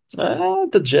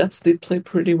 The Jets did play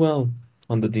pretty well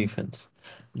on the defense,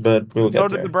 but we'll So get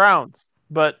did the there. Browns.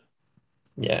 But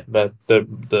Yeah, but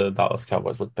the Dallas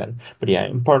Cowboys look better. But yeah,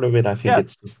 and part of it, I think yeah,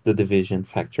 it's just the division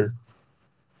factor.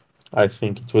 I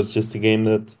think it was just a game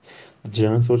that the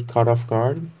Giants were caught off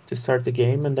guard to start the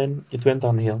game, and then it went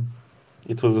downhill.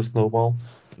 It was a snowball.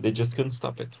 They just couldn't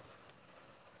stop it.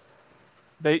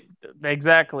 they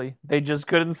exactly. They just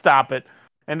couldn't stop it.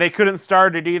 And they couldn't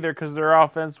start it either because their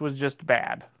offense was just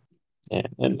bad. Yeah,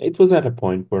 and it was at a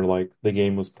point where like the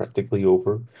game was practically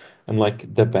over, and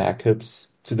like the backups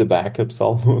to the backups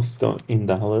almost in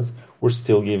Dallas were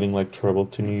still giving like trouble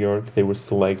to New York. They were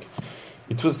still like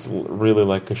it was really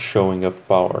like a showing of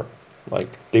power.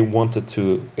 Like they wanted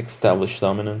to establish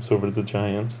dominance over the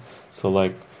Giants. So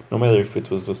like no matter if it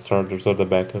was the starters or the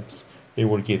backups, they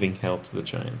were giving hell to the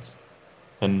Giants.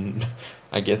 And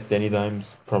I guess Danny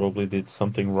Dimes probably did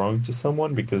something wrong to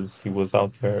someone because he was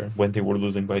out there when they were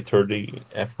losing by 30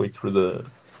 halfway through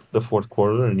the fourth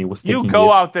quarter and he was You taking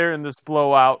go hits. out there in this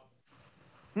blowout.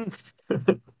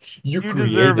 You You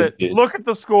deserve created it. Look this. at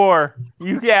the score.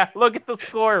 Look at the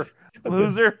score, And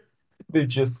then loser. they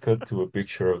just cut to a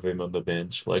picture of him on the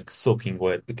bench, like soaking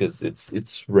wet because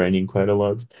it's raining quite a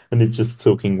lot, and he's just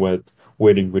soaking wet,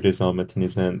 waiting with his helmet in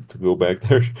his hand to go back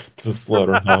there to the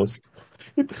slaughterhouse.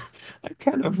 It, I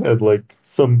kind of had like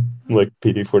some like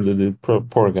pity for the dude,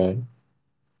 poor guy.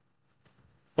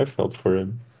 I felt for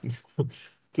him.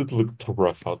 It looked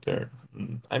rough out there.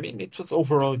 I mean, it was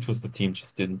overall, it was the team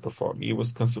just didn't perform. He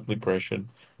was constantly pressured.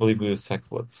 I believe he was sacked,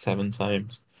 what, 7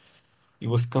 times? He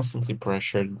was constantly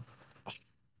pressured.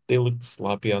 They looked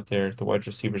sloppy out there. The wide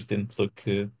receivers didn't look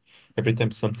good. Every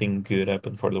time something good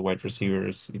happened for the wide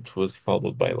receivers, it was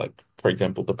followed by like, for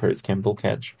example, the Paris Campbell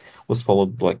catch was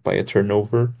followed like by a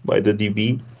turnover by the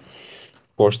DB,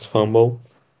 forced fumble.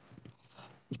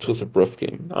 It was a rough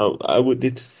game. I would.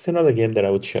 It's another game that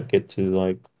I would chuck it to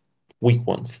like week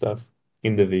one stuff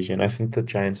in division. I think the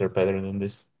Giants are better than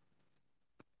this.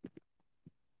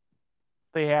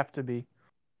 They have to be.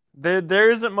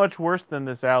 There isn't much worse than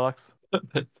this, Alex.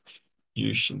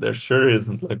 There sure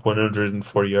isn't like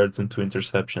 104 yards and two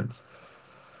interceptions.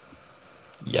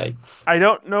 Yikes. I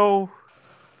don't know.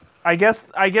 I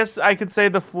guess I could say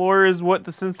the floor is what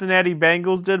the Cincinnati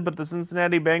Bengals did, but the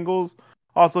Cincinnati Bengals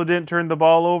also didn't turn the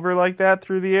ball over like that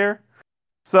through the air.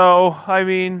 So, I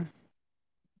mean,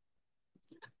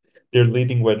 Their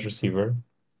leading wide receiver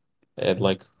at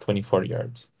like 24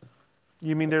 yards.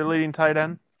 you mean their leading tight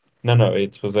end? No, no,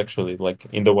 it was actually like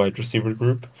in the wide receiver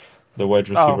group. The wide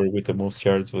Oh, receiver with the most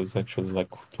yards was actually like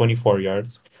 24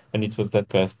 yards, and it was that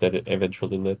pass that it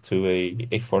eventually led to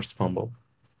a forced fumble.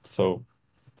 So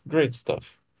great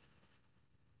stuff.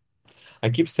 I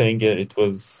keep saying it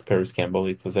was Paris Campbell.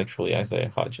 It was actually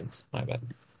Isaiah Hodgins. My bad.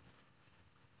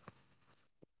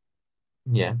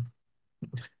 Yeah,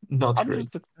 not I'm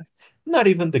just great. excited. Not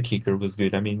even the kicker was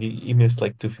good. I mean, he missed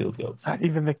like two field goals. Not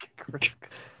even the kicker was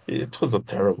It was a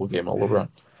terrible game all around.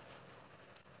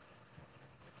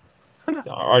 good.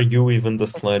 Are you even the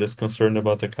slightest concerned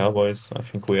about the Cowboys? I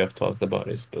think we have talked about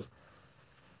this, but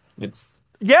it's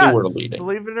they were Yes, leading.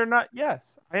 believe it or not,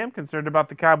 yes. I am concerned about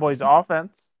the Cowboys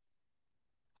offense.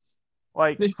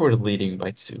 Like, They were leading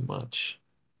by too much.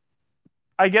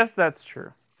 I guess that's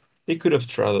true. They could have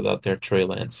trotted out their Trey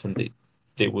Lance and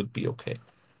they would be okay.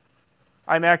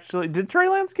 I'm actually. Did Trey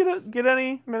Lance get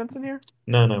any minutes in here?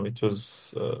 No, no, it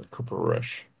was Cooper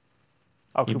Rush.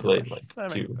 Oh, He Cooper played Rush. like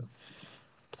That makes two, sense.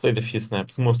 played a few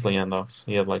snaps, mostly handoffs.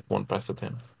 He had like one pass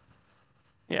attempt.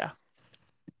 Yeah,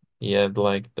 He had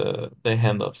like the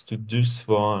handoffs to Deuce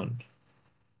Vaughn.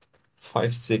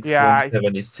 5'6", yeah. I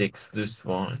 176, Deuce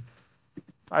Vaughn.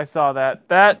 I saw that.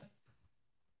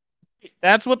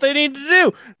 That's what they need to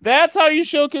do. That's how you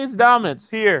showcase dominance.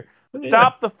 Here, Yeah.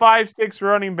 stop the 5'6"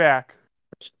 running back.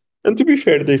 And to be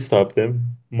fair, they stopped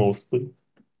him mostly.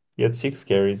 He had six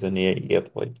carries and he had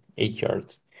like 8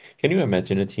 yards. Can you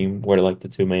imagine a team where like the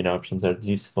two main options are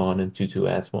Deuce Vaughn and Tutu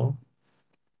Atwell?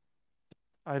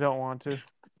 I don't want to.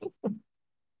 I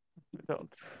don't.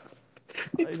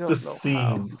 I It's the don't know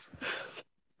how. scenes.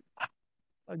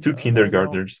 I Two don't. I don't.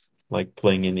 kindergartners like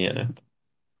playing in the NFL.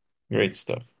 Great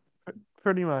stuff.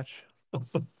 Pretty much.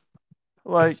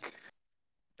 Like,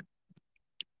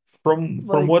 From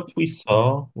like. what we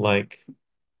saw, like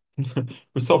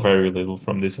we saw very little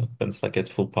from this offense, like at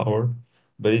full power.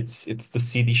 But it's the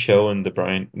CD show and the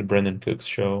Brandon Cooks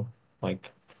show.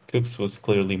 Like Cooks was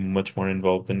clearly much more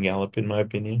involved than Gallup, in my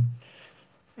opinion.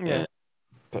 Yeah. And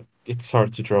but it's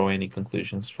hard to draw any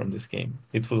conclusions from this game.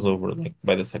 It was over like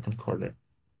by the second quarter.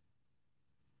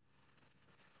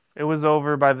 It was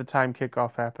over by the time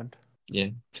kickoff happened. Yeah,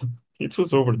 it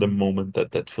was over the moment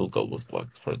that that field goal was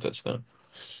blocked for a touchdown.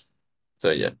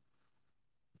 So yeah,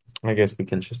 I guess we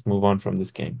can just move on from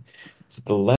this game. So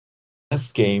the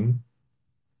last game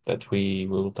that we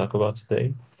will talk about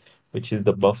today, which is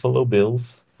the Buffalo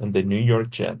Bills and the New York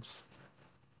Jets.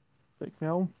 Like,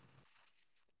 no,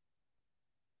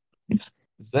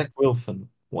 Zach Wilson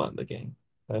won the game,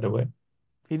 by the way.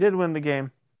 he did win the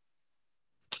game.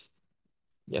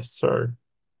 Yes, sir.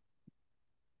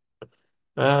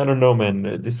 I don't know,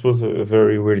 man. This was a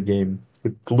very weird game.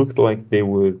 It looked like they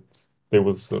were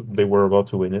about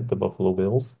to win it, the Buffalo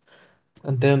Bills.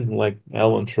 And then like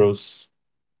Allen throws,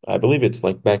 I believe it's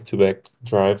like back-to-back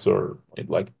drives or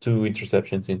like two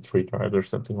interceptions in three drives or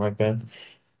something like that.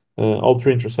 All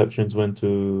three interceptions went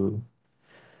to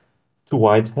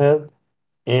Whitehead,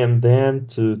 and then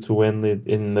to end it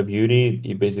in the beauty,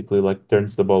 he basically like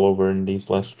turns the ball over in this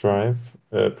last drive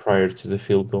prior to the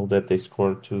field goal that they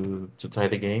scored to tie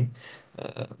the game.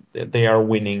 They are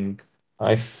winning.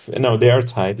 No, they are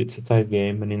tied. It's a tied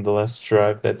game, and in the last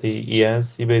drive that he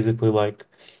has, he basically like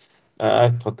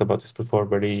I've talked about this before,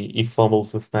 but he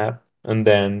fumbles the snap and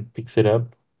then picks it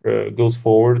up, goes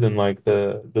forward, and like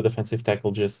the defensive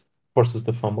tackle just forces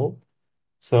the fumble.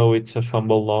 So it's a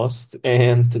fumble lost,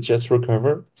 and the Jets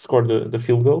recover, score the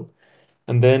field goal.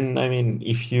 And then, I mean,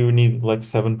 if you need like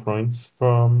 7 points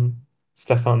from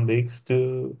Stefan Diggs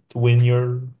to win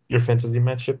your fantasy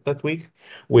matchup that week,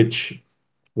 which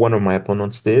one of my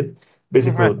opponents did,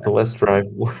 basically the last drive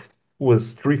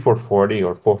was 3 for 40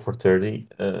 or 4 for 30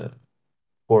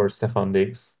 for Stefan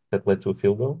Diggs that led to a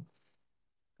field goal.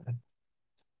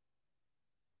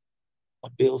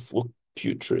 Bills look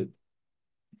putrid.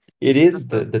 It is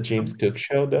the James Cook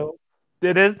show, though.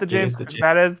 It is the It James is the Cook. James.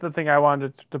 That is the thing I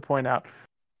wanted to point out.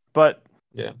 But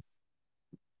Yeah.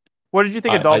 what did you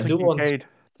think of I Dalton do want. Kincaid?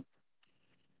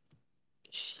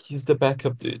 He's the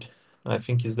backup dude. I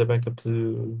think he's the backup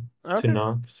to Okay.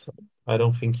 Knox. I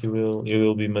don't think he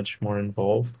will be much more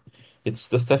involved. It's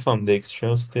the Stefan Diggs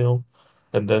show still,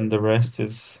 and then the rest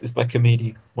is by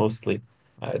committee mostly.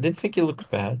 I didn't think he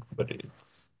looked bad, but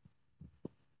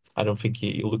I don't think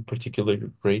he looked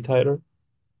particularly great either.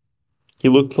 He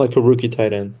looked like a rookie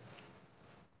tight end.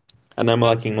 And I'm That's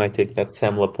liking my take that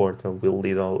Sam Laporta will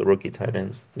lead all the rookie tight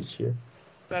ends this year.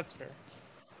 that's fair.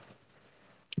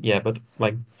 Yeah, but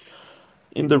like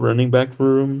in the running back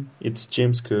room, it's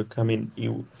James Cook. I mean,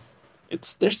 you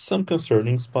it's there's some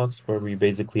concerning spots where we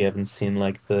basically haven't seen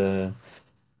like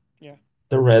Yeah.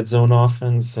 the red zone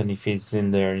offense, and if he's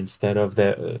in there instead of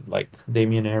the like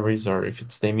Damian Harris, or if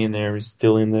it's Damian Harris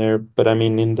still in there. But I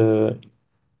mean,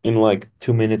 in like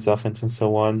 2 minutes offense and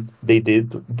so on, they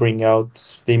did bring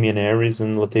out Damian Harris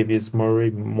and Latavius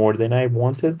Murray more than I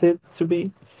wanted it to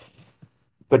be.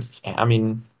 But yeah, I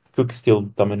mean, Cook still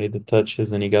dominated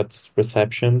touches and he got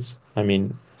receptions. I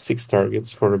mean, 6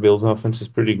 targets for the Bills offense is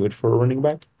pretty good for a running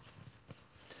back.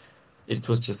 It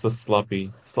was just a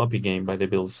sloppy game by the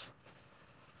Bills.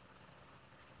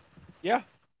 Yeah.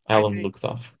 I Allen think looked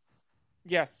off.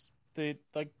 yes. They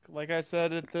like I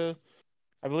said at the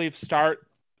I believe start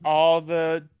all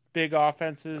the big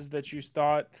offenses that you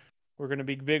thought were going to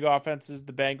be big offenses,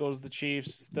 the Bengals, the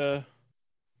Chiefs, the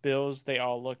Bills, they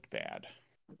all looked bad.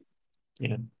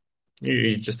 Yeah.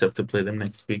 You just have to play them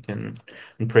next week and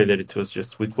pray that it was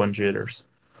just week one jitters.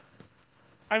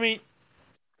 I mean,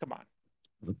 come on.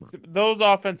 Those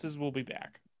offenses will be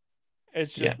back.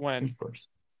 It's Yeah, just when. of course.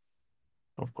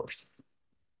 Of course.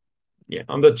 Yeah.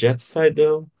 On the Jets side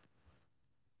though,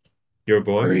 your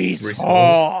boy, Brees Brees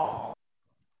Hall, Hall.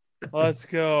 Let's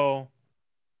go.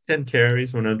 10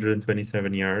 carries,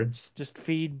 127 yards. Just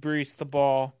feed Brees the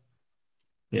ball.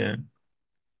 Yeah.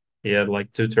 He had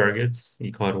like 2 targets.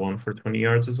 He caught one for 20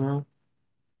 yards as well.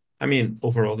 I mean,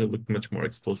 overall, they looked much more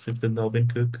explosive than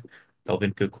Dalvin Cook.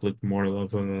 Dalvin Cook looked more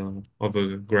of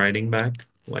a grinding back,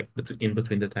 like in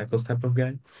between the tackles type of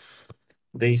guy.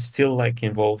 They still like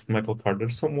involved Michael Carter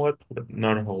somewhat, but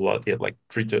not a whole lot. He had like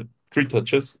three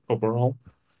touches overall.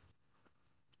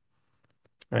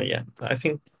 Yeah, I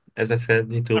think, as I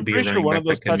said, it will I'm be a pretty sure running one of back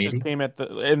by those touches committee. came at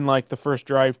the in like the first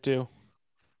drive too.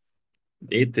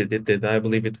 It did, it did. I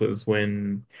believe it was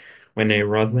when a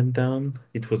Rod went down.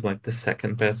 It was like the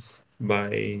second pass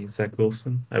by Zach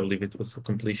Wilson. I believe it was a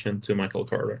completion to Michael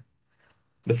Carter.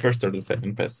 The first or the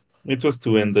second pass. It was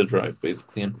to end the drive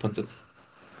basically and punted.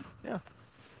 Yeah.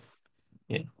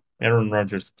 Yeah. Aaron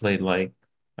Rodgers played like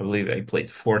I believe I played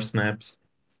 4 snaps.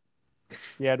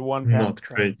 He had one pass Not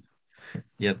attempt. great.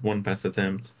 He had one pass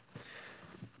attempt.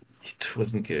 It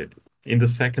wasn't good. In the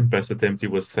second pass attempt, he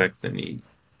was sacked and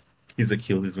his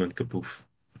Achilles went kapoof.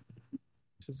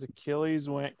 His Achilles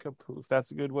went kapoof.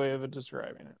 That's a good way of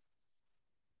describing it.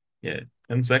 Yeah.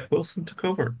 And Zach Wilson took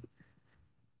over.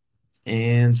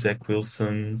 And Zach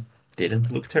Wilson didn't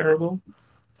look terrible.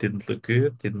 Didn't look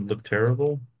good. Didn't look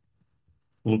terrible.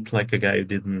 Looked like a guy who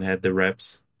didn't have the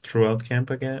reps throughout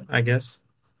camp again, I guess.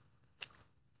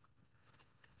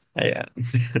 Yeah.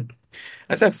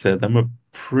 As I've said, I'm a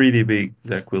pretty big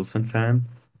Zach Wilson fan.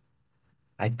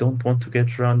 I don't want to get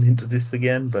drawn into this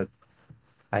again, but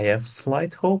I have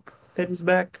slight hope that he's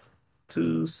back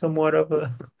to somewhat of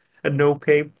a an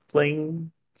okay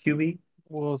playing QB.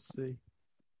 We'll see.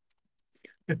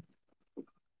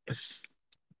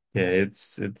 Yeah,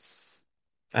 it's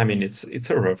I mean it's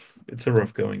a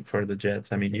rough going for the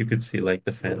Jets. I mean you could see like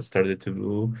the fans started to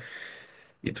boo.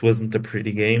 It wasn't a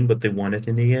pretty game, but they won it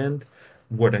in the end.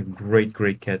 What a great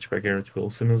catch by Garrett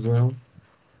Wilson as well.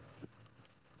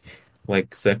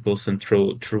 Like Zach Wilson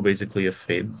threw basically a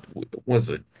fade.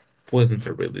 Wasn't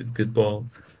a really good ball,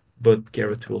 but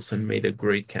Garrett Wilson made a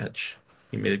great catch.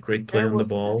 He made a great play Garrett on the Wilson,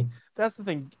 ball. that's the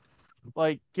thing.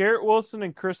 Like Garrett Wilson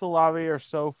and Chris Olave are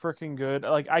so freaking good.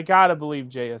 Like I gotta believe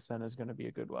JSN is gonna be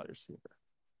a good wide receiver.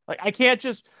 Like I can't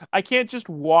just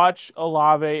watch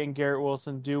Olave and Garrett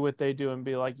Wilson do what they do and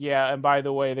be like, yeah, and by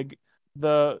the way,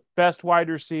 the best wide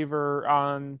receiver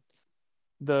on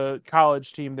the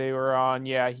college team they were on,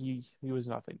 yeah, he was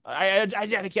nothing. I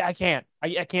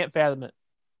can't fathom it.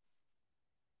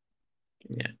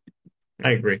 Yeah,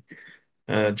 I agree.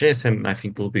 JSN I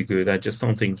think will be good. I just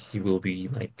don't think he will be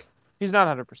like He's not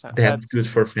 100%. that That's good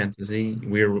for fantasy.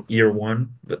 We're year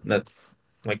one, but that's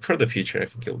like for the future. I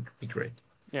think he'll be great.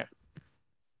 yeah.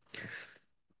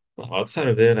 Well, outside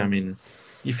of that, I mean,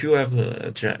 if you have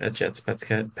a Jets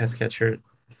pass catcher,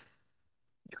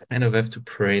 you kind of have to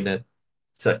pray that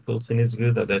Zach Wilson is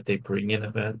good or that they bring in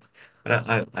a vet. But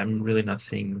I'm really not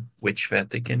seeing which vet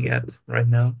they can get right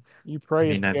now. You I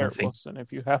pray it's mean, I don't Garrett think, Wilson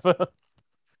if you have a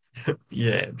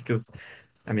yeah, because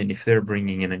I mean, if they're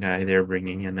bringing in a guy, they're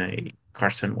bringing in a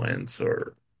Carson Wentz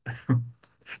or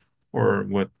or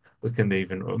what can they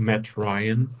even Matt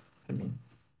Ryan. I mean,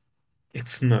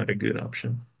 it's not a good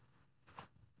option.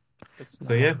 It's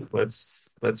So not. yeah,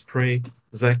 let's pray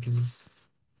Zach is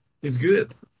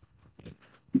good.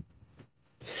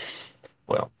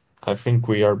 Well, I think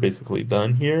we are basically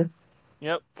done here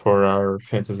Yep. for our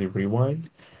fantasy rewind.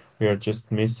 We are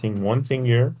just missing one thing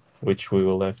here, which we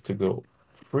will have to go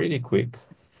pretty quick to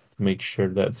make sure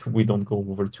that we don't go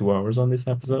over 2 hours on this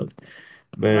episode.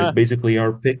 Uh, But basically,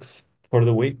 our picks for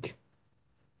the week.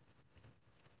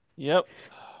 yep.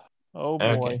 Oh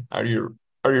boy. Okay, are you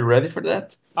ready for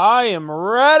that? I am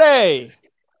ready.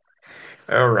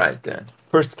 All right then.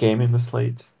 First game in the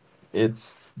slate.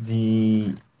 It's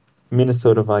the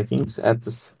Minnesota Vikings at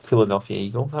the Philadelphia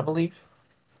Eagles, I believe.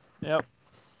 Yep.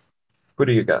 Who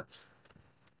do you got?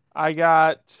 I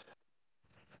got.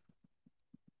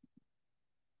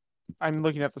 I'm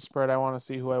looking at the spread. I want to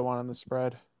see who I want on the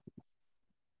spread.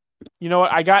 You know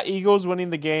what? I got Eagles winning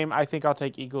the game. I think I'll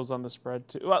take Eagles on the spread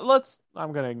too. Well,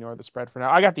 I'm gonna ignore the spread for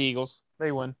now. I got the Eagles.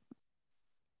 They win.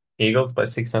 Eagles by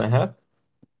 6.5.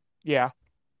 Yeah,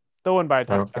 they'll win by a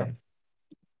touchdown. Okay.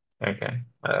 Okay.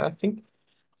 I think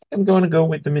I'm going to go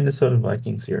with the Minnesota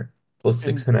Vikings here. Plus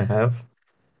six And and a half.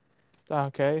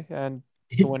 okay, and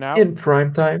to win out. In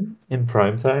prime time. In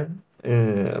prime time.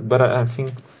 But I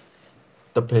think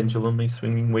the pendulum is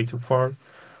swinging way too far.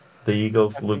 The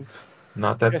Eagles I think. looked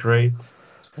not that great.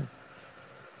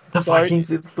 The So are Vikings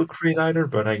didn't look great either,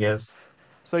 but I guess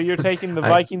so you're taking the I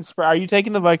Vikings spread? Are you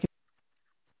taking the Vikings?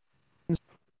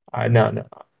 I no,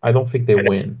 I don't think they I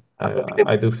win. don't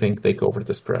I do think they cover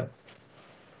the spread.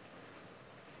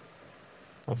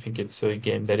 I think it's a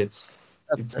game that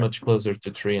That's it's fair. much closer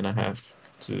to 3.5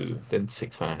 to than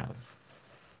 6.5.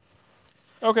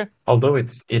 Okay, Although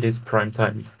it is prime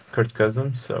time Kurt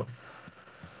Cousins, so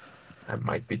I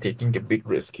might be taking a big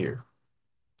risk here.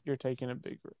 you're taking a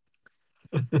big.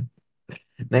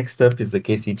 Next up is the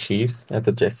KC Chiefs at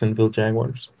the Jacksonville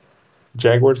Jaguars.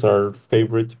 Jaguars are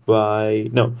favorite by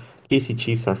no, KC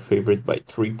Chiefs are favorite by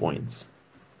 3 points.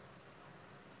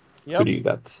 Who Yep. do you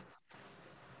got?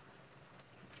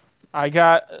 I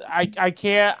got. I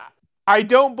can't. I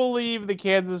don't believe the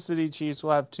Kansas City Chiefs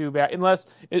will have two back unless.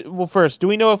 Well, first, do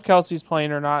we know if Kelsey's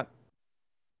playing or not?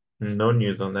 No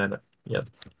news on that yet.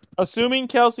 Assuming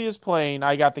Kelsey is playing,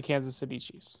 I got the Kansas City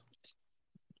Chiefs.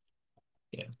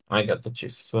 Yeah, I got the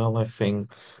Chiefs as well. I think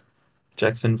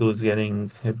Jacksonville is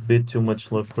getting a bit too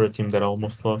much love for a team that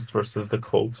almost lost versus the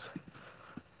Colts.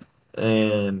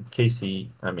 And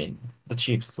Casey, I mean, the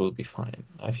Chiefs will be fine.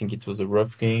 I think it was a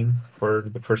rough game for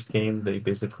the first game. They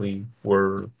basically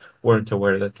weren't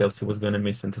aware that Kelsey was going to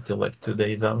miss until like 2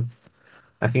 days out.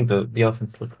 I think the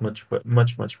offense looked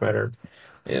much better.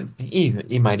 And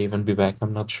he might even be back.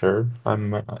 I'm not sure.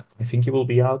 I think he will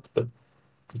be out, but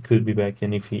he could be back.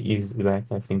 And if he is back,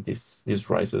 I think this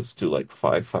rises to like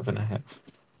 5.5.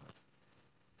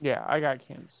 Yeah, I got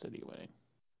Kansas City winning.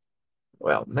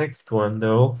 Well, next one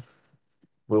though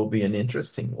will be an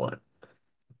interesting one.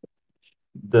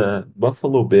 The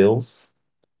Buffalo Bills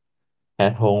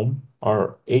at home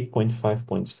are 8.5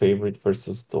 points favorite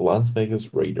versus the Las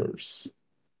Vegas Raiders.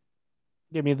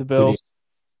 Give me the Who do Bills.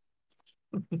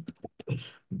 you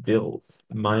Bills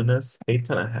minus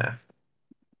 8.5.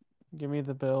 Give me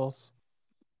the Bills.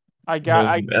 I got. Will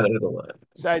be better than that.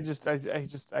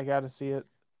 I gotta see it.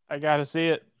 I gotta see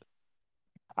it.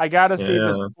 I gotta see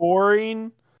this Yeah.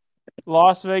 boring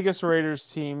Las Vegas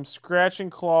Raiders team scratch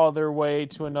and claw their way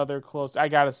to another close. I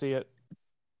gotta see it.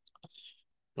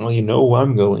 Well, you know who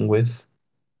I'm going with.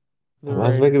 The The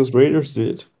Las Raiders. Vegas Raiders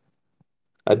did.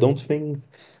 I don't think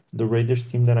the Raiders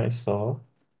team that I saw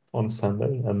on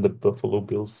Sunday and the Buffalo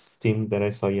Bills team that I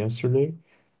saw yesterday,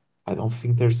 I don't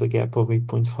think there's a gap of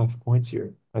 8.5 points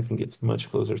here. I think it's much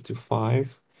closer to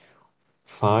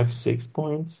 6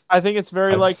 points. I think it's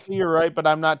very I've likely you're right, but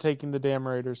I'm not taking the damn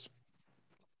Raiders.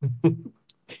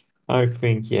 I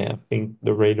think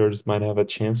the Raiders might have a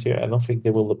chance here. I don't think they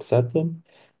will upset them,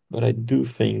 but I do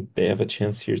think they have a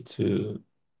chance here to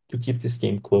keep this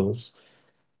game close.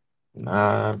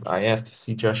 I have to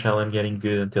see Josh Allen getting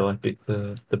good until I pick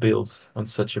the Bills on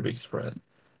such a big spread.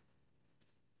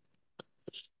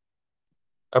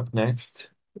 Up next,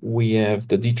 we have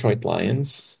the Detroit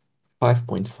Lions,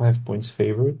 5.5 points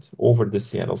favorite over the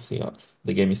Seattle Seahawks.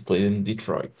 The game is played in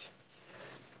Detroit.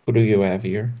 Who do you have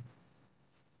here?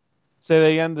 Say that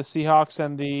again. The Seahawks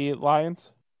and the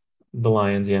Lions. The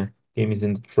Lions, yeah. Game is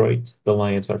in Detroit. The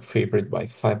Lions are favored by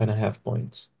 5.5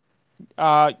 points.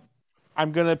 Uh,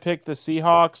 I'm gonna pick the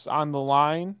Seahawks on the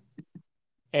line,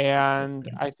 and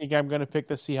I think I'm gonna pick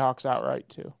the Seahawks outright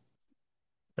too.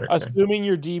 Okay. Assuming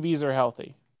your DBs are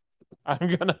healthy.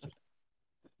 I'm gonna.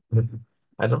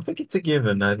 I don't think it's a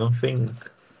given. I don't think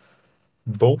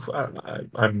both.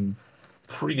 I'm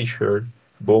pretty sure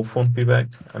both won't be back.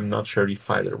 I'm not sure if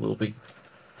either will be,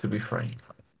 to be frank.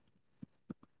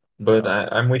 But So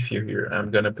I'm with you here.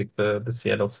 I'm gonna pick the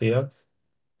Seattle Seahawks.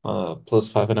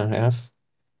 Plus 5.5.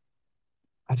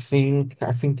 I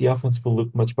think the offense will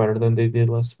look much better than they did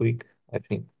last week. I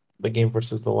think the game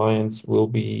versus the Lions will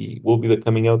be the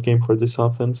coming out game for this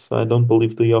offense. I don't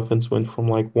believe the offense went from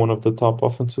like one of the top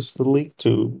offenses to the league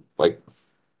to like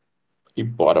a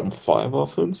bottom five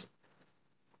offense.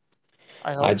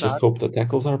 I I hope just not. hope the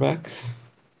tackles are back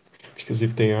because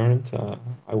if they aren't,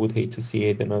 I would hate to see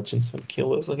Aiden Hutchinson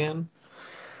kill us again.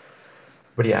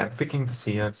 But yeah, I'm picking the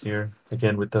Seahawks here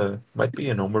again with the might be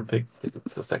a number pick because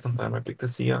it's the second time I picked the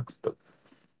Seahawks, but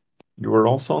you were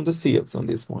also on the Seahawks on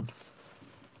this one.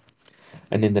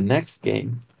 And in the next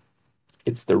game,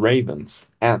 it's the Ravens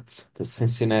at the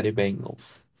Cincinnati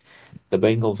Bengals. The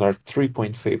Bengals are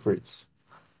 3-point favorites.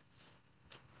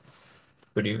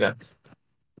 Who do you got?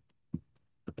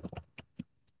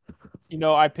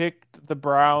 I picked the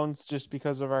Browns just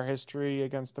because of our history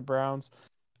against the Browns.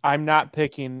 I'm not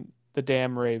picking the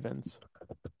damn Ravens.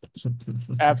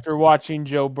 After watching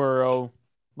Joe Burrow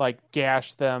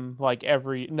gash them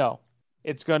no.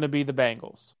 It's going to be the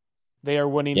Bengals. They are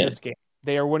winning Yeah, this game.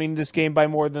 They are winning this game by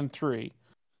more than 3.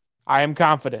 I am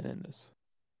confident in this.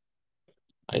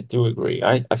 I do agree.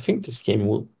 I think this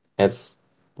game has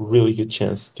really good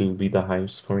chance to be the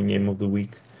highest scoring game of the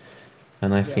week.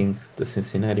 And I Yeah. think the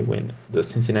Cincinnati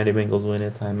Bengals win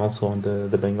it. I'm also on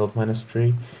the Bengals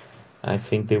 -3. I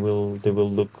think they will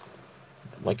look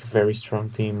like a very strong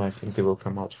team. I think they will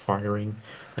come out firing,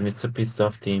 and it's a pissed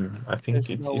off team. I think There's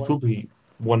it's no it way. will be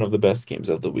one of the best games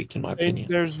of the week in my opinion.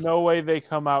 There's no way they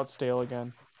come out stale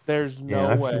again. There's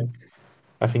Yeah, no way.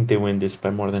 I think they win this by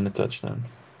more than a touchdown.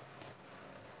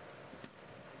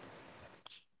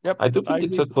 Yep, I do I think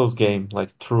it's agree. a close game,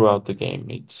 like throughout the game.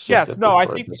 It's just Yes, that they no, I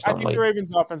scored think this I one think the late.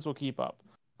 Ravens offense will keep up.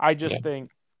 I Yeah. just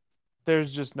think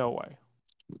there's just no way.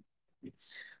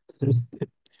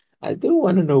 I do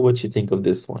want to know what you think of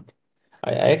this one.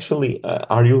 I actually,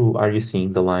 are you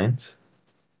seeing the lines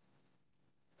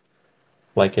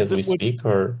like as we speak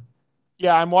or?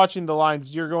 Yeah, I'm watching the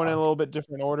lines. You're going in a little bit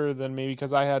different order than me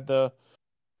because I had the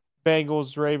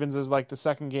Bengals Ravens as the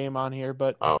second game on here,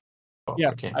 but Oh,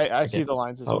 yeah, okay, I see okay. the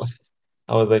lines as I we was, speak.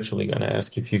 I was actually gonna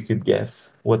ask if you could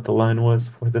guess what the line was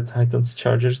for the Titans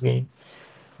Chargers game,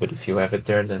 but if you have it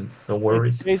there, then no It's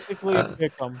worries. basically a Uh,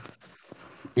 pick 'em.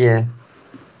 yeah,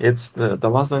 it's the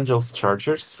Los Angeles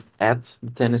Chargers at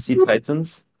the Tennessee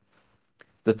Titans.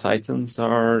 The Titans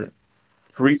are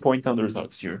 3-point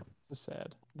underdogs here. This is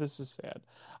sad. This is sad.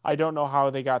 I don't know how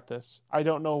they got this. I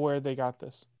don't know where they got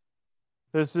this.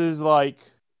 This is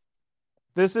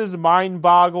this is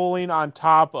mind-boggling on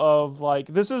top of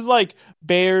this is like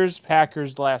Bears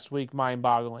Packers last week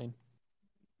mind-boggling.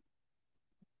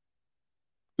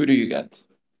 Who do you got?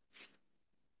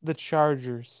 The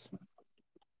Chargers.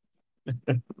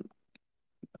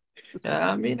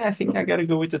 I mean, I think I gotta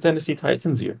go with the Tennessee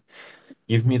Titans here.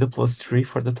 Give me the +3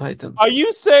 for the Are Titans.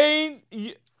 you saying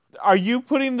are you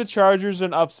putting the Chargers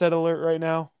in upset alert right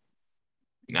now?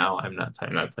 No, I'm not.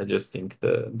 I'm not. I just think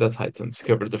the Titans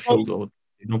cover the Oh, field goal.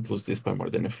 They don't lose this by more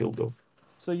than a field goal.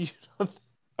 so you don't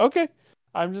Okay.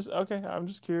 I'm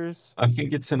just curious. I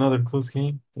think it's another close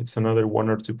game. It's another 1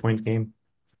 or 2 point game.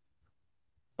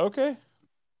 Okay.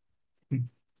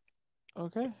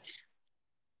 Okay.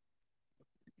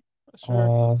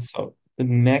 Sure. So the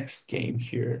next game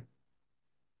here,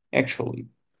 actually,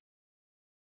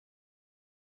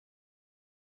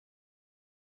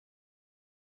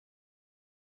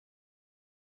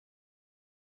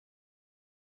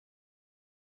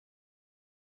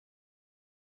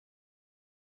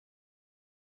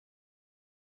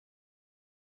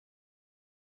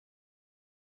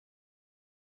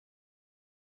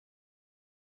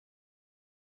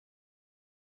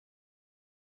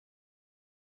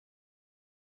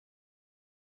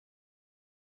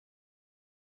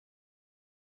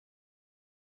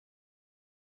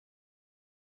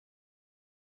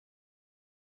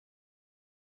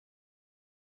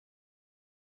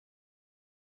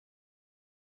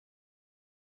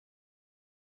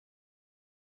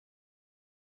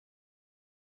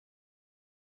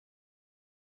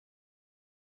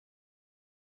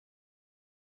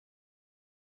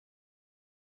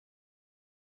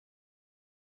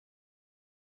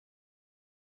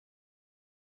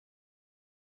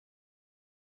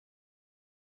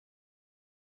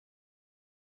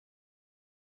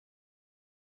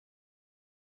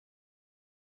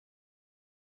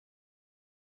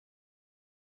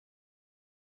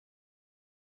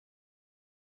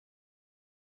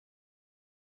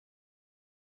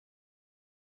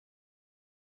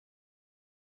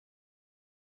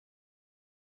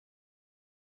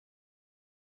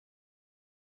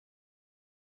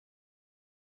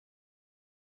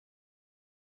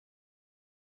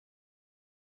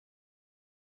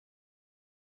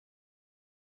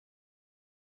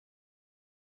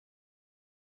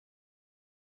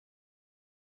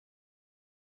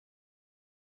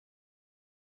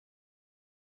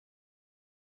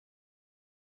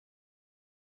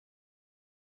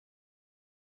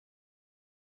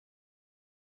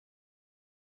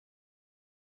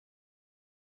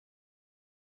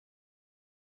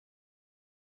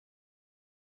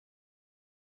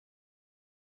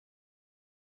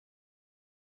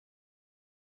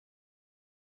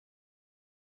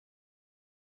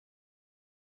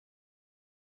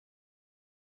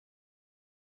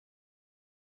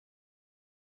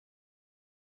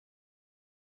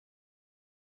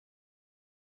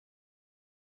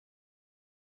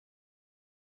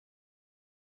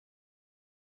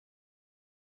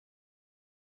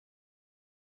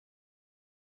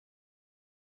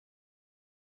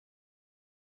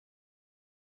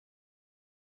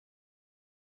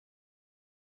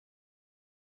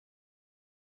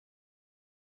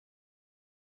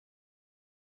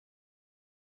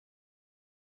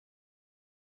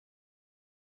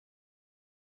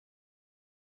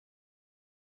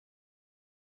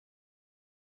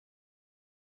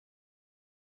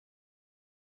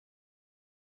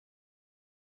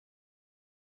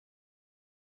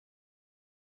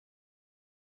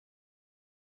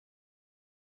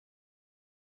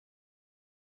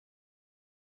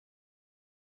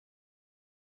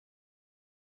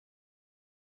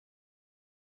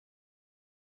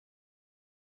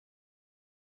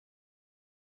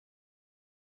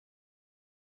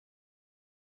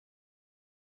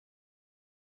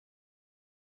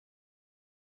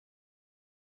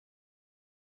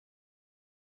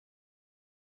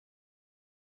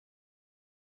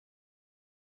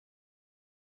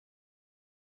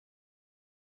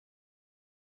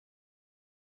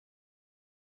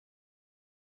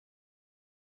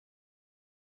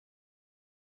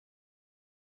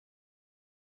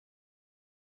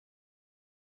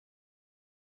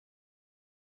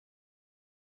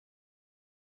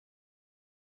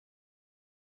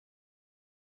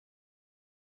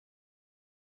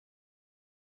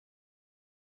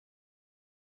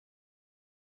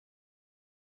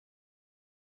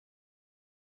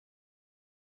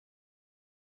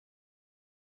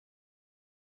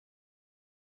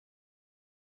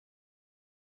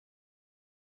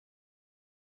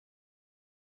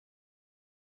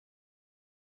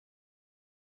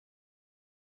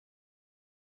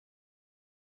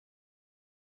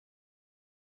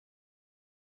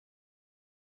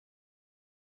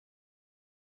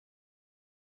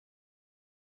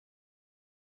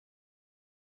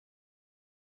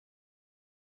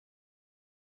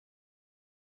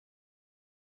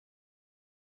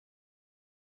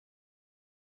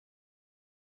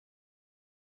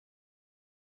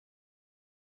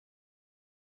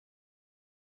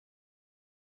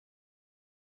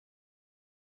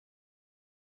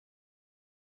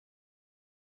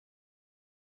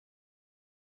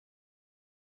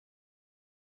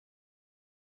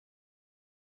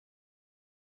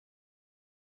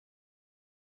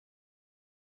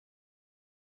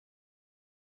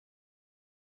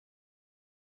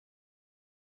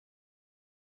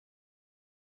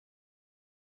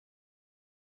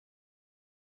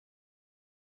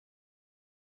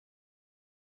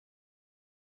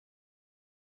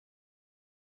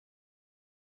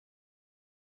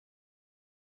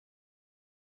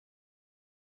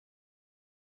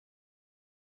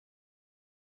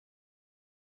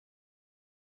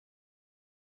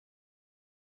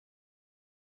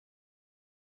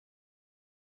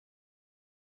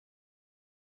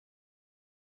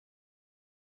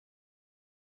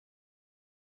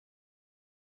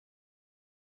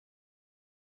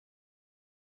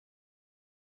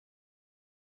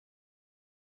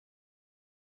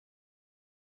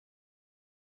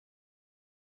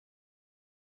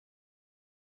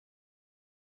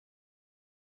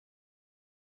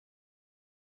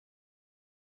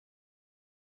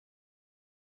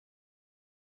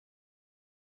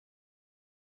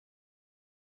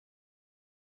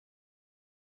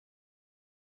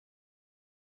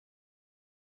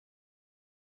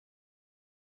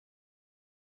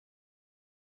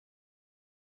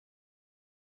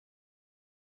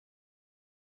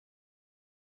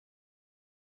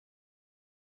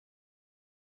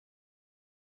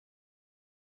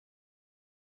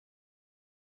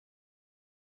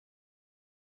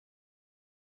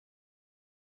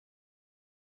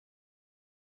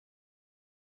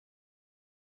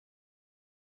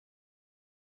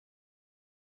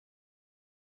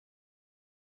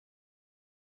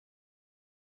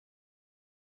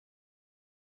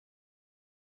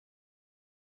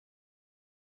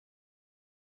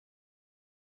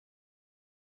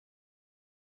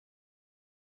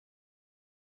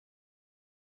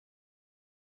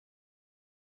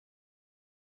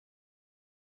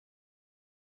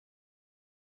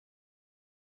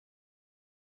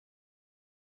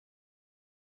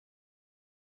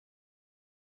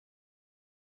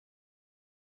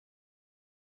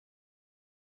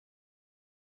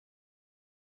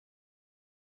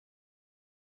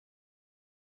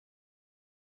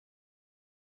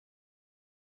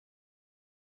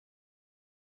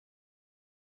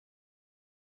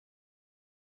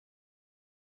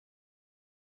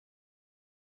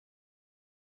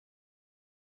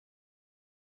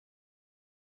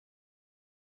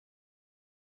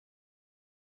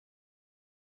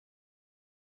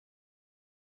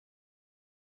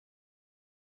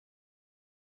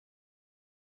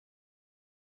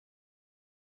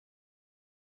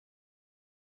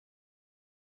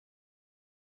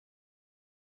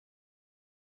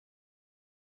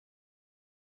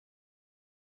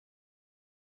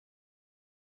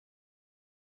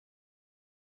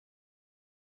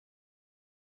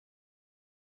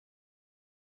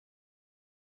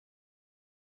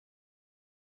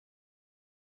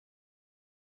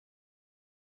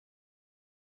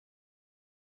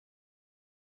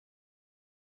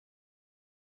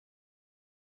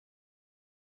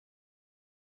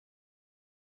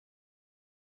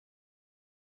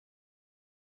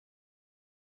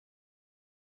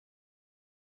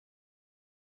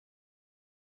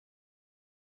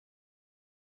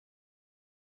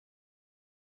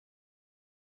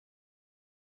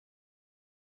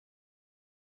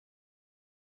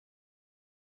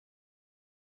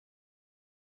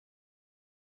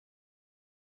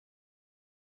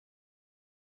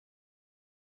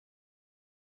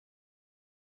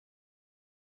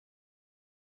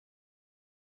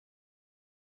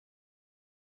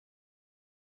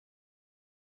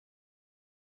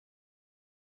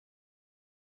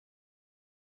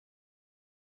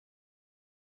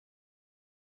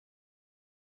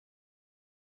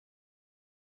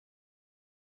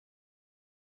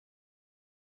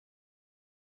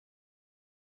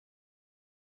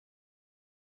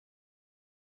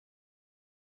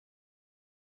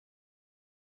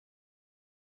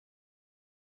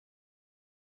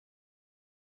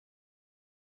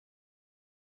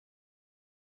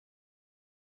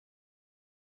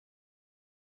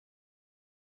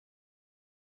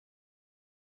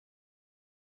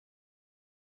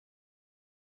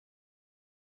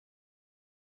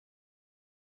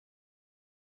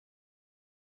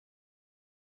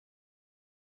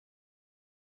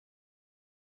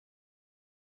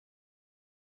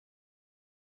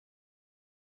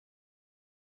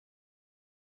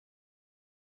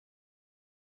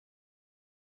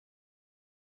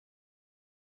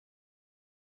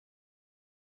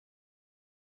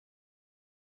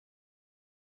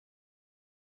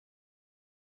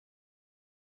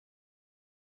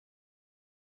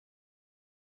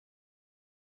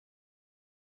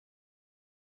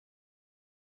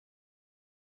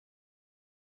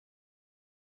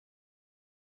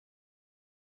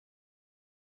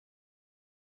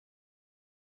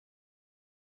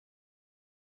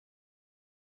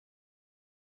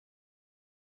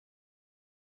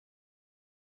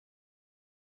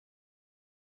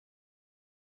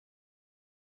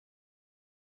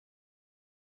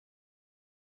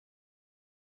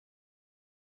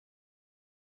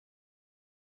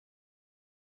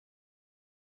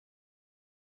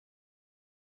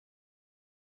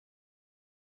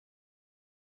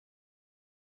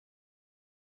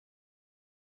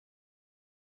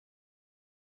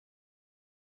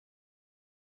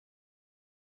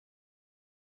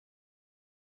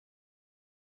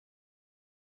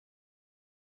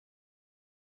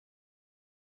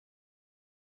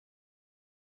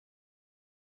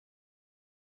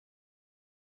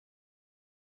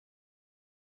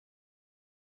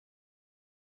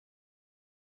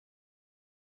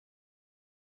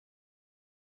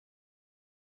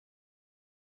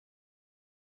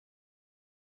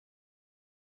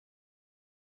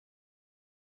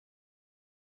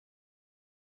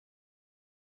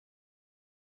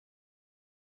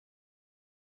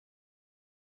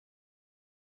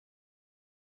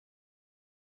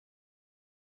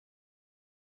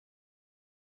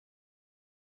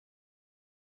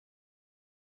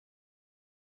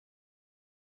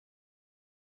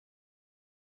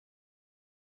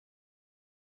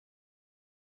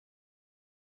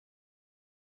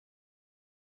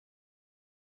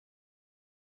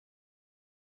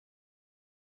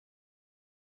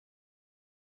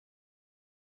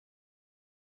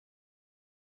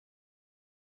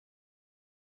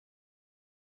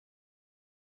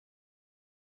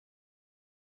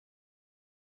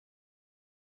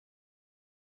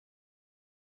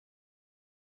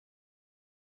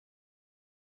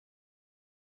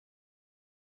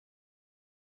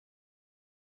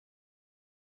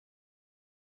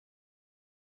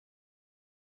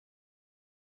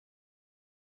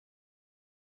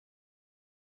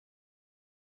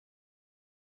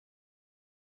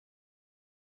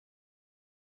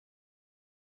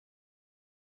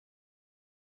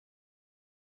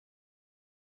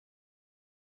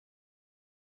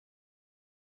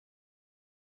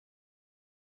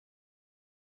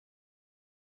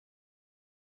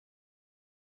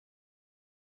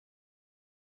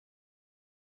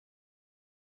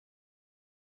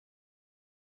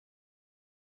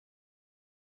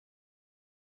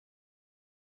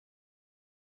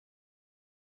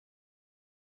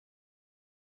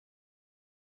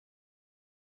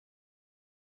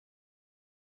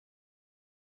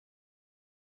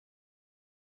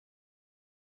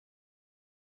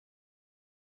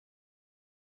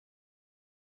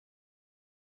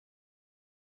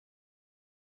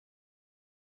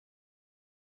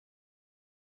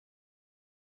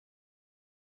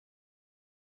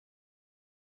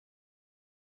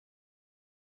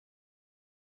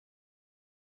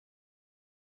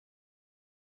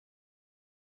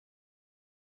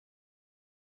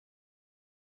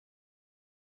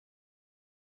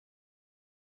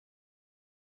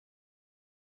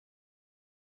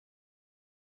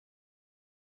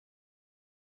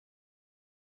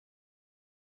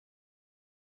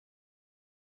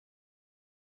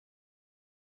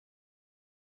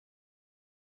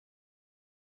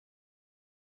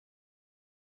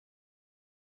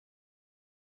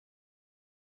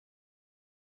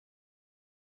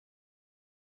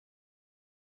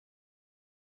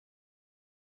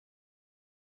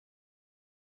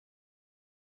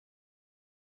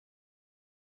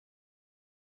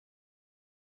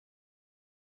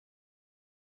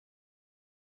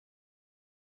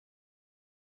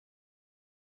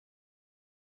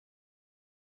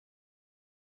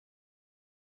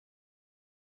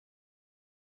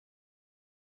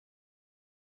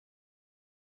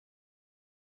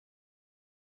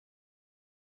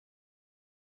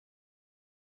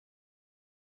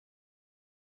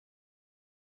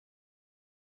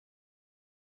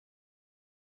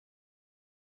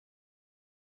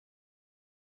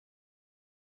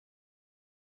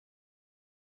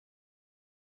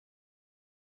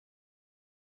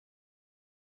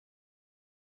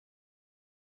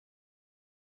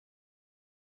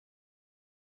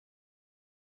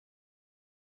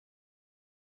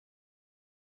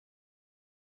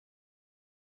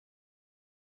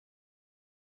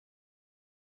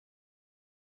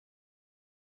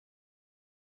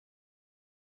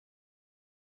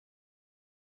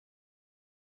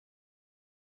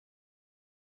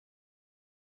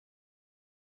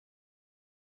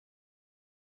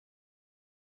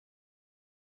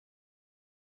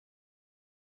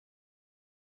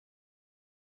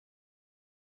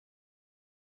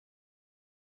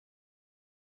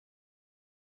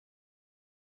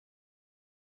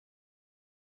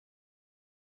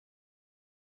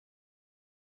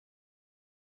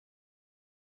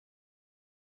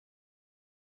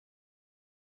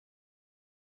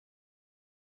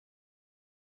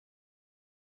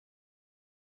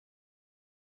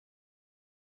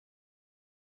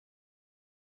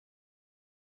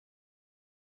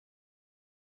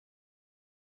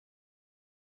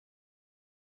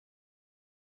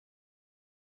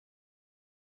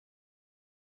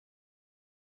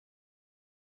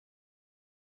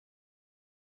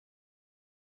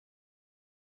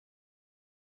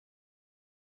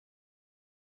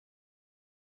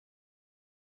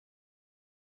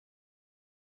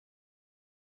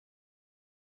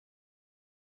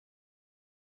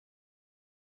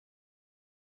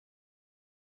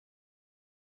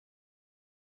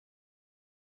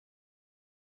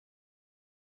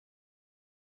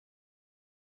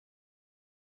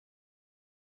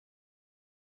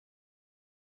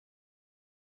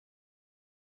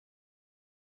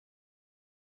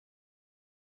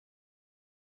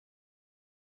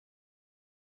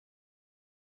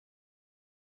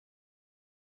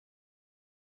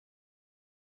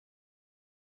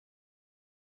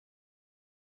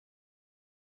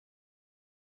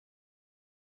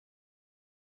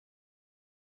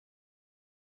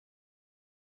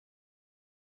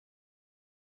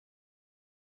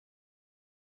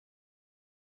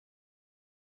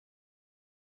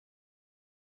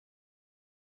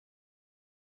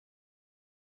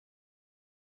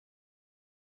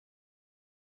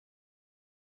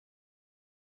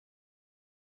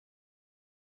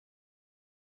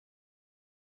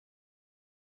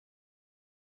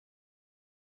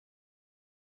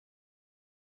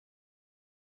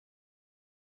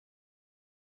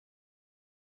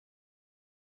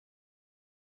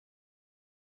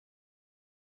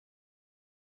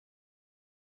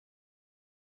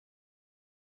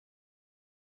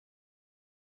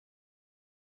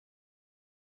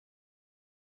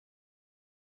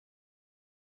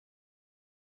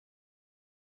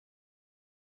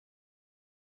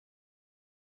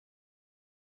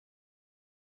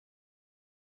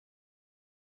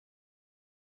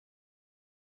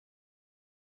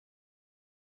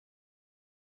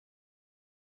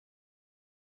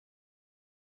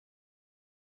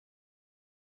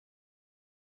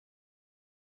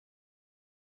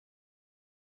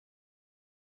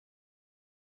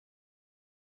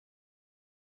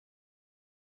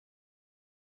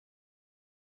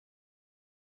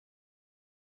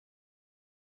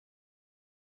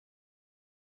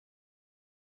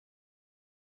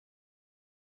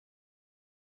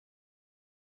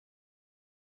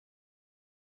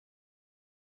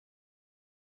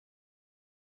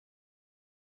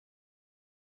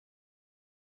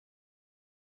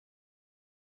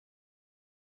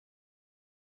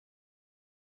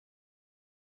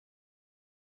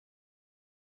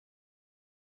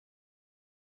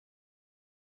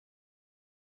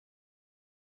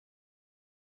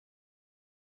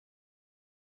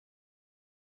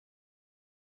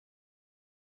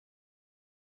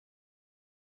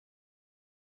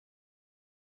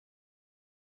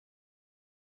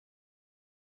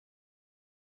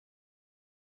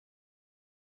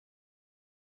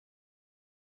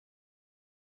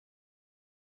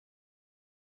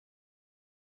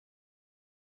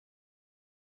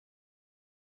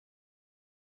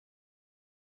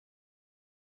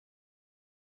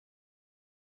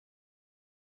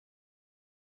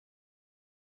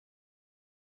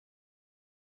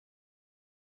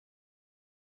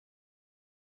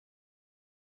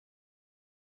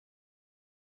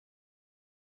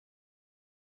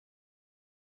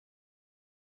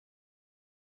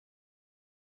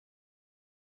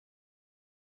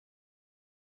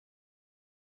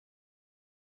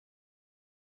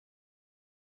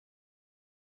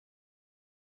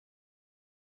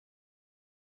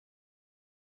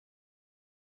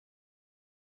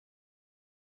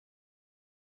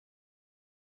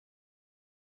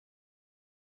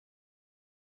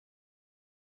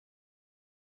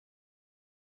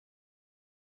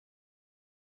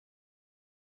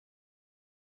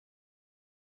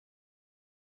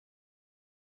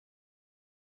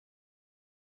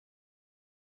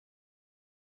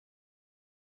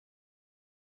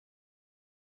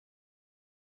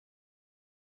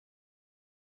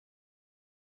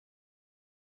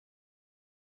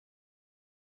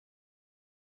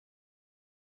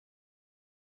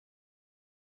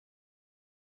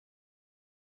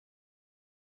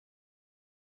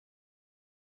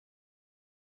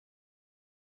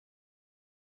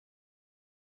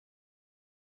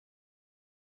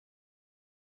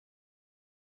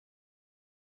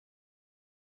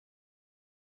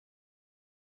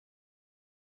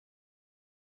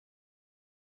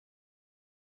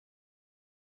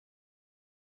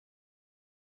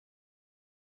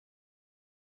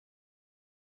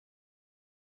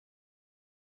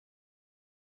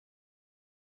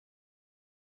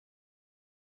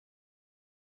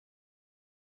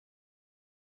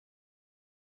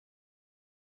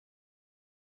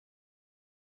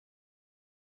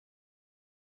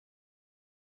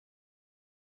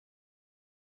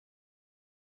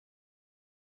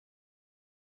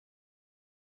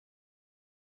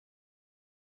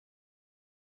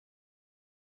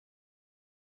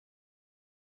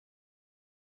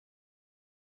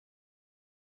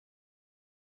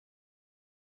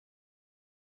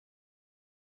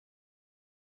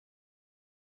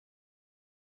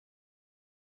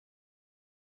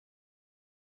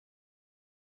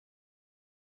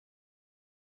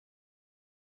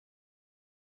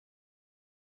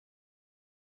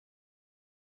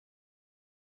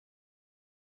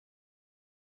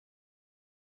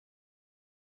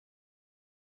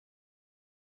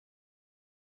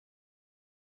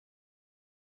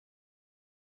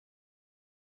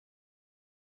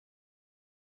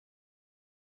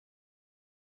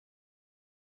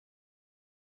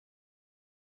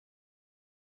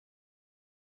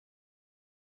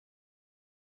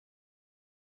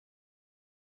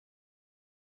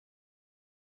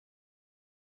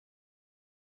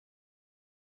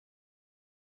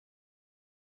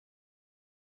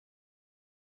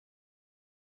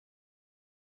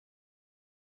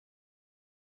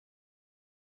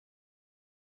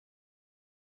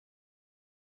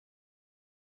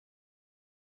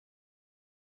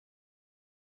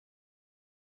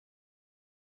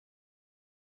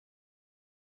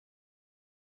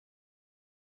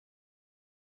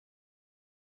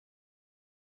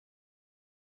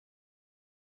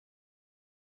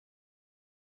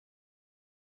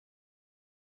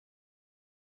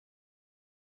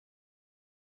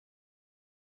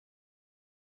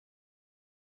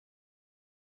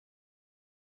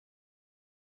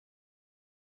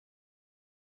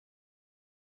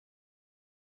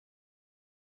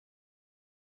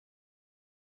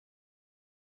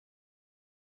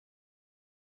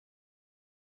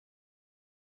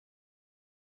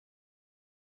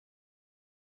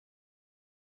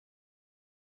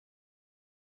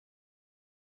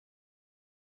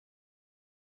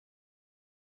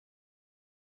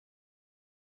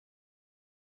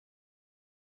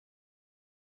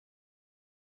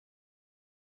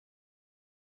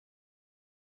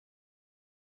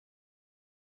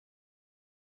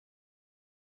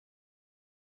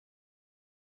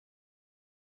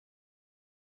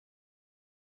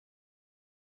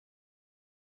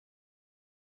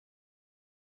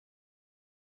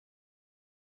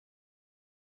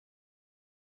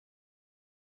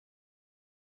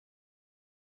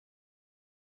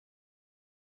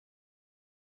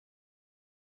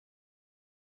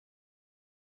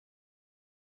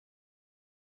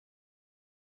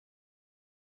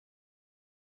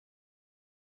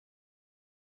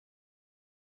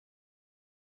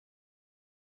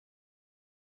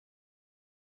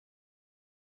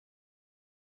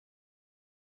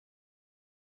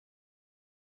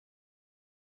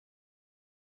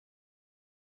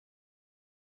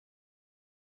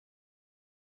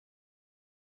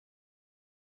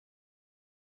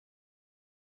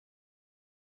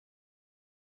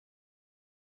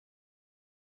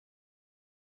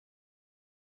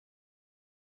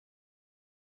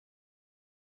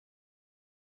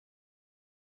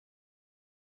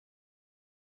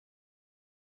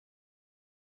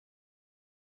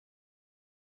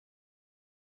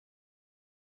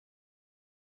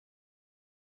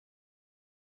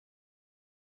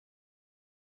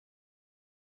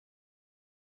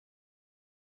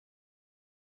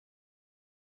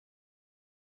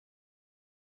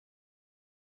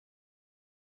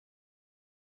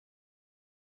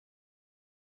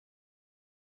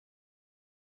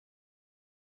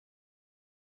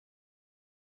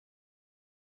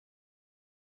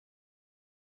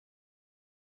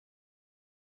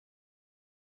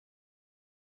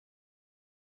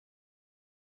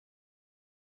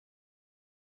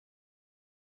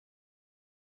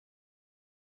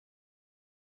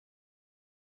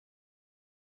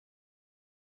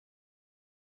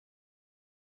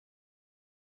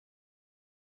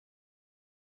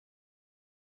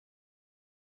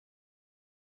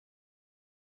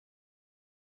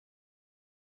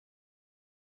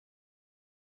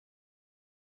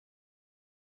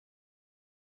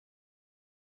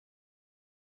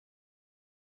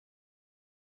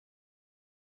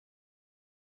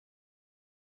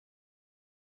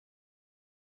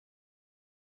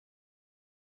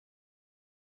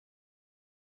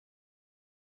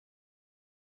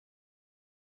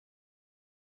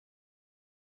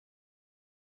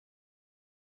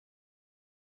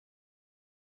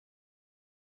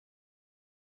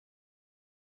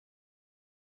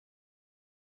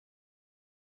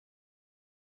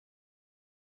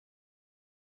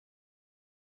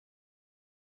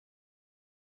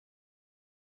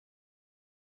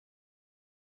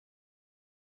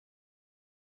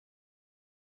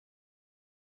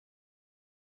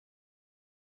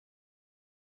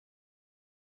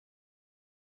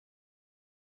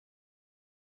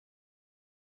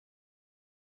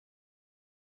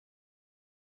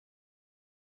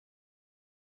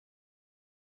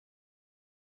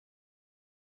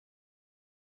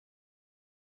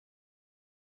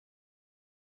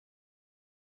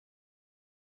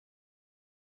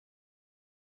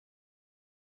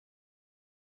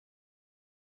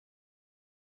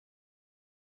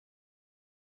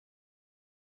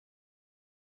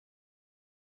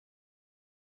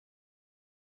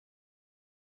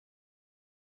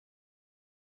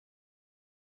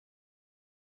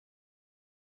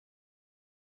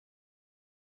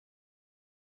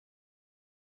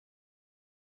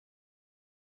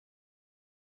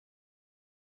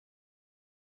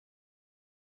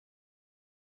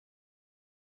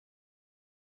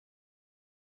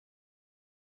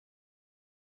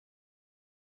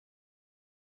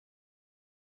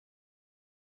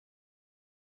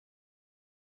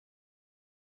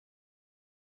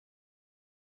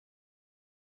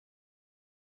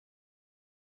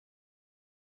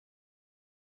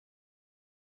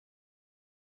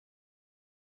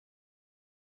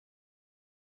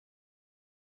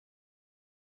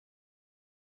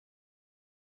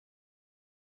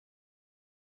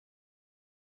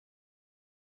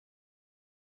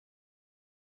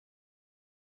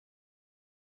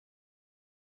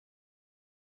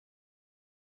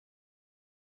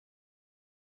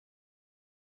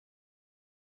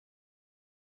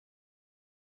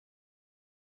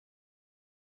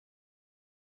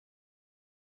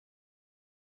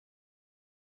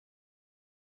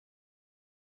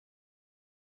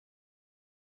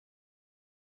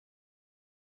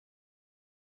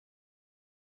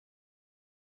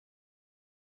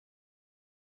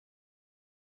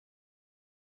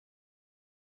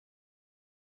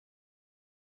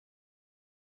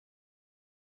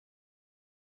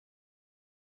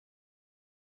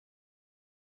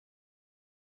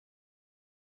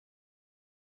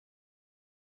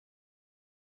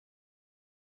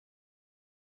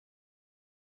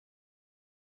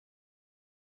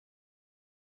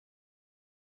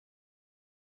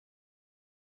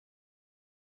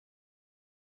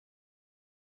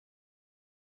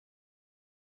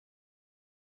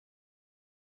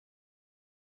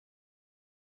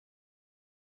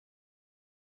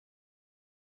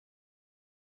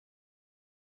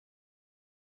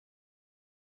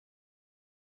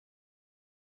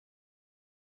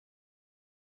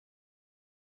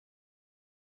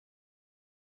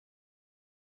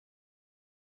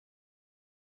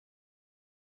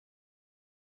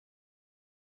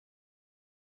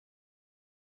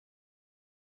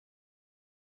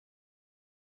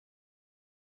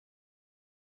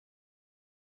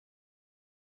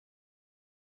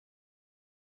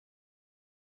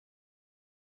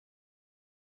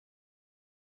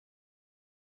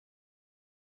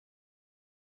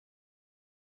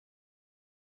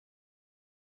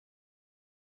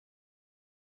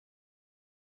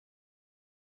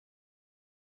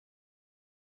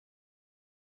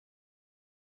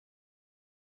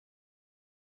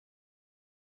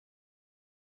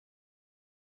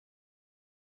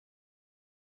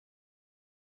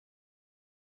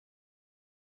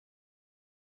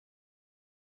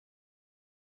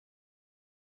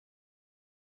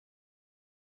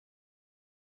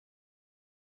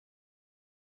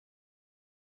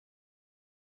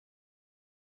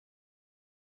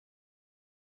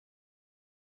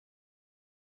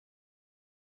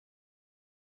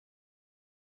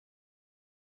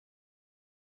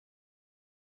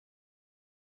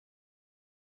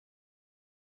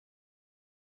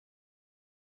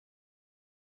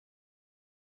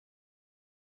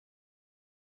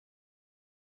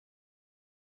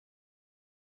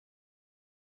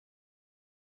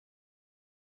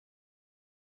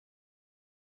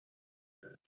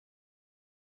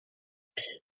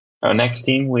 Next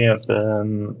team, we have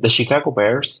the Chicago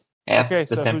Bears at Okay,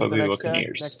 the so Tampa who's the Bay next guy?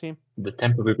 Buccaneers. Next team? The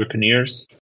Tampa Bay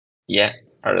Buccaneers, yeah,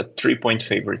 are a 3-point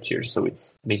favorite here. So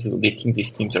it's basically, I think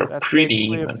these teams are That's pretty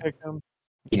basically a even pick 'em.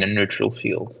 in a neutral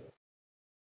field.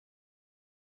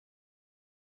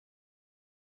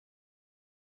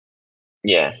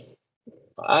 Yeah.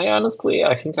 I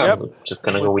think Yep. I'm just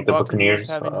going to With go the with the Buccaneers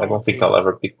Buccaneers. having I home don't think I'll field.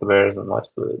 ever pick the Bears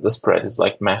unless the spread is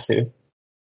like massive.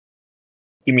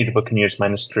 Give me the Buccaneers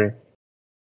 -3.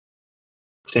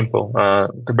 Simple.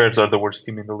 The Bears are the worst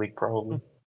team in the league, probably.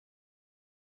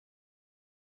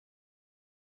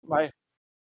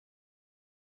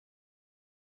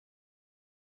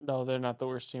 No, they're not the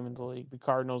worst team in the league. The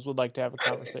Cardinals would like to have a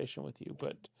conversation with you,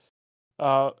 but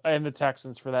and the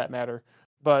Texans for that matter.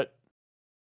 But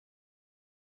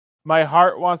my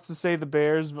heart wants to say the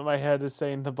Bears, but my head is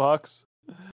saying the Bucks.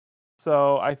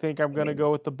 So I think I'm gonna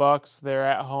go with the Bucks. They're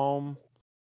at home.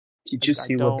 Did you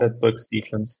see what that Bucks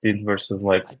defense did versus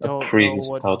like I a don't know pretty what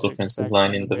stout to offensive expect line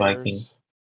from in the the Bears. Vikings?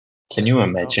 Can you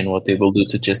imagine what they will do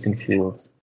to Justin Fields?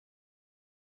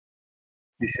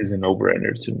 This is a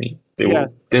no-brainer to me.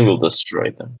 They will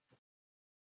destroy them.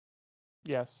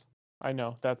 Yes, I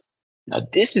know. Now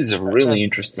this is a really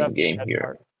interesting game head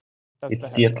here. part.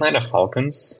 It's the Atlanta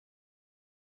Falcons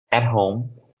at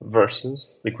home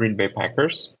versus the Green Bay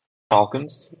Packers.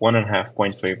 Falcons,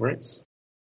 1.5-point favorites.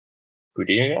 Who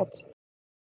do you got?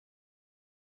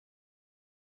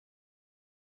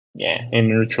 Yeah, in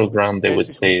neutral ground, they would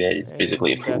say that it's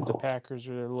basically a field The goal. Packers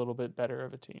are a little bit better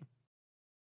of a team.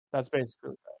 That's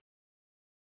basically that.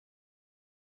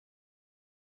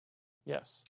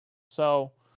 Yes.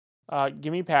 So,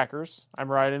 give me Packers. I'm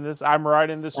riding this train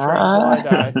until I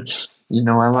die. You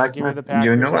know I like give me the Packers.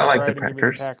 You know I like the Give me the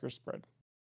Packers. Packers spread.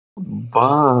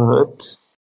 But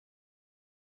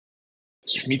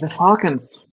give me the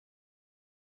Falcons.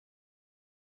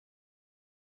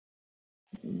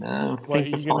 I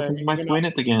think the Falcons might win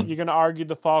it again. You're gonna argue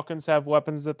the Falcons have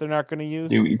weapons that they're not gonna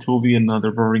use? It will be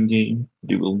another boring game.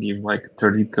 They will give like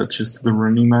 30 touches to the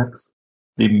running backs.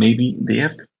 They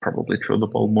have to probably throw the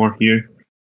ball more here.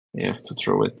 They have to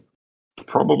throw it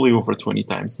probably over 20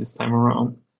 times this time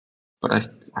around. But I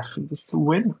think they still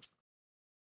win.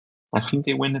 I think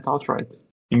they win it outright.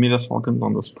 Give me the Falcons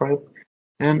on the spread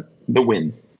and the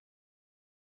win.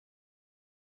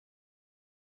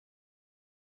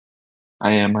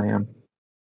 I am.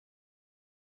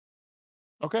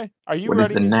 Okay. Are you What is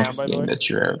the writing these next down, by the game way? that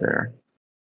you have there?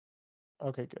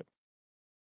 Okay, good.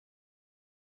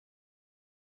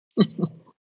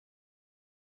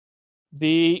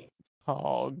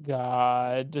 Oh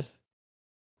God.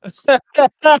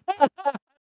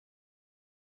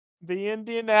 The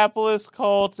Indianapolis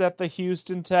Colts at the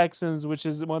Houston Texans, which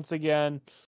is once again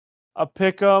a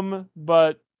pick 'em,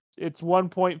 but it's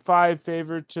 1.5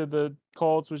 favor to the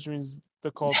Colts, which means the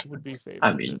Colts would be favored.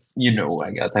 I mean,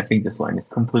 I think this line is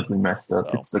completely messed up.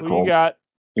 So, it's the who Colts. You got?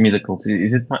 Give me the Colts.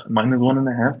 Is it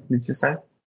 -1.5? Did you say?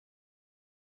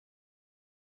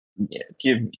 Yeah,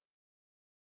 give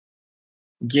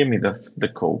me the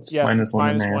Colts. Yes,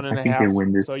 -1.5. I think they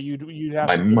win this so you'd have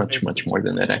by to much more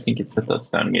than that. I think it's a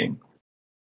touchdown game.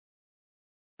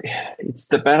 Yeah, it's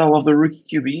the battle of the rookie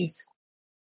QBs.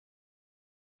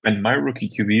 And my rookie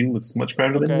QB looks much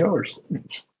better than yours.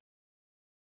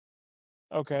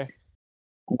 Okay.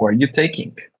 Who are you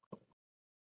taking?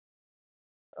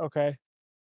 Okay.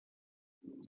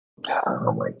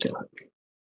 Oh my God.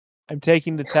 I'm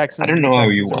taking the Texans. I don't know how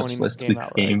you watch last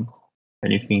week's game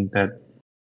and you think that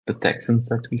the Texans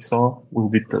that we saw will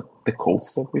be the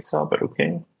Colts that we saw, but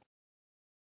okay.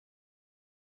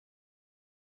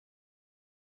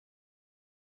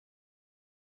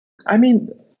 I mean,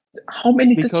 how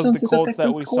many touchdowns did the Colts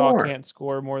that we saw can't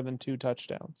score more than 2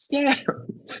 touchdowns. Yeah.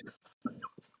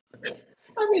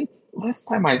 I mean, last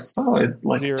time I saw it,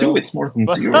 like 0. 2, it's more than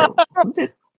 0, isn't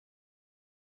it?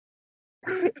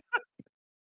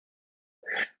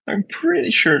 I'm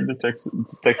pretty sure the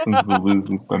Texans will lose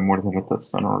this by more than a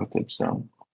touchdown or a touchdown.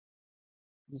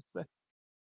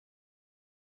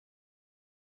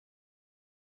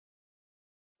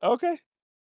 Okay.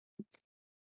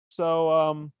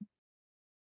 So,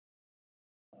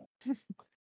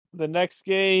 the next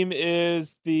game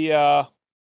is the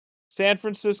San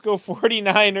Francisco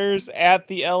 49ers at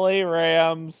the LA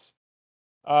Rams.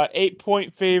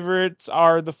 8-point favorites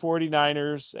are the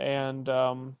 49ers,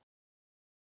 and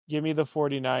give me the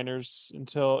 49ers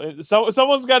until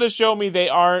someone's got to show me they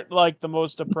aren't like the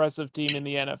most oppressive team in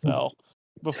the NFL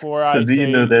before I say you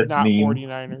know that not meme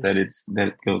 49ers. That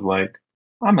it goes like,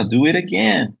 I'm gonna do it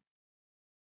again.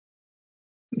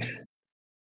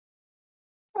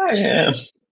 I am.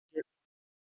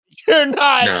 You're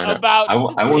not No. about I to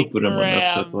won't take put the them on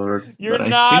upset Rams. alert. You're but I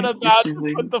not think about this to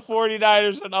season, put the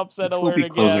 49ers on upset this will alert be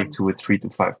closer again. to a 3 to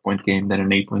 5 point game than an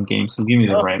 8-point game. So give me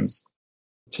the Rams.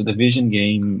 It's a division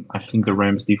game. I think the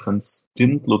Rams defense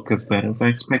didn't look as bad as I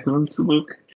expected them to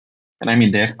look. And I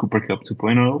mean, they have Cooper Cup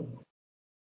 2.0.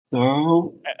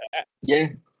 So, yeah,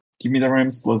 give me the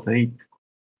Rams +8.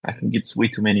 I think it's way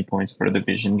too many points for a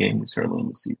division game this early in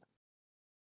the season.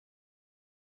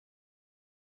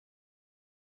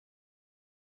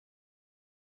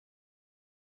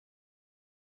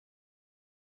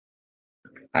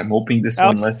 I'm hoping this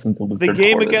Alex, one lasts until the The third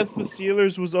game quarter. against the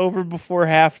Steelers was over before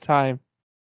halftime.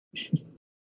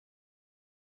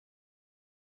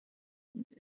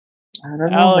 I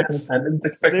don't know, Alex, man. I didn't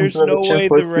expect them there's to have no a way chance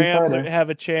the last week Rams either. have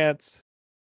a chance.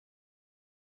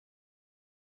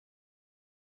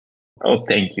 Oh,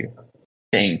 thank you.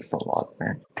 Thanks a lot,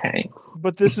 man. Thanks.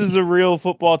 But this is a real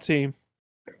football team.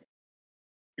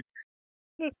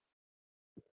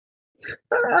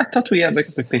 I thought we had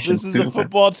expectations This is too. a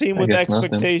football team I with guess not, then.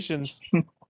 expectations.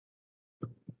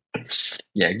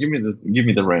 Yeah, give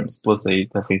me the Rams +8.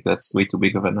 I think that's way too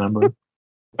big of a number.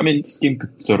 I mean, this game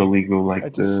could totally go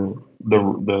like the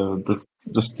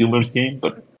Steelers game,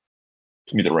 but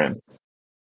give me the Rams.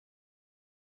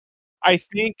 I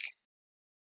think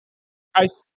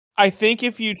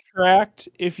if you tracked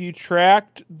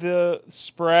the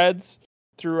spreads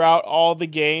throughout all the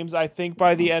games, I think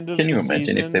by the end of Can you the imagine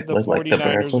if season, they the played like the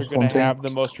Bears 49ers or are going to something? have the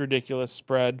most ridiculous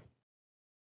spread.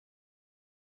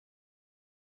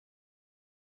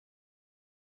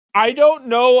 I don't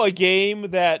know a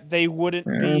game that they wouldn't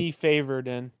be favored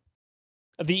in.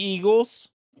 The Eagles?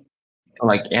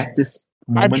 Like at this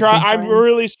moment, I'm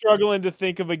really struggling to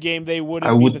think of a game they I wouldn't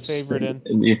be would the favorite say,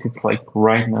 in. if it's like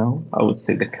right now, I would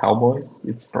say the Cowboys.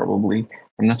 It's probably,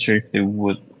 I'm not sure if they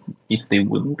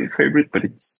wouldn't be favorite, but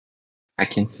I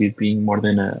can see it being more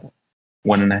than a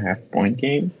 1.5 point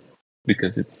game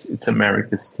because it's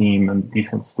America's team and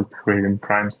defense looked great in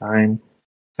prime time.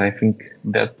 So I think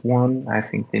that one, I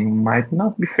think they might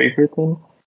not be favorite in.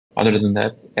 Other than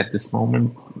that, at this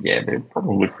moment, yeah, they're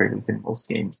probably favorite in most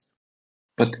games.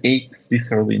 But 8 this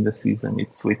early in the season,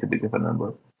 it's way too big of a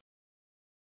number.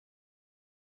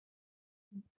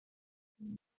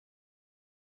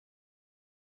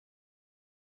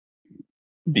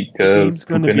 Because the game's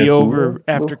going to be over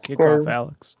after kickoff,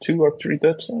 Alex. 2 or 3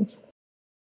 touchdowns.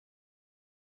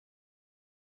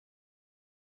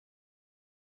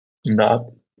 Not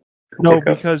Cooper No,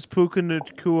 Cup. because Puka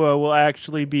Nacua will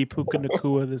actually be Puka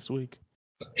Nacua this week.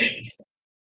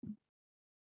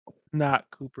 Not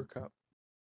Cooper Cup.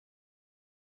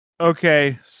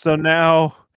 Okay, so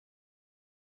now...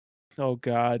 Oh,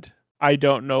 God. I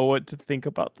don't know what to think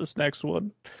about this next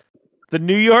one. The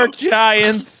New York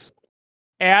Giants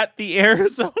at the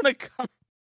Arizona Cardinals.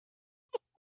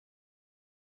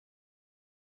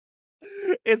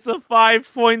 It's a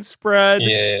 5-point spread.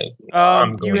 Yeah,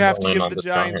 you have to give the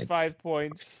Giants 5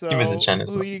 points. So give me the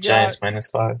Giants. who you Giants got?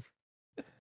 -5.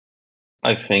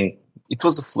 I think it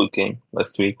was a fluke game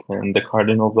last week, and the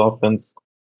Cardinals' offense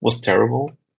was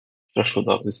terrible. Joshua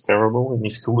Dobbs is terrible, and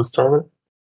he's still the starter.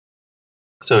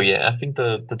 So yeah, I think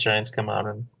the Giants come out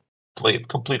and play it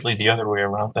completely the other way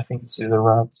around. I think this is a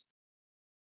route.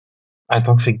 I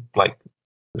don't think like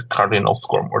the Cardinals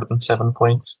score more than 7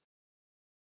 points.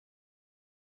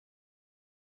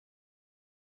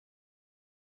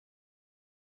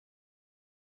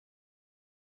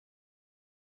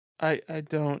 I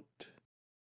don't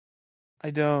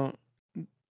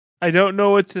know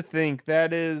what to think.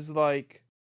 That is like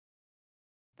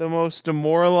the most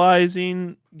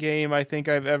demoralizing game I think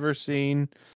I've ever seen.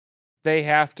 They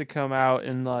have to come out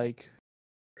and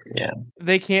Yeah,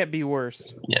 they can't be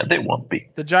worse. yeah, they won't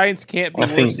be. The Giants can't be I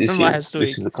think worse this than last week.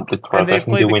 this is a complete And rout. I they've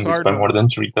think they played the win this by more than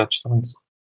Cardinals. 3 touchdowns.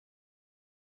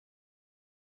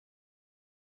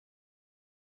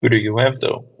 Who do you have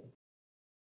though?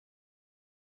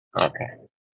 Okay.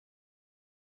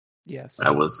 Yes. I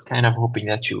was kind of hoping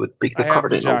that you would pick the I have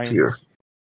the Cardinals here.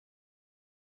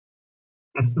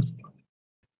 Giants.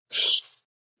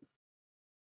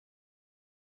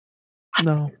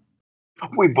 No.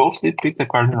 We both did pick the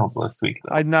Cardinals last week,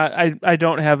 though. I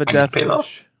don't have a And it death paid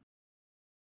off.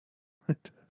 wish.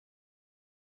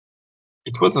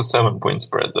 It was a 7-point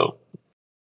spread, though.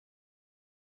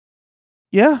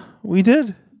 Yeah, we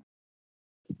did.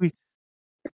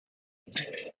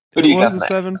 Who It do you was got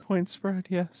a next? 7-point spread,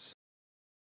 yes.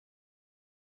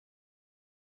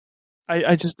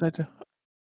 I don't.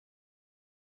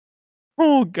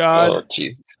 Oh God. Oh,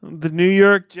 Jesus. The New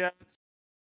York Jets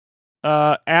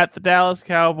at the Dallas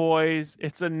Cowboys.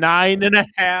 It's a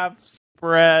 9.5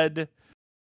 spread.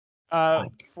 For I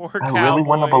Cowboys. really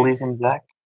want to believe in Zach.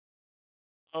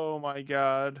 Oh my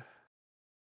god.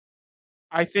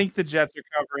 I think the Jets are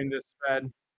covering this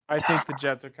spread.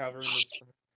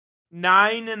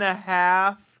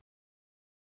 9.5.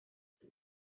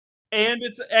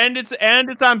 And it's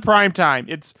on prime time.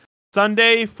 It's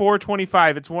Sunday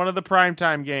 4:25. It's one of the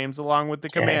primetime games along with the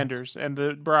Commanders and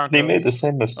the Broncos. They made the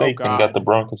same mistake and got the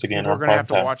Broncos again We're on gonna have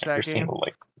to primetime watch that every game. single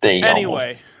day. Anyway.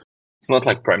 Almost. It's not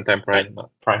like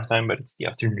primetime, but it's the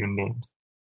afternoon games.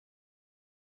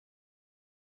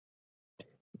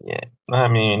 Yeah, I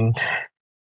mean,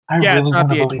 I really want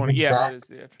to believe in Zach. That is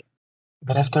the afternoon.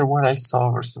 But after what I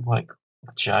saw versus the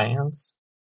Giants,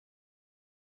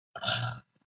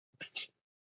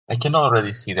 I can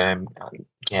already see them.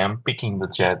 Yeah, I'm picking the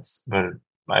Jets, but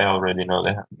I already know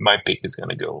that my pick is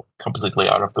gonna go completely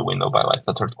out of the window by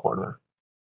the third quarter.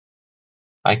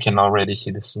 I can already see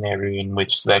the scenario in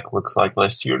which Zach looks like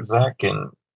last year Zach,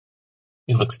 and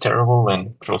he looks terrible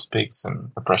and throws picks,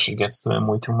 and the pressure gets to him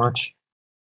way too much.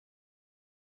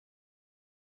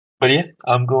 But yeah,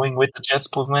 I'm going with the Jets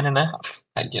plus 9.5.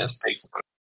 I guess.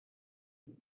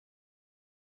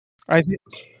 I think.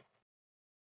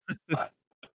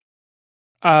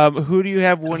 Who do you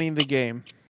have winning the game?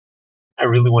 I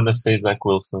really want to say Zach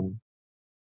Wilson,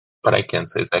 but I can't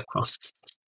say Zach Wilson.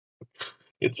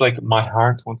 It's like my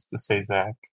heart wants to say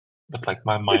Zach, but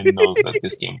my mind knows that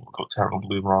this game will go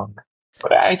terribly wrong.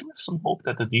 But I do have some hope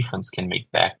that the defense can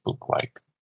make Dak look like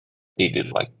they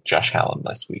did Josh Allen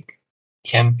last week.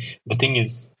 The thing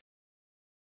is,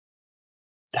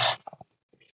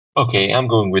 okay, I'm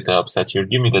going with the upset here.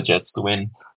 Give me the Jets to win.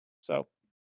 So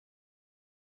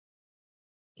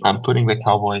I'm putting the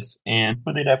Cowboys, and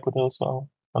who did I put as well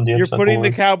on the upset alert? You're putting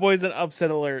the Cowboys in upset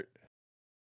alert.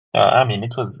 I mean,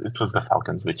 it was the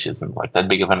Falcons, which isn't that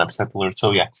big of an upset alert.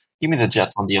 So yeah, give me the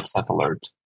Jets on the upset alert.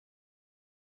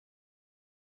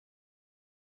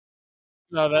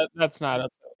 No, that's not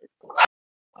upset alert.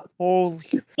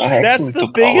 Holy, that's the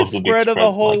biggest spread of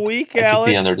the whole week, Alex. I took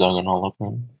the underdog on all of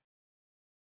them.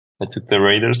 I took the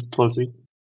Raiders plus it.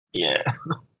 Yeah.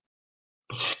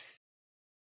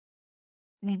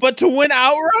 But to win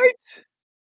outright?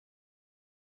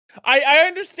 I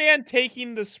understand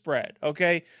taking the spread,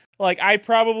 okay? I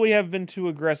probably have been too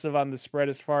aggressive on the spread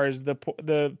as far as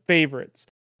the favorites.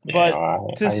 But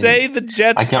to say the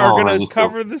Jets are going to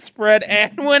cover the spread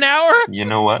and win outright? You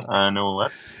know what? I know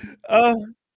what.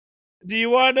 Do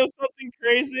you want to know something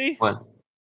crazy? What?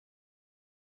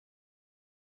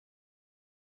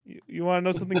 You want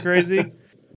to know something crazy?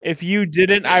 If you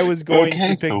didn't, I was going to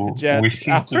pick the Jets. We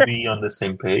seem to be on the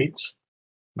same page,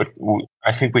 but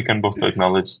I think we can both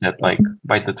acknowledge that,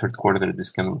 by the third quarter,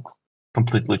 this can look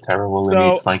completely terrible,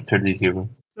 and it's 30-0.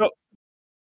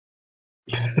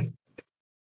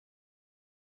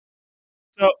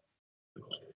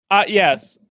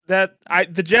 Yes,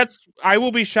 the Jets. I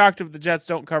will be shocked if the Jets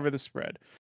don't cover the spread,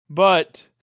 but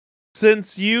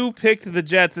since you picked the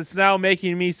Jets, it's now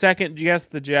making me second guess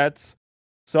the Jets.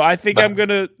 So I think I'm going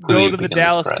to go to the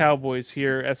Dallas Cowboys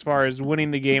here as far as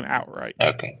winning the game outright.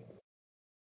 Okay.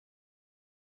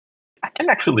 I can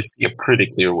actually see a pretty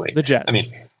clear way. The Jets. I mean,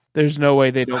 there's no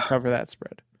way they don't cover that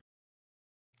spread.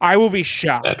 I will be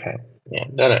shocked. Okay. Yeah,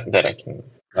 that I can.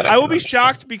 I will be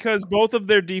shocked because both of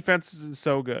their defenses is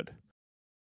so good.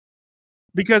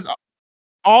 Because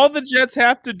all the Jets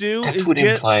have to do is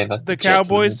get the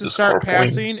Cowboys to start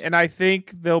passing, and I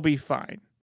think they'll be fine.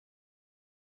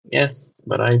 Yes,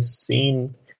 but I've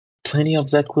seen plenty of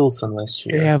Zach Wilson last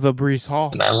year. They have a Breece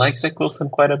Hall. And I like Zach Wilson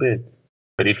quite a bit.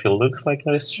 But if he looks like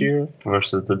last year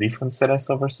versus the defense that I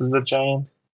saw versus the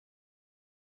Giants,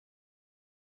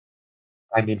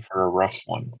 I'm in for a rough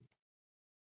one.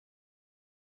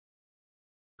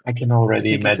 I can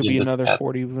already imagine it could be another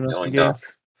 40 going off.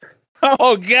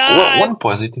 Oh God! One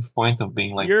positive point of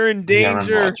being you're in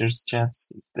danger. Aaron Rodgers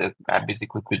Jets is that I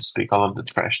basically could speak all of the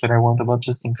trash that I want about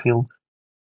Justin Fields,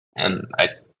 and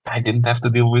I didn't have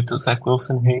to deal with the Zach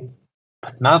Wilson hate.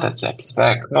 But now that Zach is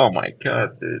back, oh my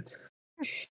God, dude!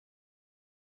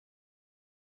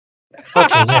 Okay,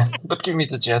 yeah, but give me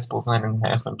the Jets both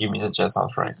 9.5, and give me the Jets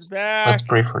outright. Let's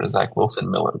pray for the Zach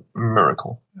Wilson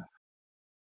miracle.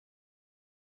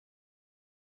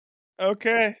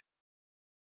 Okay,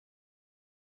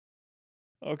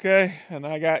 and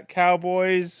I got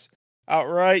Cowboys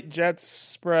outright, Jets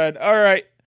spread. All right.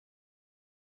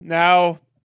 Now,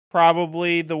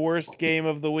 probably the worst game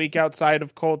of the week outside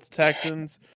of Colts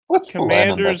Texans. What's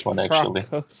Commanders the line on that one, actually?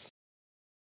 Broncos.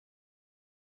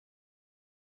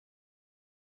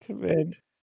 Command.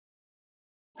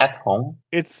 At home?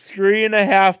 It's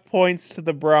 3.5 points to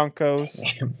the Broncos.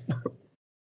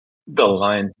 The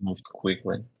lines moved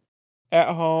quickly. at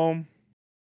home.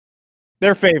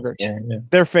 They're favored. Yeah.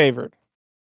 They're favored.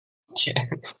 Yeah.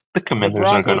 The The Commanders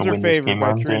are going Broncos to are win this favored game, by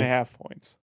aren't they? 3.5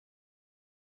 points.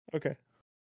 Okay.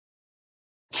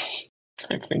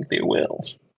 I think they will.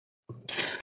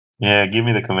 Yeah, give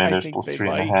me the Commanders think plus they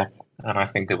 3.5, and I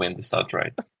think they win this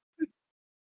outright.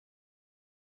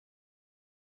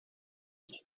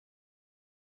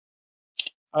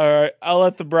 All right, I'll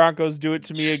let the Broncos do it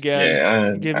to me again.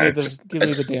 Yeah, give me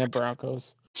the damn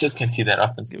Broncos. Just can't see that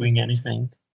offense doing anything.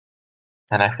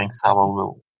 And I think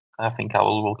Howell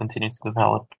will continue to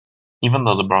develop, even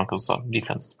though the Broncos'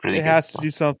 defense is pretty It good. has to do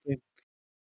something.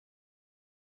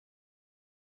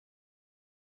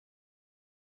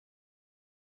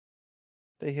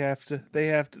 They have to.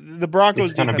 The Broncos.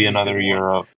 It's going to be another year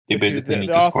of they basically need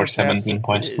to score 17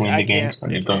 points to win the game, so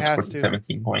you don't score the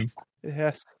 17 points. It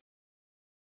has.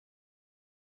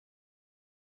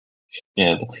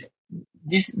 Yeah,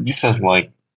 this has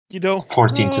like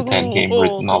 14 to 10 game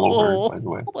written all over it, by the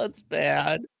way. That's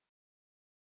bad.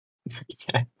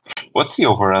 What's the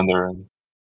over under?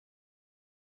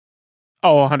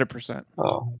 Oh, 100%.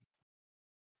 Oh,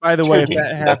 by the 30, way, if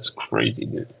that happens, that's crazy,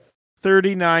 dude.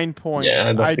 39 points.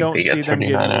 Yeah, I don't see them getting to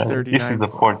 39. This is the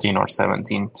 14 or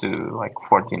 17 to like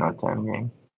 14 or 10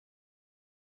 game.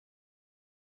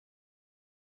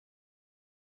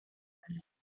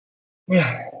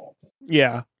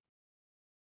 Yeah.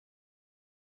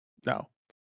 No.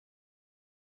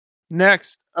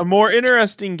 Next, a more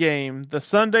interesting game, the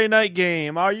Sunday night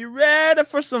game. Are you ready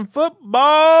for some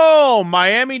football?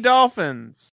 Miami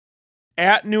Dolphins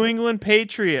at New England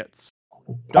Patriots.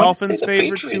 Dolphins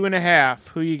favorite 2.5.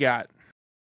 Who you got?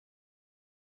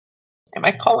 Am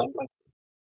I calling like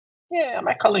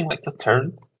the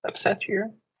third upset here?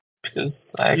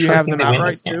 Because I actually think they win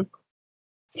this game.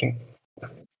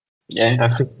 Yeah, I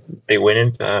think they win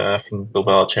it. I think Bill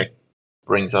Belichick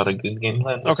brings out a good game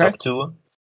plan to stop Tua.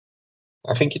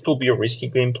 I think it will be a risky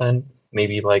game plan.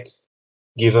 Maybe like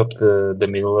give up the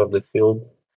middle of the field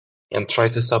and try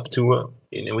to stop Tua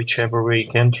in whichever way you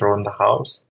can. Throw in the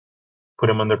house, put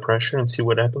him under pressure, and see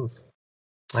what happens.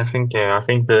 I think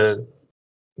the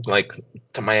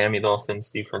Miami Dolphins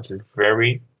defense is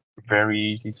very, very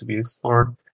easy to be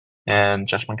explored, and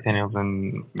Josh McDaniels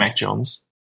and Mac Jones.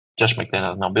 Josh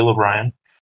McDaniels now Bill O'Brien.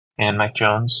 And Mac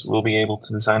Jones will be able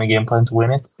to design a game plan to win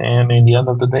it. And in the end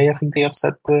of the day, I think they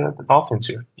upset the Dolphins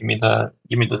here. Give me the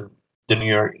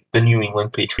New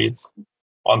England Patriots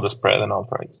on the spread and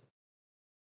outright.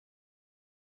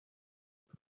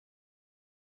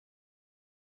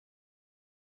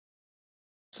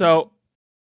 So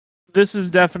this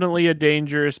is definitely a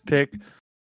dangerous pick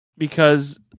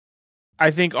because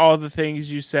I think all the things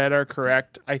you said are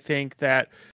correct. I think that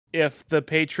if the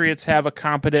Patriots have a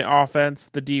competent offense,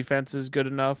 the defense is good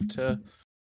enough to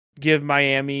give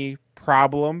Miami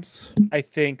problems. I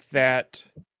think that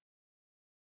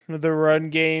the run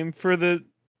game for the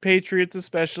Patriots,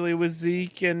 especially with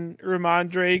Zeke and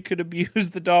Ramondre, could abuse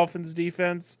the Dolphins'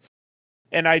 defense.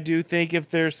 And I do think if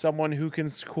there's someone who can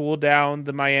cool down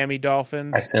the Miami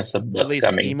Dolphins, I sense at least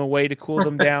scheme a way to cool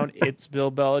them down, it's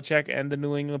Bill Belichick and the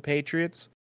New England Patriots.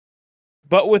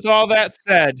 But with all that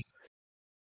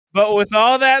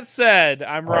said,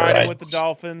 I'm riding with the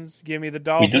Dolphins. Give me the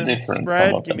Dolphins. We do different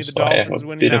spread. Some of Give them, me the so Dolphins I have a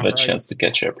winning bit of a outright. chance to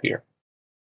catch up here.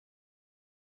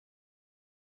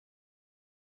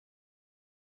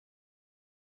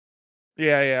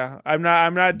 Yeah. I'm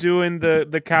not doing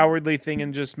the cowardly thing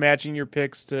and just matching your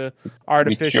picks to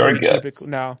artificially keep it.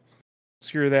 No,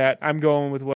 screw that. I'm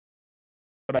going with what.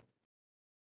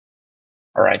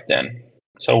 All right then.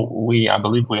 So I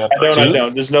believe we have two. No,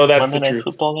 just know that's Monday the night truth.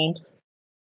 Football games.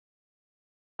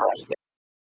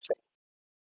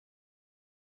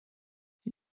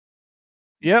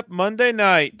 Yep, Monday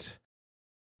night.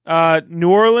 New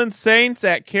Orleans Saints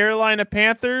at Carolina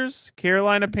Panthers.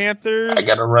 I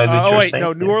gotta ride with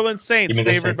Saints. New Orleans Saints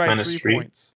favored by 3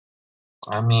 points.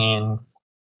 I mean,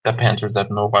 the Panthers have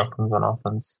no weapons on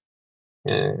offense.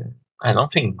 I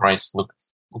don't think Bryce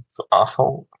looks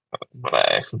awful, but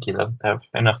I think he doesn't have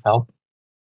enough help.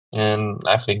 And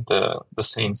I think the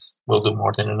Saints will do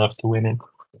more than enough to win it.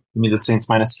 Give me the Saints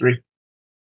 -3.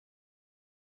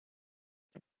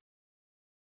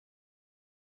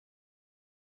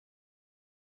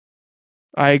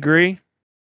 I agree.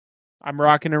 I'm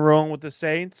rocking and rolling with the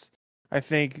Saints. I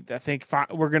think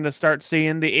we're going to start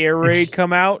seeing the air raid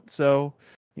come out. So,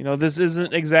 this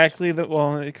isn't exactly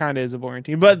it kind of is a boring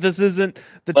team, but this isn't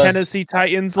the Tennessee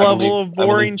Titans level of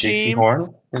boring team.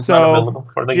 Horn is not available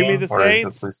for the give game, me the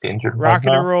Saints. Rocking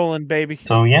and rolling, baby.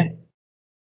 So, yeah.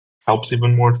 Helps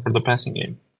even more for the passing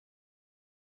game.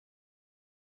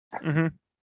 Mm-hmm.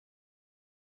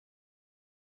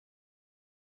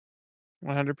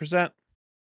 100%.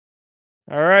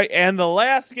 All right, and the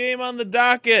last game on the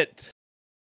docket.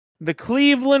 The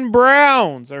Cleveland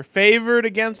Browns are favored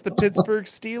against the Pittsburgh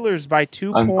Steelers by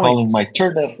 2 I'm points. calling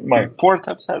my fourth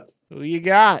upset. Who you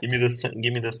got? Give me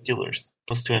the Steelers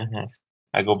plus 2.5.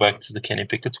 I go back to the Kenny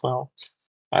Pickett 12.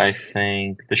 I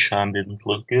think Deshaun didn't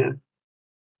look good.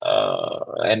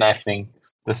 And I think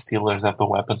the Steelers have the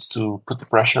weapons to put the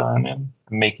pressure on him,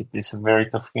 make it this a very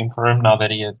tough game for him now that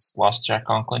he has lost Jack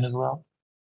Conklin as well.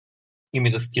 Give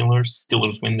me the Steelers.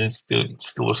 Steelers win this.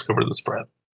 Steelers cover the spread.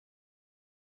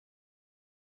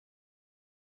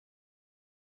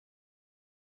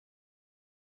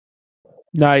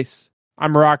 Nice.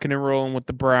 I'm rocking and rolling with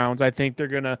the Browns. I think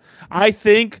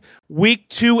week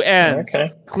 2 ends.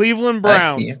 Okay. Cleveland I see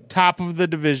Browns, you. top of the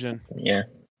division. Yeah.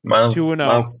 Miles.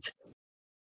 2-0.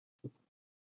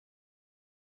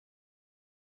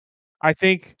 I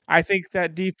think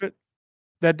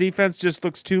that defense just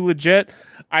looks too legit.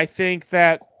 I think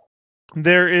that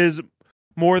there is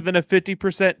more than a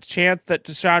 50% chance that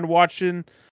Deshaun Watson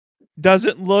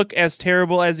doesn't look as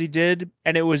terrible as he did,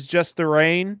 and it was just the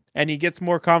rain, and he gets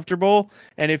more comfortable.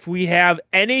 And if we have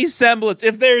any semblance,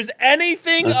 if there's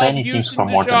anything There's of any teams Houston for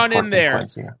more than Deshaun 14 in there,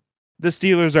 points here. the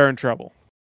Steelers are in trouble.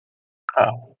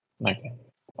 Oh, okay.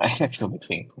 I actually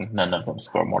think none of them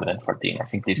score more than 14. I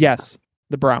think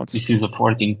The Browns. This is a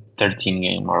 14-13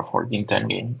 game or a 14-10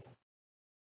 game.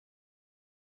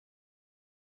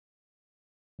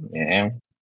 Yeah.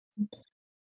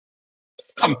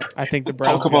 I think the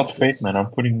Browns. Talk about got fate, this. man. I'm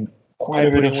putting quite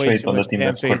a bit of way faith too on the much team damn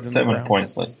that scored faith in the 7 Browns.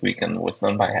 points last week and was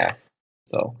done by half.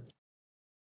 So.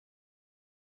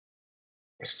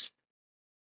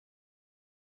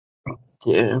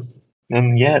 Yeah.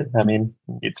 And yeah, I mean,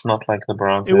 it's not like the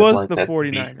Browns It have was like the that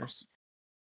 49ers. beast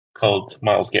called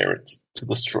Myles Garrett to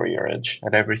destroy your edge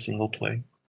at every single play.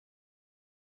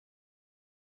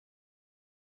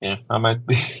 Yeah, I might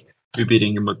be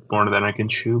beating him with more than I can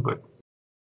chew, but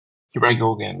here I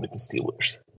go again with the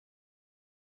Steelers.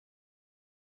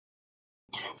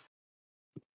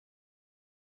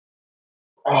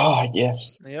 Oh,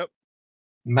 yes. Yep.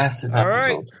 Massive All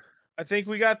episode. right. I think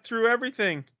we got through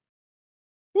everything.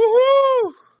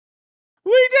 Woohoo!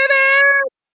 We did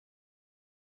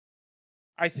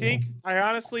it! I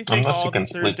honestly think Unless all you of the can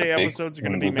split Thursday the picks episodes are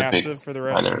going to and be do the massive picks for the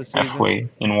rest of either the season. halfway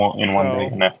in one day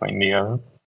and halfway in the other.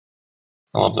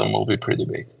 All of them will be pretty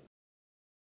big.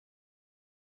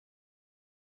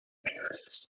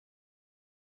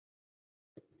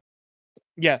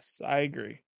 Yes, I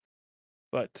agree.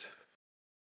 But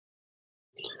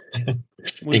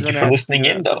Thank you for listening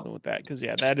in, though. with that, because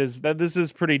this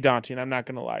is pretty daunting. I'm not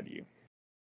going to lie to you.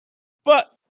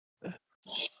 But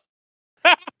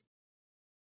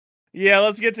yeah,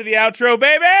 let's get to the outro,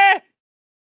 baby.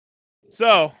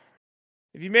 So,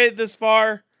 if you made it this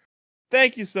far,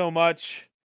 thank you so much.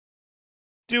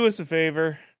 Do us a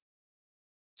favor.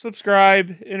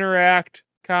 Subscribe, interact,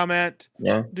 comment,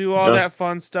 do all that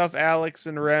fun stuff Alex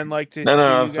and Ren like to see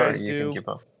you guys do. You can keep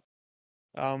up.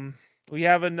 We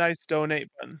have a nice donate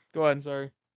button. Go ahead,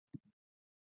 sorry.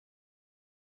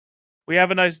 We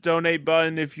have a nice donate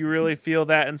button if you really feel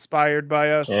that inspired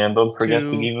by us. And don't forget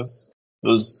to give us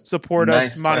those support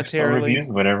nice us monetarily reviews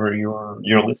whenever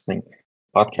you're listening.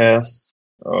 Podcast,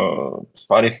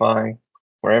 Spotify,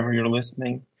 wherever you're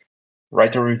listening.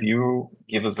 Write a review.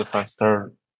 Give us a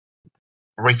 5-star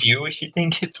review if you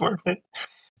think it's worth it.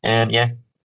 And yeah,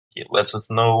 it lets us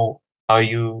know how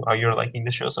you're liking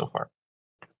the show so far.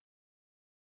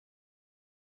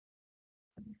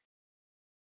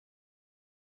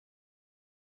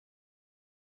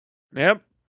 Yep.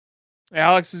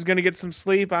 Alex is going to get some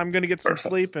sleep. I'm going to get some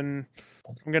sleep, and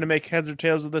I'm going to make heads or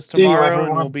tails of this tomorrow,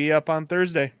 and we'll be up on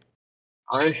Thursday.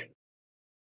 Bye.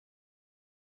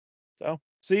 So,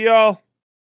 see y'all.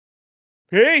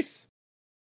 Peace.